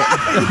go through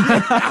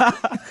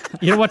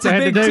it? You know what they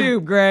had to do?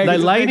 Tube, Greg. They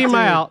laid him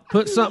out,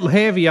 put something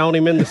heavy on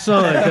him in the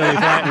sun until he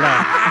flattened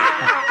out.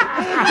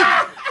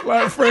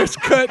 Like fresh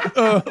cut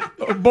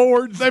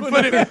boards. They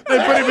put him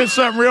in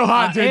something real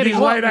hot until Eddie, he's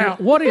laid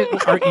out.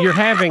 You're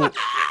having?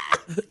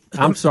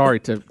 I'm sorry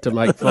to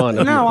make fun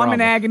of No, your I'm in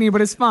problem. agony,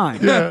 but it's fine.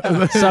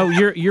 Yeah. So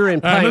you're in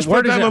pain. Let's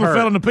Where put does that it little hurt?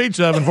 fella in the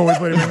pizza oven before we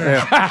put him in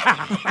there.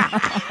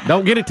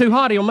 Don't get it too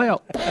hot; he'll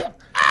melt.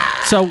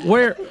 So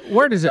where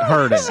does it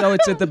hurt at? So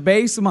it's at the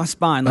base of my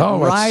spine,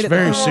 like right it's at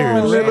very the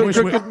serious. Little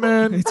crooked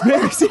man. It's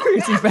very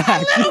serious, in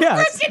fact.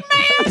 Yes.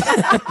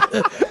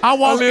 I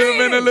walk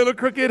live in a little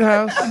crooked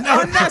house.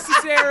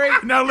 Unnecessary.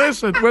 Now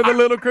listen, with a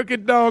little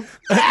crooked dog.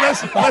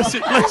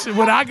 listen.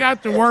 When I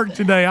got to work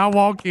today, I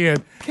walk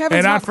in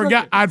Kevin's and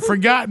not I'd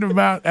forgotten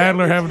about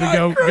Adler having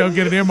to go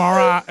get an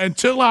MRI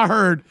until I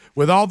heard,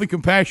 with all the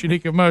compassion he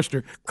could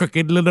muster,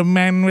 "Crooked little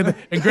man with,"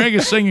 and Greg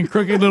is singing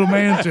 "Crooked Little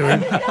Man" to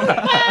him.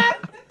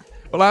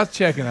 Well, I was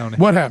checking on it.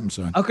 What happened,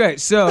 son? Okay,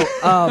 so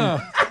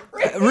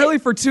really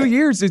for 2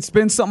 years, it's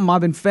been something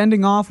I've been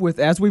fending off with,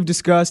 as we've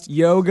discussed,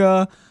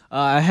 yoga.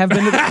 I have been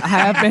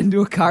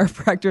to a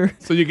chiropractor.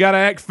 So you got to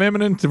act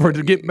feminine to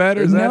get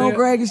better? Is that No, it?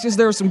 Greg, it's just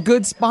there were some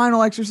good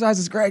spinal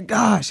exercises. Greg,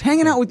 gosh,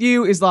 hanging out with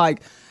you is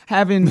like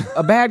having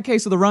a bad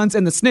case of the runs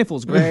and the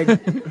sniffles, Greg.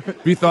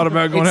 Have you thought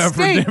about going out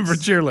for a Denver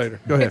cheerleader?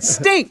 Go ahead. It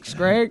stinks,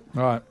 Greg.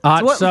 All right.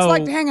 It's what it's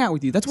like to hang out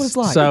with you. That's what it's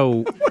like.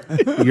 So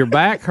your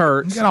back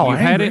hurts. You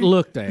had it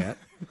looked at,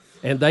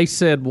 and they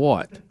said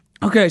what?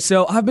 Okay,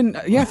 so I've been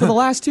for the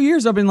last 2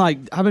 years I've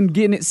been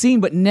getting it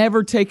seen, but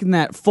never taking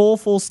that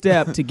full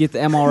step to get the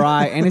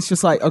MRI, and it's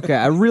just like, okay,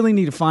 I really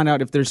need to find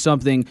out if there's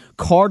something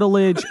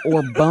cartilage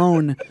or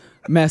bone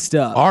messed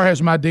up. Or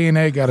has my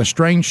DNA got a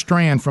strange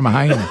strand from a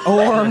hyena?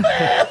 Or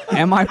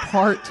am I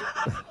part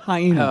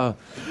hyena?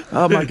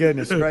 Oh my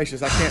goodness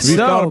gracious! I can't. Have you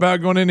thought about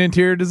going in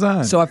interior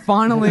design? So I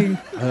finally.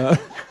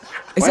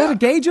 Is that a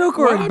gay joke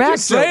or a back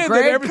joke,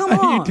 Greg? Come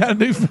on. You got to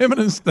do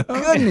feminine stuff.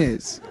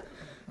 Goodness.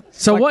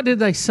 So what did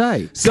they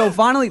say? So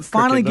finally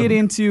get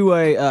into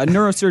a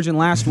neurosurgeon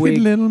last week,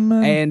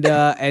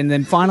 and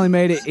then finally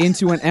made it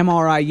into an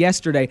MRI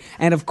yesterday.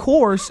 And of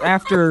course,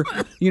 after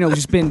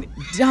just been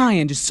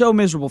dying, just so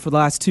miserable for the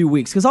last 2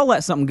 weeks, because I'll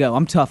let something go.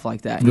 I'm tough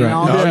like that. You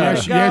know?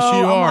 Yes, you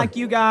I'm are. like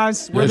you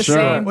guys. We're the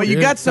same. Well, you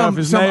got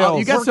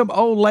some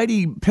old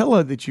lady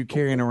pillow that you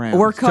carrying around.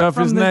 We're cut Tough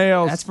from as the,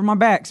 nails. That's for my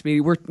back,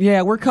 Speedy.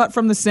 We're cut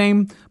from the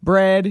same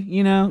bread.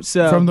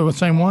 So From the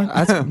same one?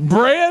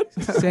 Bread?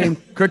 same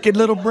crooked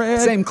little bread.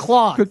 same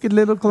cloth. Crooked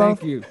little cloth.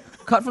 Thank you.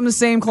 Cut from the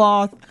same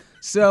cloth.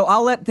 So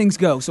I'll let things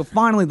go. So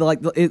finally,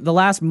 the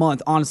last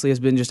month, honestly, has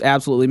been just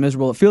absolutely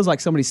miserable. It feels like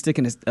somebody's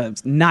sticking a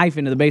knife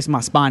into the base of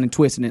my spine and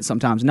twisting it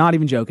sometimes. Not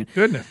even joking.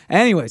 Goodness.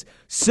 Anyways,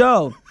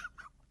 so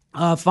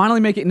finally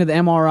make it into the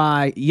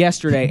MRI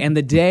yesterday, and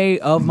the day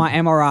of my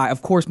MRI,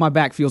 of course, my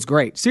back feels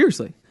great.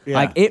 Seriously. Yeah.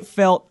 Like, it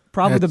felt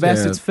probably the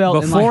best it's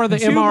felt before in like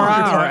the 2 MRI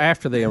months. or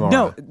after the MRI?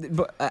 No,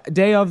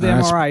 day of the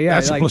MRI. Yeah,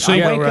 that's a like,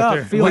 placebo I wake right up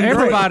there. feeling Well,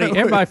 great.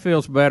 everybody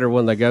feels better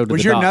when they go to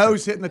Was the your doctor.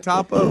 nose hitting the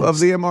top of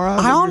the MRI?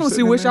 I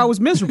honestly wish I was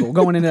miserable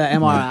going into that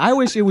MRI. I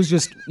wish it was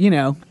just, Had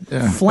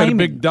a flaming.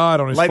 big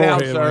dot on his Lay down,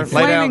 forehead. sir. Like,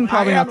 Lay down. Flaming,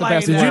 probably not the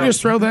best. Did you word.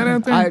 just throw that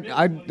out there?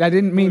 I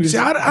didn't mean to. See,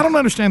 I don't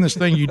understand this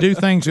thing. You do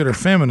things that are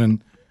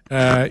feminine,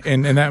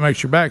 and that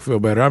makes your back feel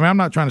better. I mean, I'm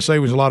not trying to say he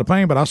was in a lot of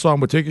pain, but I saw him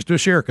with tickets to a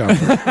share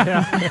conference.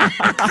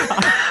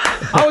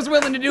 I was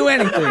willing to do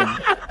anything.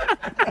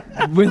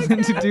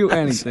 Willing to do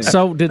anything.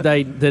 So did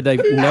they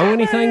know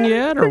anything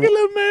yet? Or?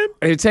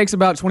 It takes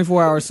about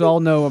 24 hours, so I'll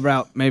know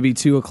about maybe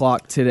 2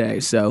 o'clock today.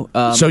 So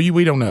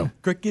we don't know.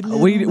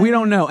 we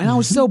don't know. And I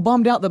was so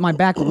bummed out that my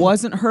back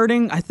wasn't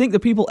hurting. I think the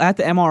people at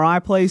the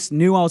MRI place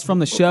knew I was from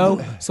the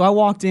show, so I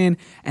walked in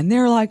and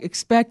they're like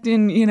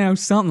expecting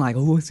something like,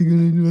 oh, what's he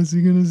gonna do? What's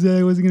he gonna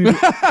say? What's he gonna do?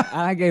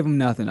 I gave him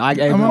nothing. I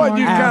gave him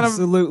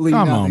absolutely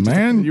Come nothing. on,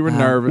 man. you were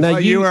nervous. Now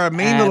You were a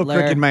mean little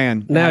Adler. crooked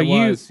man. Now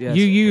Yes. you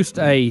used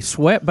a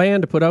sweatband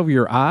to put over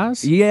your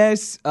eyes.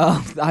 Yes,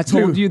 I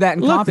told you that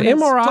in Look, the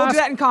confidence. MRIs Told you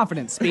that in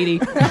confidence, Speedy.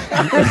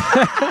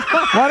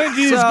 Why didn't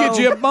you just get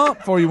you a bump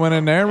before you went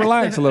in there?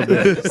 Relax a little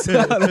bit.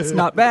 That's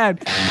not bad.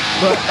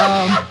 But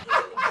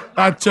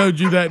I told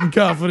you that in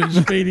confidence,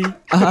 Speedy.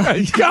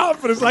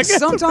 Confidence, like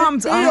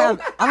sometimes I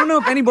don't know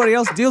if anybody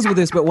else deals with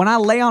this, but when I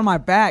lay on my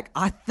back,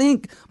 I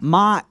think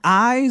my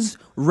eyes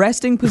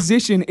resting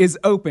position is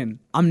open.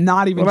 I'm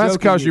not even Well, that's joking.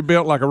 because you're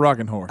built like a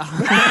rocking horse.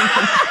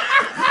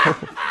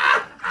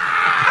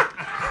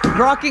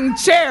 Rocking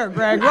chair,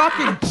 Greg.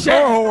 Rocking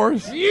chair.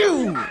 Horse.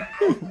 You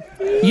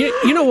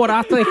You know what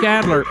I think,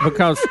 Adler,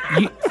 because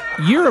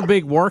you're a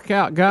big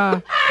workout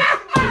guy.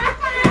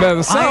 Now,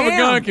 the son of a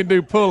gun can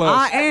do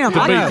pull-ups. I am.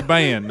 To I beat know. the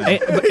band.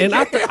 And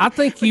I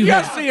think you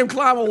gotta see him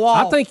climb a wall.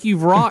 I think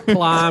you've rock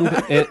climbed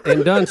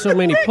and done so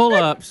many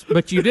pull-ups,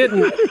 but you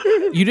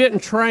didn't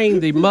train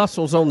the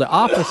muscles on the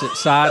opposite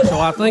side. So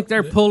I think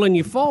they're pulling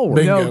you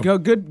forward. No,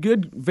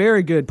 good,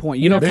 very good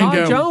point. You know, Tom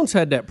Jones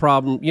had that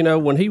problem. You know,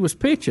 when he was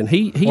pitching,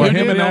 he Well, had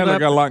him to and build Adler up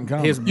got a lot in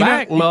common. his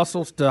back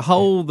muscles to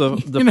hold the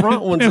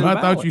front ones. I in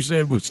thought balance. you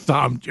said was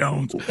Tom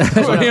Jones.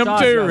 Well, him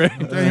too,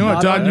 Rick. Tell you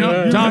what, Tom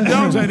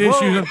Jones had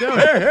issues. I'm telling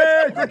you.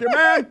 Hey, Cricket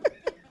Man.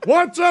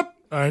 What's up?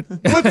 All right.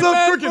 What's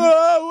up, Cricket?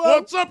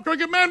 What's up,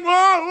 Cricket Man?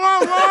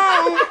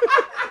 Whoa.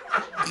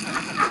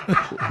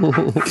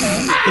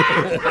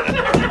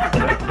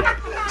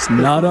 It's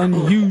not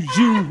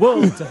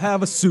unusual to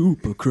have a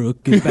super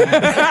crooked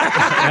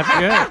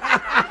back.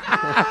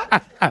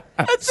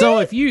 So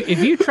if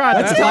you tried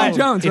That's to Tom back,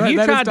 Jones, if right? you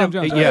That is tried Tom to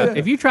Jones, yeah, right?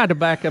 if you tried to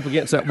back up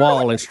against that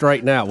wall and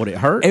straighten out, would it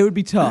hurt? It would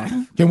be tough.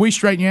 Can we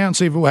straighten you out and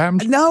see if it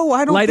happens? No,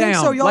 I don't Lay think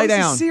down. so. Y'all, Lay this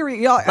is down.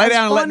 serious. Y'all, Lay as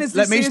down. fun Let, as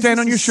let this me is, stand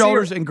this on your is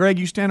shoulders, serious. and Greg,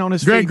 you stand on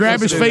his Greg, feet.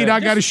 grab his feet. I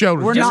got his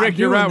shoulders. We're not Rick,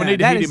 you're doing right. We that. need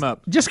to That heat is- him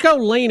up. Just go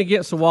lean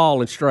against the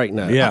wall and straighten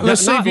out. Yeah.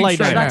 Let's see if you lay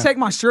can Should down. I take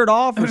my shirt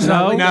off or No,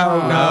 something? you don't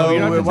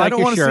have to I take don't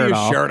your want to see shirt your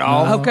off. shirt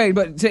off. Okay,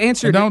 but to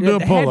answer Don't do a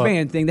the pull-up.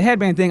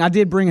 headband thing, I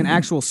did bring an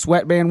actual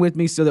sweatband with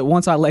me so that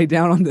once I lay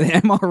down on the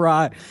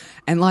MRI,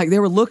 and like they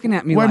were looking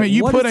at me Wait a like, minute,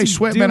 you what put is a he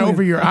sweatband doing?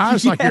 over your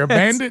eyes like you're a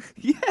bandit?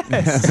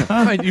 Yes.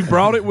 You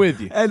brought it with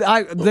you. And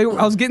I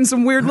was getting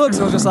some weird looks.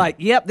 I was just like,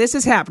 "Yep, this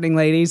is happening,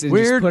 ladies." And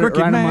Weird just put it crooked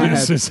right on my man.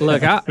 head.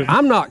 Look,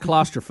 I'm not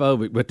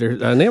claustrophobic, but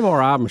there's an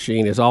MRI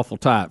machine is awful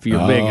tight for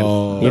your big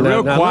one. They're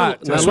real quiet.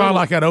 That's why I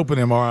like that open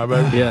MRI,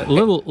 baby. Yeah,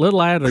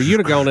 little Adler, you'd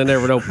have gone in there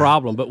with no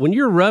problem. But when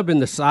you're rubbing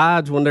the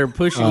sides when they're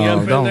pushing you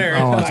up in there, I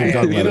don't want you to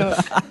talk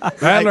about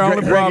it. Adler,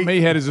 only problem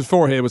he had is his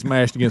forehead was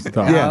mashed against the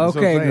top. Yeah, Oh, that's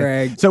what I'm okay, saying.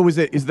 Greg. So is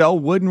the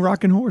old wooden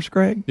rocking horse,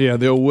 Greg? Yeah,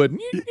 the old wooden.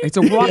 It's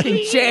a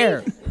rocking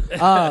chair.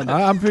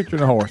 I'm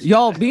picturing a horse.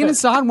 Y'all, being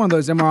inside one of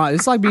those MRIs,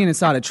 it's like being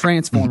inside a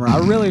transformer. I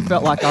really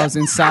felt like I was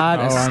inside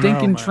a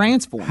stinking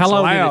transformer. how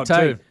long Loud, did it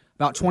take? too.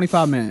 About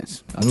 25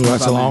 minutes. About Ooh,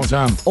 that's 25 a long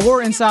minutes. time.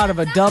 Or inside of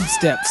a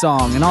dubstep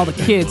song, and all the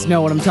kids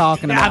know what I'm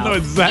talking about. I know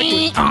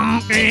exactly.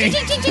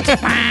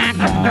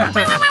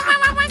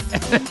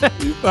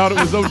 You thought it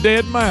was a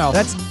dead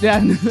mouse.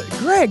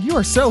 Greg, you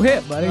are so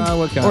hip, buddy.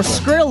 What kind Or of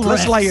thing? Skrill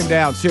Let's Rex. lay him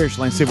down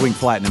seriously and see if we can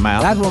flatten him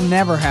out. That will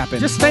never happen.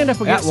 Just stand up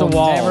against the will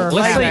wall. never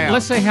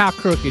Let's see how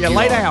crooked Yeah, you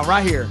lay are. down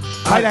right here.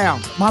 Lay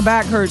down. My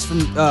back hurts from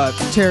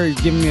Terry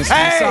giving me a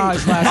Hey!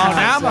 massage last night.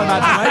 Now I'm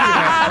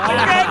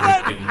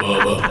about to make it. Rick and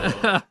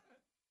Bubba.